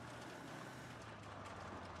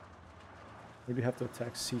 Maybe have to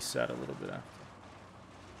attack CSAT a little bit after.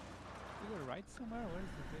 To the right somewhere? Where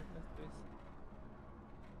is the last base?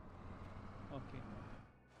 Okay.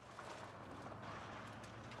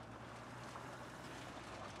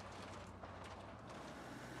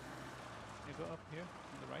 You go up here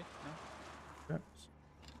on the right? No? Yep.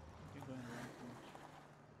 You're going around too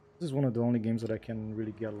much. This is one of the only games that I can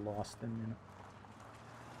really get lost in, you know.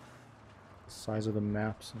 The size of the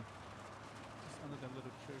maps. And Just under that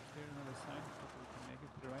little church there on the other side, so we can make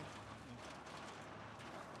it to the right.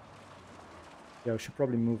 yeah, we should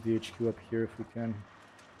probably move the HQ up here if we can.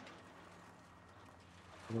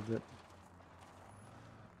 A little bit.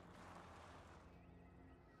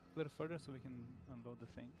 A little further so we can unload the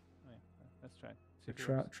thing. Oh, yeah. Let's try it. See The if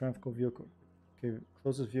it works. Triumph vehicle. Okay,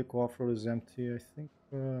 closest vehicle off-road is empty, I think.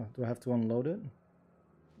 Do I have to unload it?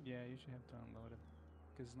 Yeah, you should have to unload it.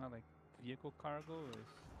 Because it's not like vehicle cargo, it's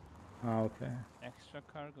Ah, okay. extra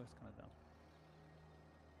cargo. It's kind of dumb.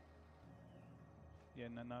 Yeah,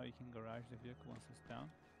 now you can garage the vehicle once it's down.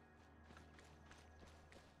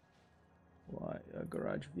 Why?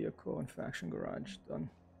 Garage vehicle and faction garage done.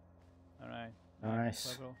 Alright.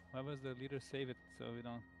 Nice. Whoever's the leader, save it so we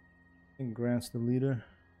don't. I think Grant's the leader.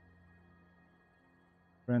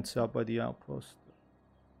 Grant's out by the outpost.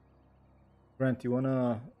 Grant, you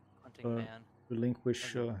wanna Hunting man.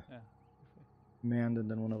 relinquish Yeah. command and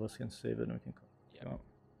then one of us can save it and we can come Yep. out.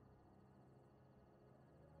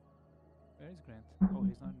 Where is Grant? Oh,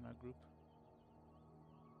 he's not in our group.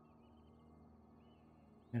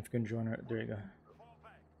 And if you can join her, there you go.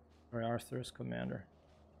 Alright, Arthur is commander.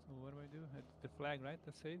 So what do I do? It's the flag, right?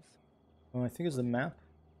 That saves? Oh, I think it's the map.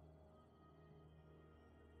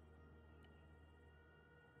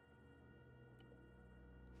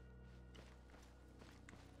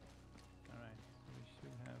 Alright, so we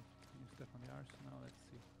should have new stuff on the arsenal. Let's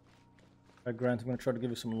see. Alright, Grant, I'm gonna try to give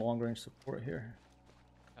you some long range support here.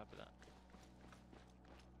 Copy that.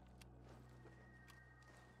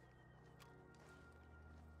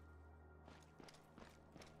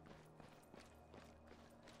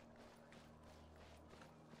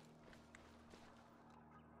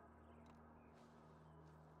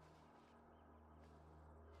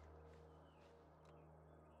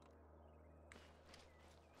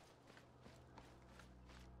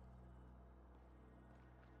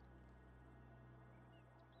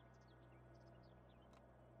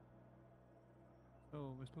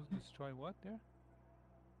 So we're supposed to destroy what there?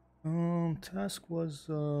 Task was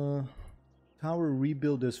tower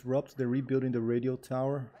rebuild disrupt. They're rebuilding the radio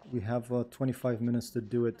tower. We have 25 minutes to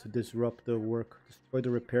do it to disrupt the work. Destroy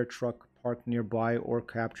the repair truck parked nearby or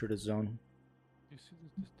capture the zone. You see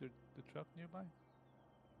the truck nearby?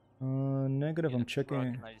 Negative. Yeah, I'm the truck, checking.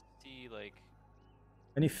 and I see like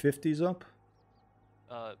Any 50s up?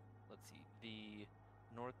 let's see, the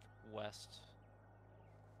northwest,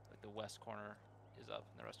 like the west corner is up,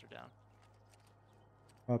 and the rest are down.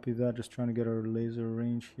 Copy that. Just trying to get our laser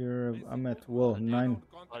range here. I'm at Well, 9.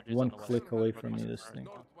 Rogers on One the west click corner, away northwest from me. This corner. thing.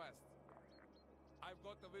 Northwest. I've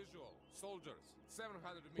got the visual. Soldiers,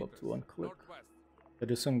 700 Go meters. up to 1 click. Northwest.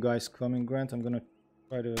 There's some guys coming, Grant. I'm gonna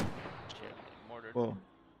try to. Shit, I'm mortared. Whoa.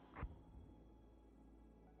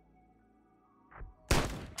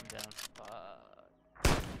 I'm down.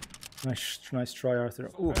 Nice try, Arthur.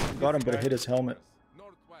 Ooh, got him, but I hit his helmet.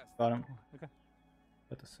 Northwest. Got him. Oh, okay.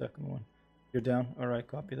 Got the second one. You're down. All right,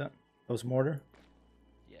 copy that. That was mortar.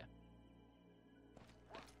 Yeah.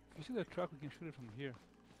 If you see the truck, we can shoot it from here.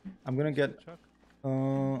 I'm gonna See get. the truck?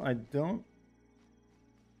 I don't.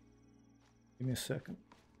 Give me a second.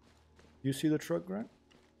 You see the truck, Grant?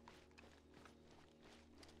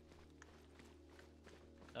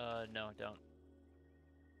 No, don't.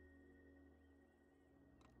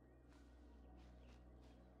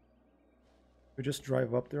 We just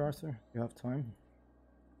drive up there, Arthur. You have time.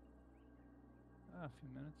 Ah, a few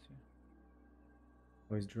minutes. Yeah.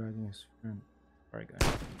 Oh, he's dragging his friend. All right,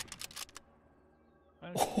 guys.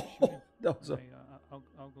 Why don't you shoot him? That was a.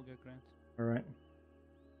 I'll go get Grant. All right.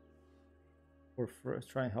 Or first,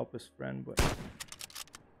 try and help his friend, but.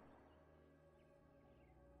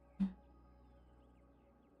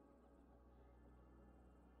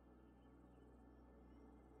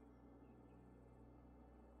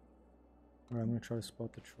 Alright, I'm gonna try to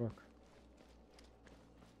spot the truck.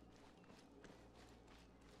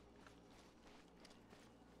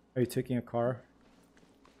 Are you taking a car?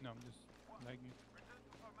 No, I'm just lagging.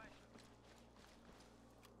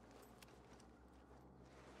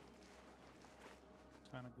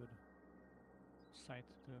 Find a good site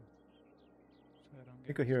to. So I don't I get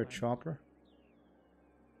think I hear a spotted. chopper.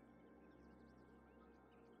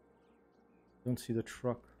 Don't see the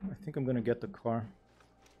truck. I think I'm gonna get the car.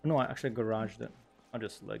 No, I actually garaged it. I'll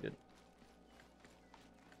just leg it.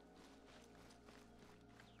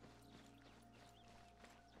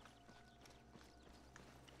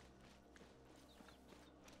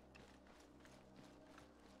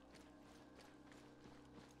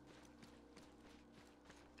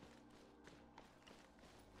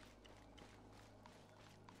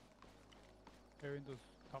 Carrying those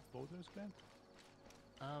top boulders, Grant?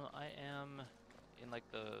 I am in like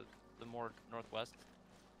the more northwest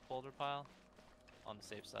boulder pile, on the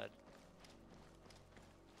safe side.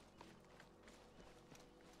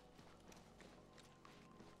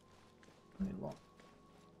 Pretty long.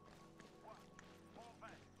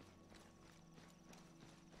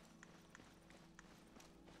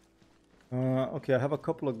 Okay, I have a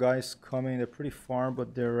couple of guys coming. They're pretty far,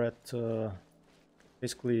 but they're at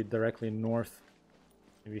basically directly north.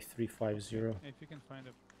 Maybe 350. Hey, if you can find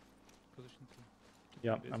a position to keep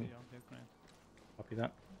Yeah, you busy I'm- out there, Grant. Copy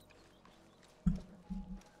that.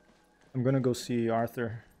 I'm gonna go see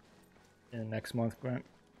Arthur in next month, Grant.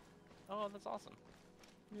 Oh, that's awesome.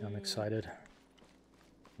 I'm excited.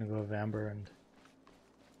 I'm gonna go to Amber and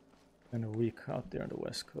spend a week out there on the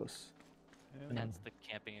west coast. Yeah, And Hence the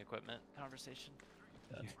camping equipment conversation.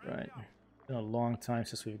 That's right. It's been a long time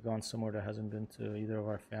since we've gone somewhere that hasn't been to either of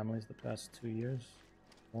our families the past 2 years.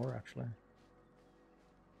 More, actually.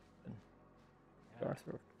 Been to Yeah.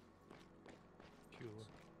 Arthur, cool.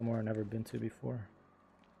 somewhere I've never been to before.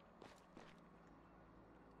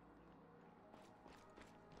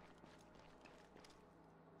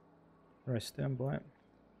 Alright, stand by.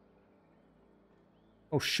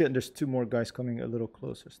 Oh shit, there's 2 more guys coming a little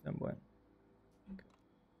closer. Stand by.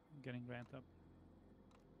 Getting Grant up.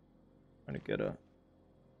 Trying to get a.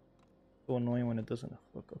 So annoying when it doesn't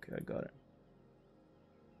hook. Okay, I got it.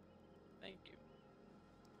 Thank you.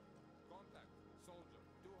 Contact. Soldier,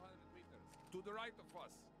 200 meters. To the right of us.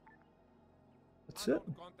 That's it.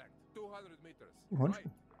 Unknown contact. 200 meters. 200? Right.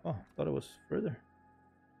 Oh, thought it was further.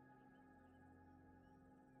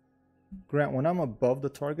 Grant, when I'm above the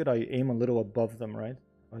target, I aim a little above them, right?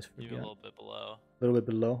 I always You forget. a little bit below. A little bit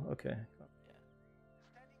below? Okay.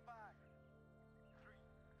 Standing by. 3,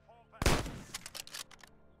 fall back.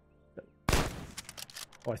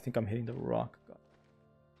 Oh, I think I'm hitting the rock. God.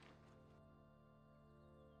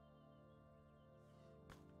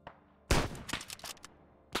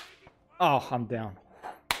 Oh, I'm down.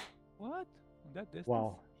 What? On that distance?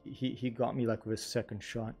 Wow. He got me like with his second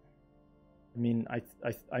shot. I mean,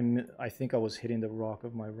 I think I was hitting the rock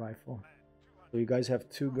of my rifle. So you guys have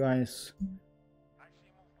two guys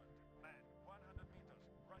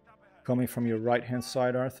coming from your right-hand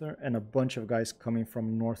side, Arthur, and a bunch of guys coming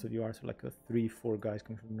from north of you, Arthur. Like 3-4 guys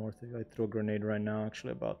coming from north of you. I throw a grenade right now,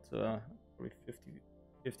 actually, about probably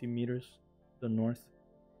 50 meters to the north.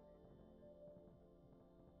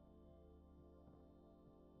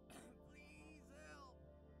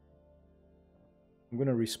 I'm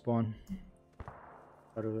gonna respawn.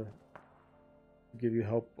 Try to give you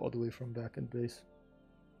help all the way from back in base.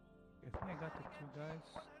 I think I got the two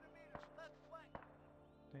guys.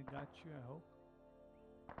 They got you, I hope.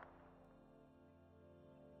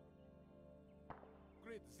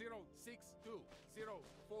 Grid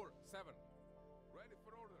 062047. Ready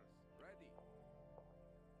for orders. Ready.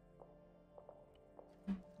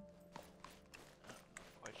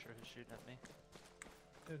 Quite sure who's shooting at me.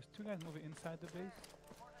 There's two guys moving inside the base.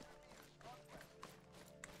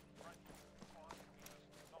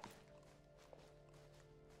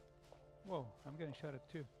 Whoa, I'm getting shot at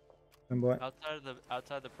too. And what?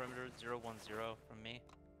 Outside the perimeter 010 from me.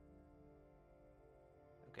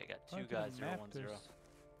 Okay, got two According to the guys map, 010. Yeah,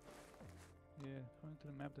 according to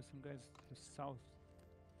the map, there's some guys to the south,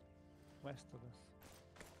 west of us.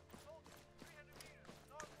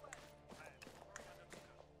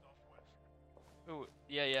 Ooh,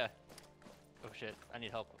 yeah. Oh shit, I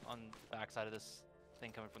need help on the backside of this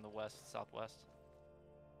thing coming from the west, southwest.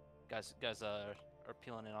 Guys are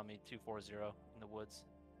peeling in on me 240 in the woods.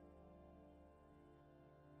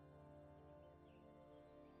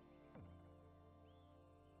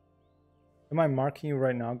 Am I marking you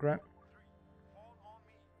right now, Grant?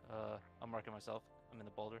 I'm marking myself. I'm in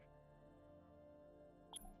the boulder.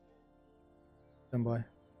 Stand by.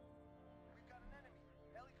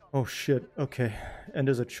 Oh shit, okay. And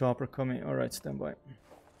there's a chopper coming. Alright, stand by.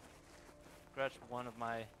 Scratched one of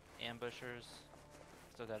my ambushers.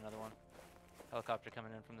 Still got another one. Helicopter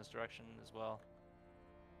coming in from this direction as well.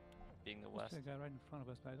 Being the west. There's a guy right in front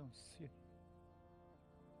of us, but I don't see it.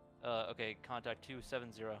 Okay, contact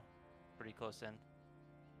 270. Pretty close in.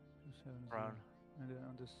 270. Prone. And then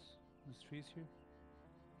on these trees here.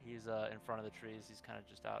 He's in front of the trees. He's kind of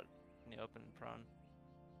just out in the open, prone.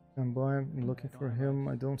 Stand by. I'm looking for him.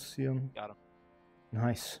 I don't see him. Got him.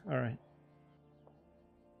 Nice. Alright.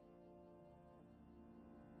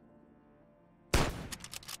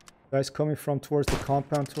 Guys coming from towards the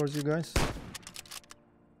compound towards you guys.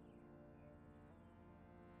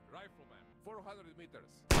 Rifleman, 400 meters.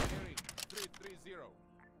 Hearing 330.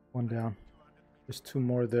 One down. There's two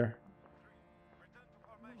more there.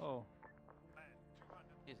 Oh,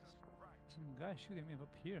 Jesus. some guy shooting me up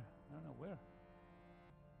here. I don't know where.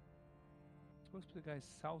 It's supposed to be the guy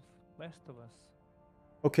southwest of us.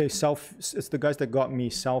 Okay, south. It's the guys that got me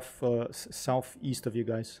southeast of you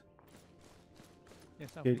guys. Yeah,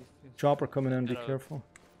 Okay, southeast. Yes. chopper coming in. Be Hello. careful.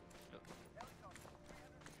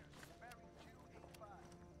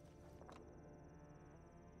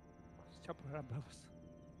 There's chopper right above us.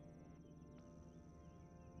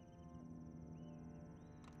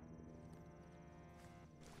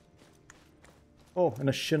 Oh, and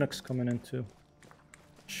a Chinook's coming in too.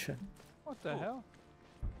 Shit. What the hell?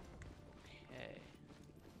 Okay.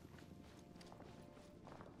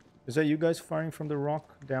 Is that you guys firing from the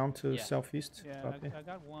rock down to Yeah. southeast? Yeah, Copy. I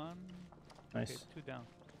got one. Nice. Okay, two down.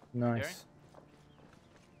 Nice.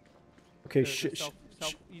 Okay, The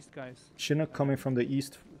southeast guys. Chinook coming from the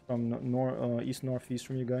east, from east northeast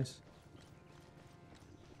from you guys.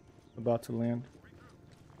 About to land.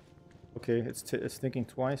 Okay, it's thinking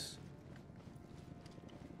twice.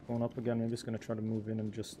 Going up again. Maybe it's gonna try to move in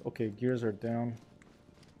and just. Okay, gears are down.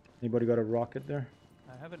 Anybody got a rocket there?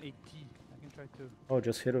 I have an AT. I can try to Oh,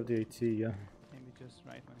 just hit of the AT. Yeah, maybe just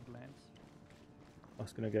right when it lands. I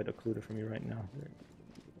was gonna get occluded from you right now. There.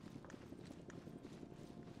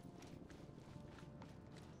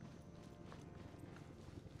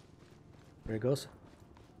 There it goes.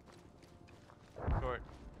 Short.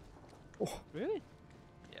 Oh, Really?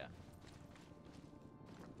 Yeah.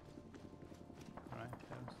 Alright,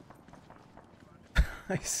 that was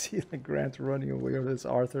I see the Grant running away, or this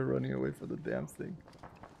Arthur running away from the damn thing.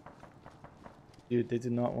 Dude, they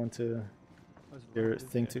did not want to. was Their loaded,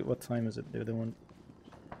 thing yeah. to. What time is it? They're the one.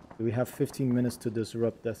 We have 15 minutes to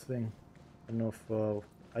disrupt that thing. I don't know if.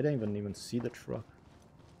 I didn't even see the truck.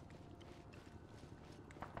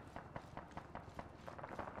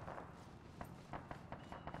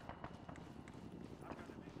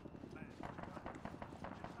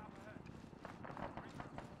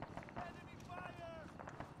 Enemy fire!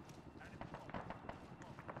 Enemy fire.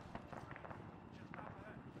 Just up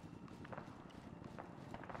ahead.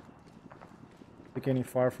 Take any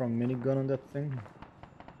fire from minigun on that thing?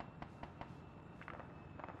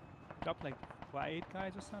 Dropped like 8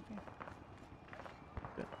 guys or something.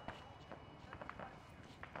 Oh,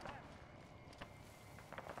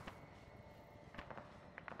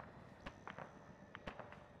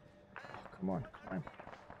 come on, climb.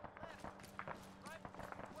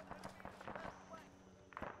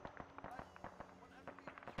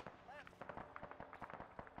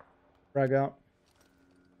 Frag out.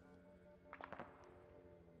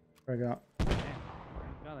 Frag out. Damn,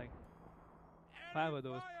 we got like 5 of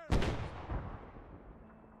those.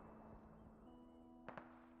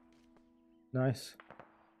 Nice.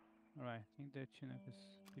 Alright, I think they're tuning because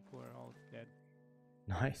people are all dead.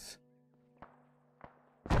 Nice.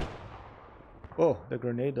 Oh, the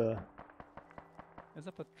grenade. There's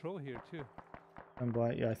a patrol here too. I'm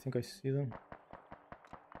by. Yeah, I think I see them.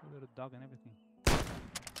 A little dog and everything.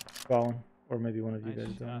 Got one. Or maybe one of you Nice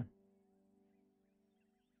guys shot. died.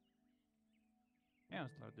 Yeah,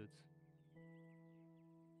 it's a lot of dudes.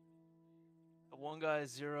 One guy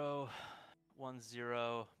 0, 1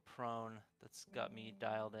 0 prone. That's got me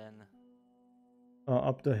dialed in.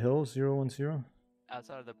 Up the hill, 010.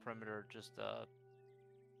 Outside of the perimeter, just about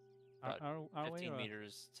Our way 15 or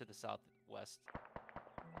meters to the southwest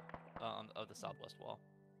of the southwest wall.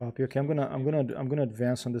 Copy. Okay, I'm gonna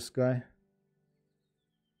advance on this guy.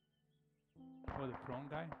 oh, the prone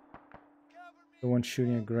guy? The one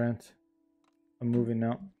shooting at Grant. I'm moving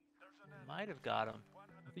now. Might have got him.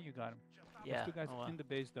 I think you got him. Yeah. There's 2 guys oh, well. in the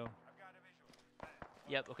base though.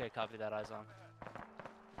 Yep. Okay. Copy that. Eyes on.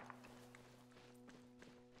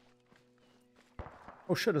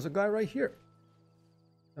 Oh shit, there's a guy right here.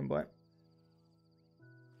 Stand by.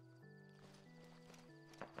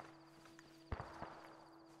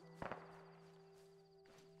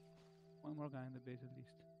 One more guy in the base at least.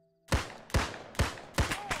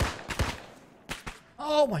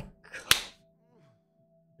 Oh my god.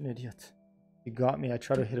 An idiot. He got me. I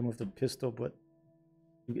tried to hit him with the pistol, but...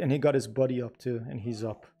 And he got his buddy up too, and he's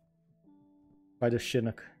up. By the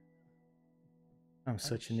Chinook. I'm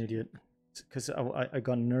such an idiot. Because I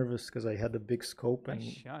got nervous because I had the big scope and...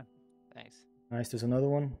 Nice shot. Thanks. Nice, there's another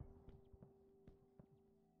one.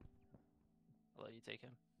 I'll let you take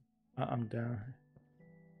him. I'm down.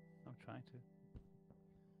 I'm trying to.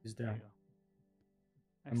 He's There down. you go.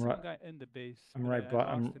 I I'm see right- one guy in the base. I'm but right I by-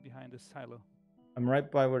 I'm- lost it behind the silo. I'm right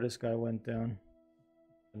by where this guy went down.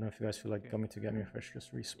 I don't know if you guys feel like Okay. coming to get me, if I should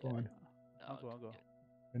just respawn. I'll go.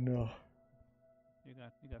 No. You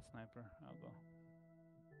got sniper. I'll go.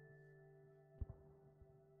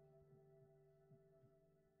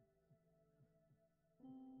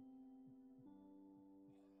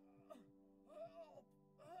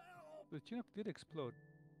 The Chinook did explode.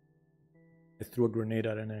 I threw a grenade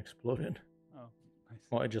at it and it exploded. Oh, nice.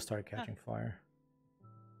 Well, it just started catching fire.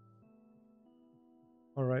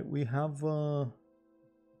 Alright, we have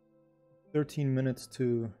 13 minutes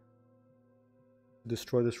to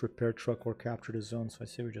destroy this repair truck or capture the zone, so I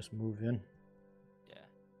say we just move in. Yeah.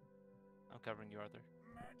 I'm covering you, Arthur.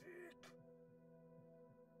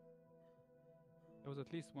 There was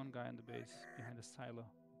at least one guy in the base behind the silo.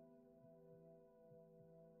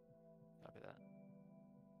 Copy that.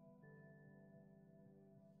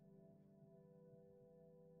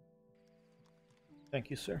 Thank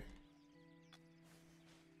you, sir.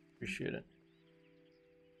 Appreciate it.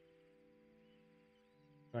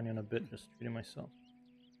 Running a bit, just treating myself.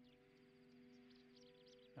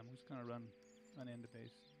 I'm just gonna run in the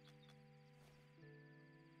base.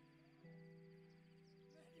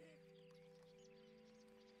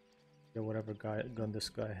 Yeah, whatever gun this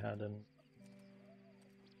guy had, and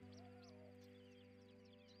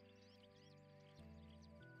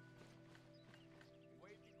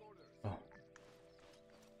oh,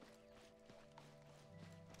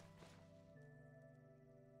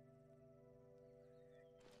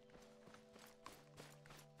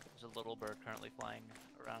 There's a little bird currently flying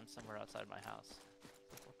around somewhere outside my house.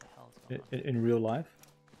 What the hell is going on? in real life.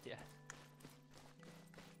 Yeah.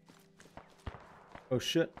 Oh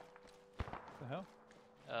shit! The hell?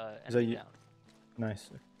 Is that Enemy you? down. Nice.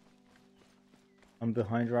 I'm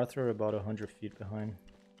behind you, Arthur, about 100 feet behind.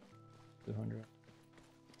 200.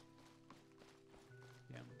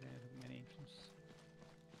 Yeah, there's many engines.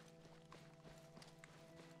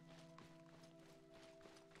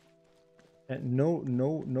 And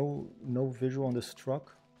no visual on this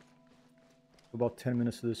truck. About 10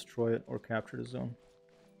 minutes to destroy it or capture the zone.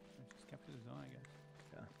 Let's just capture the zone, I guess.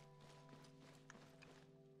 Yeah.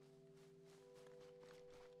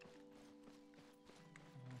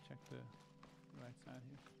 I'm gonna check the right side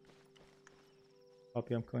here.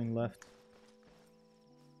 Copy, I'm going left.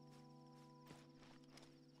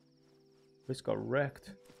 Place got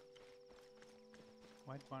wrecked.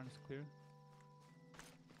 White barn is clear.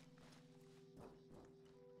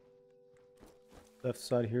 Left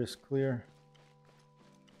side here is clear.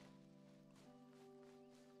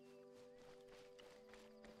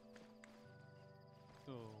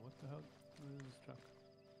 So what the hell? Where is this truck?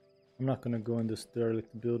 I'm not gonna go in this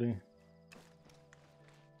derelict building.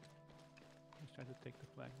 Let's try to take the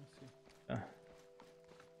flag. Let's see. Yeah.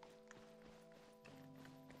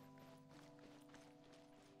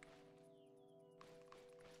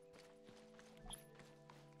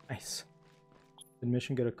 Nice. Did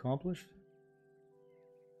mission get accomplished?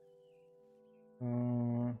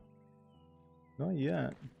 Not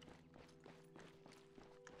yet.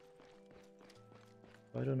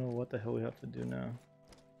 I don't know what the hell we have to do now.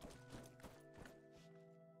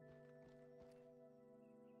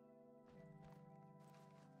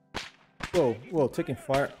 Whoa, whoa, taking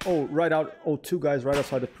fire. Oh, right out. Oh, two guys right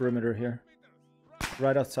outside the perimeter here.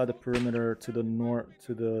 Right outside the perimeter to the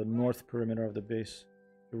north perimeter of the base.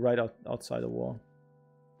 Right outside the wall.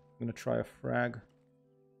 I'm gonna try a frag.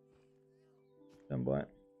 Stand by.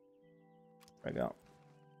 Frag out.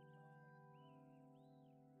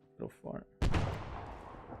 Go far.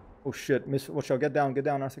 Oh shit, miss. Watch out, get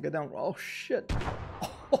down, Arthur, get down. Oh shit.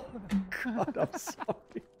 Oh god, I'm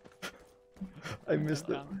sorry. I missed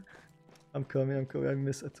it. I'm coming. I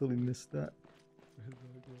totally missed that.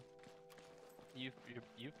 You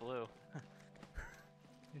flew.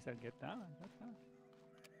 He said, "Get down, get down."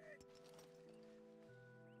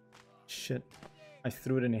 Shit. I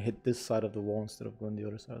threw it and it hit this side of the wall instead of going the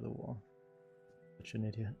other side of the wall. Such an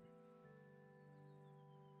idiot.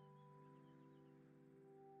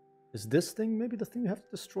 Is this thing maybe the thing we have to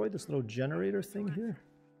destroy? This little generator thing here?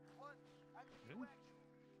 Really?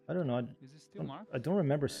 I don't know. Is it still marked? I don't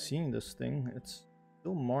remember seeing this thing. It's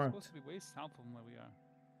still It's marked. supposed to be way south from where we are.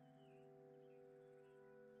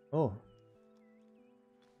 Oh,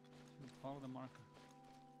 So follow the marker.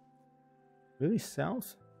 really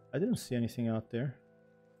south? I didn't see anything out there.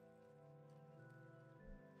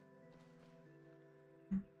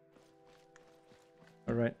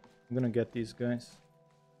 Alright, I'm gonna get these guys.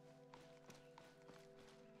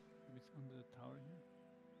 Maybe it's under the tower here.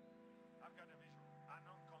 I've got a visual.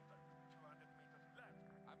 Unknown contact. 200 meters left.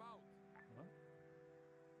 I'm out. What?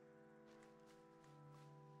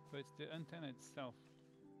 So it's the antenna itself.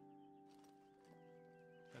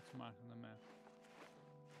 That's marked on the map.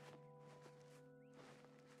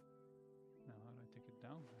 Now how do I take it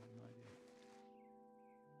down? I have no idea.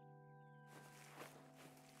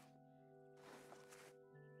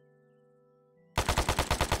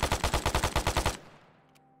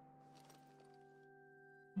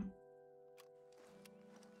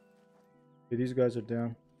 Okay, these guys are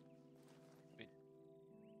down. Wait.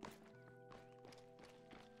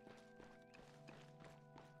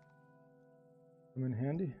 Come in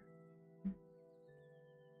handy.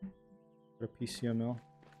 Got a PCML.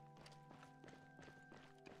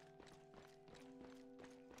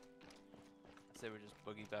 I'd say we just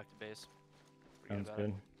boogie back to base. Forget Sounds about good.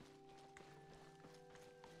 it.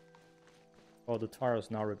 Oh, the tower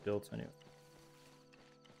is now rebuilt anyway.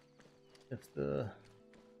 If the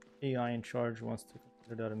AI in charge wants to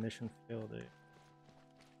consider that a mission failed, they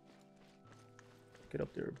get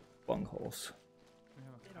up their bungholes. We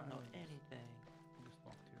have a They don't know fire. anything. We just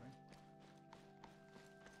walked here, right?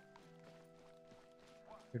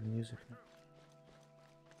 Good music.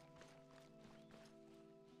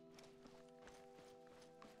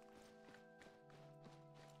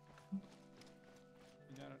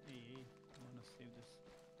 We got an AA. I want to save this.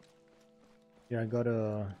 Yeah, I got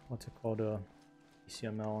a what's it called, a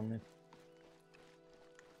PCML on it.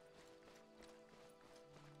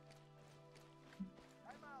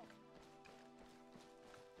 I'm out.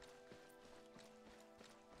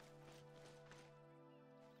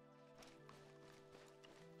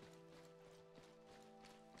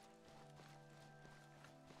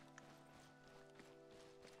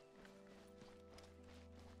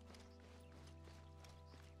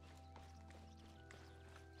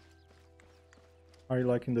 How are you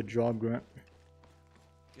liking the job, Grant?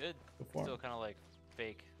 Good. So far? Still kind of like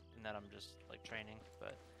fake in that I'm just like training,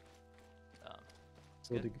 but it's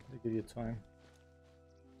So good. they give you time.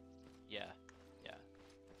 Yeah, yeah.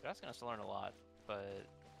 They're asking us to learn a lot, but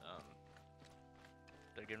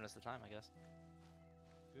they're giving us the time, I guess.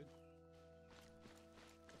 Good.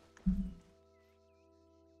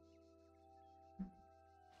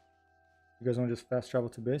 You guys want to just fast travel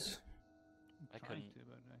to base? I I'm trying couldn't. to,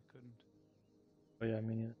 but I couldn't. Oh yeah, I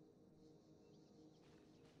mean, yeah.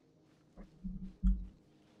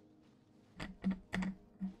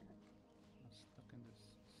 I'm stuck in this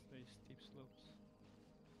very steep slope.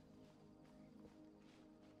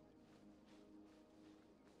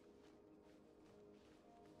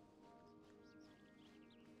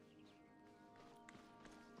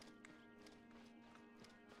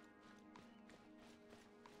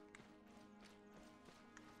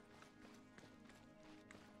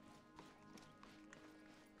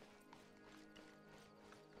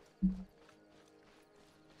 You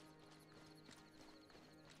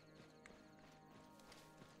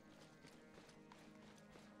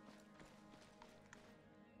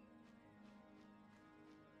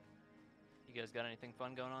guys got anything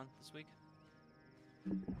fun going on this week?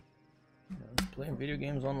 Just playing video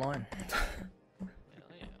games online. Hell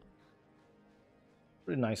yeah.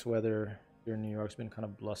 Pretty nice weather here in New York. It's been kind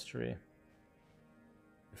of blustery.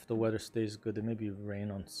 If the weather stays good, there may be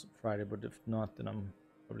rain on Friday, but if not, then I'm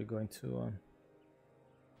probably going to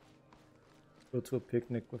go to a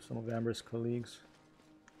picnic with some of Amber's colleagues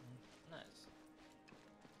Nice.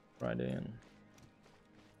 Friday, and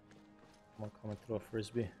I'm gonna throw a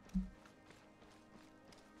frisbee.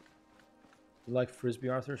 You like frisbee,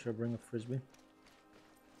 Arthur? Should I bring a frisbee?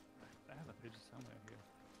 I have a fridge somewhere here.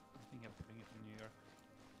 I think I'm putting it in New York.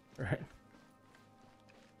 Right.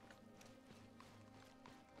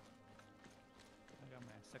 I got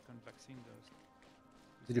my second vaccine dose.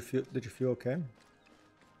 Did you feel okay?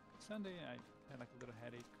 Sunday I had like a little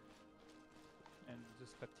headache and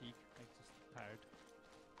just fatigue, like just tired.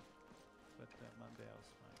 But Monday I was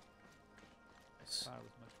fine. Friday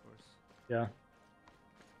was much worse. Yeah.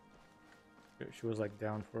 She was like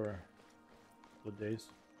down for a couple of days.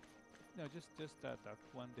 No, just that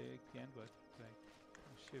one day again, but like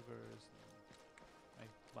shivers, and,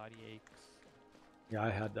 like body aches. Yeah,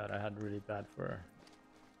 I had that. I had really bad for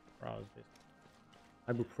hours.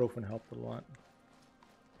 Ibuprofen helped a lot.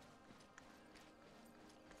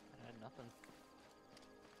 I had nothing.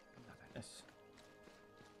 Yes.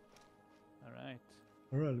 All right,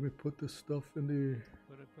 All right, let me put this stuff in the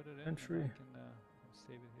put it in. entry. And I can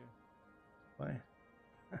save it here. Bye.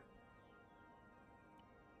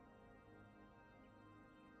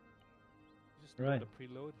 Just Right. load a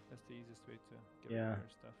preload. That's the easiest way to get rid Yeah. of your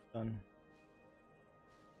stuff. Done.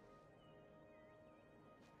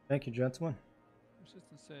 Thank you, gentlemen.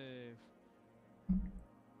 Persistent save.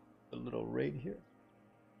 A little raid here.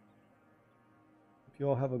 Hope you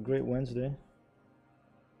all have a great Wednesday.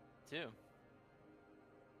 Too.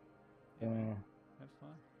 Yeah, man, Uh, have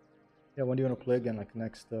fun. yeah, when do you want to play again? Like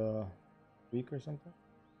next week or something?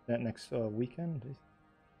 That next weekend?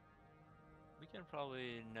 Weekend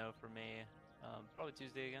probably no for me. Probably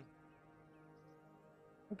Tuesday again.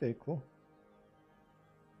 Okay, cool.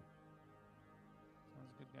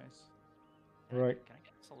 Sounds good, guys. Right. Can I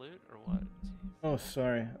get a salute or what? Jeez. Oh,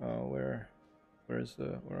 sorry. Where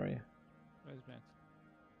are you? Where's Brent?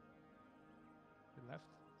 He left?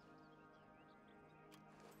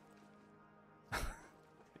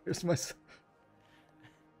 Here's my. Just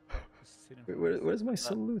sitting for this. Where's my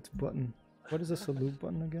salute button? What is the salute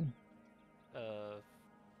button again?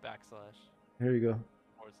 Backslash Here you go.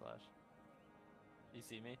 // You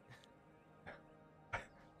see me?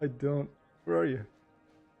 I don't. Where are you?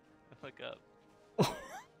 Look up.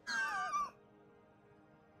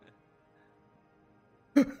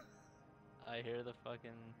 I hear the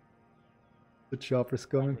fucking The chopper's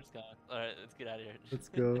coming. chopper's coming. All right, let's get out of here. Let's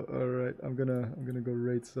go. All right, I'm gonna go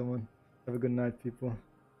raid someone. Have a good night, people.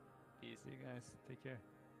 Peace. See you guys. Take care.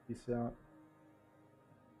 Peace out.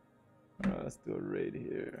 All right, let's do a raid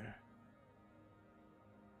here.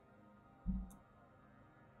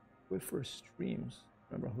 Wait for streams.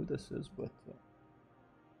 Remember who this is, but.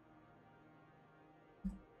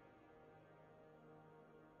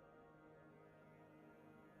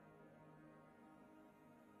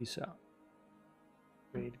 Peace out.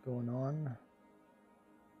 Raid going on.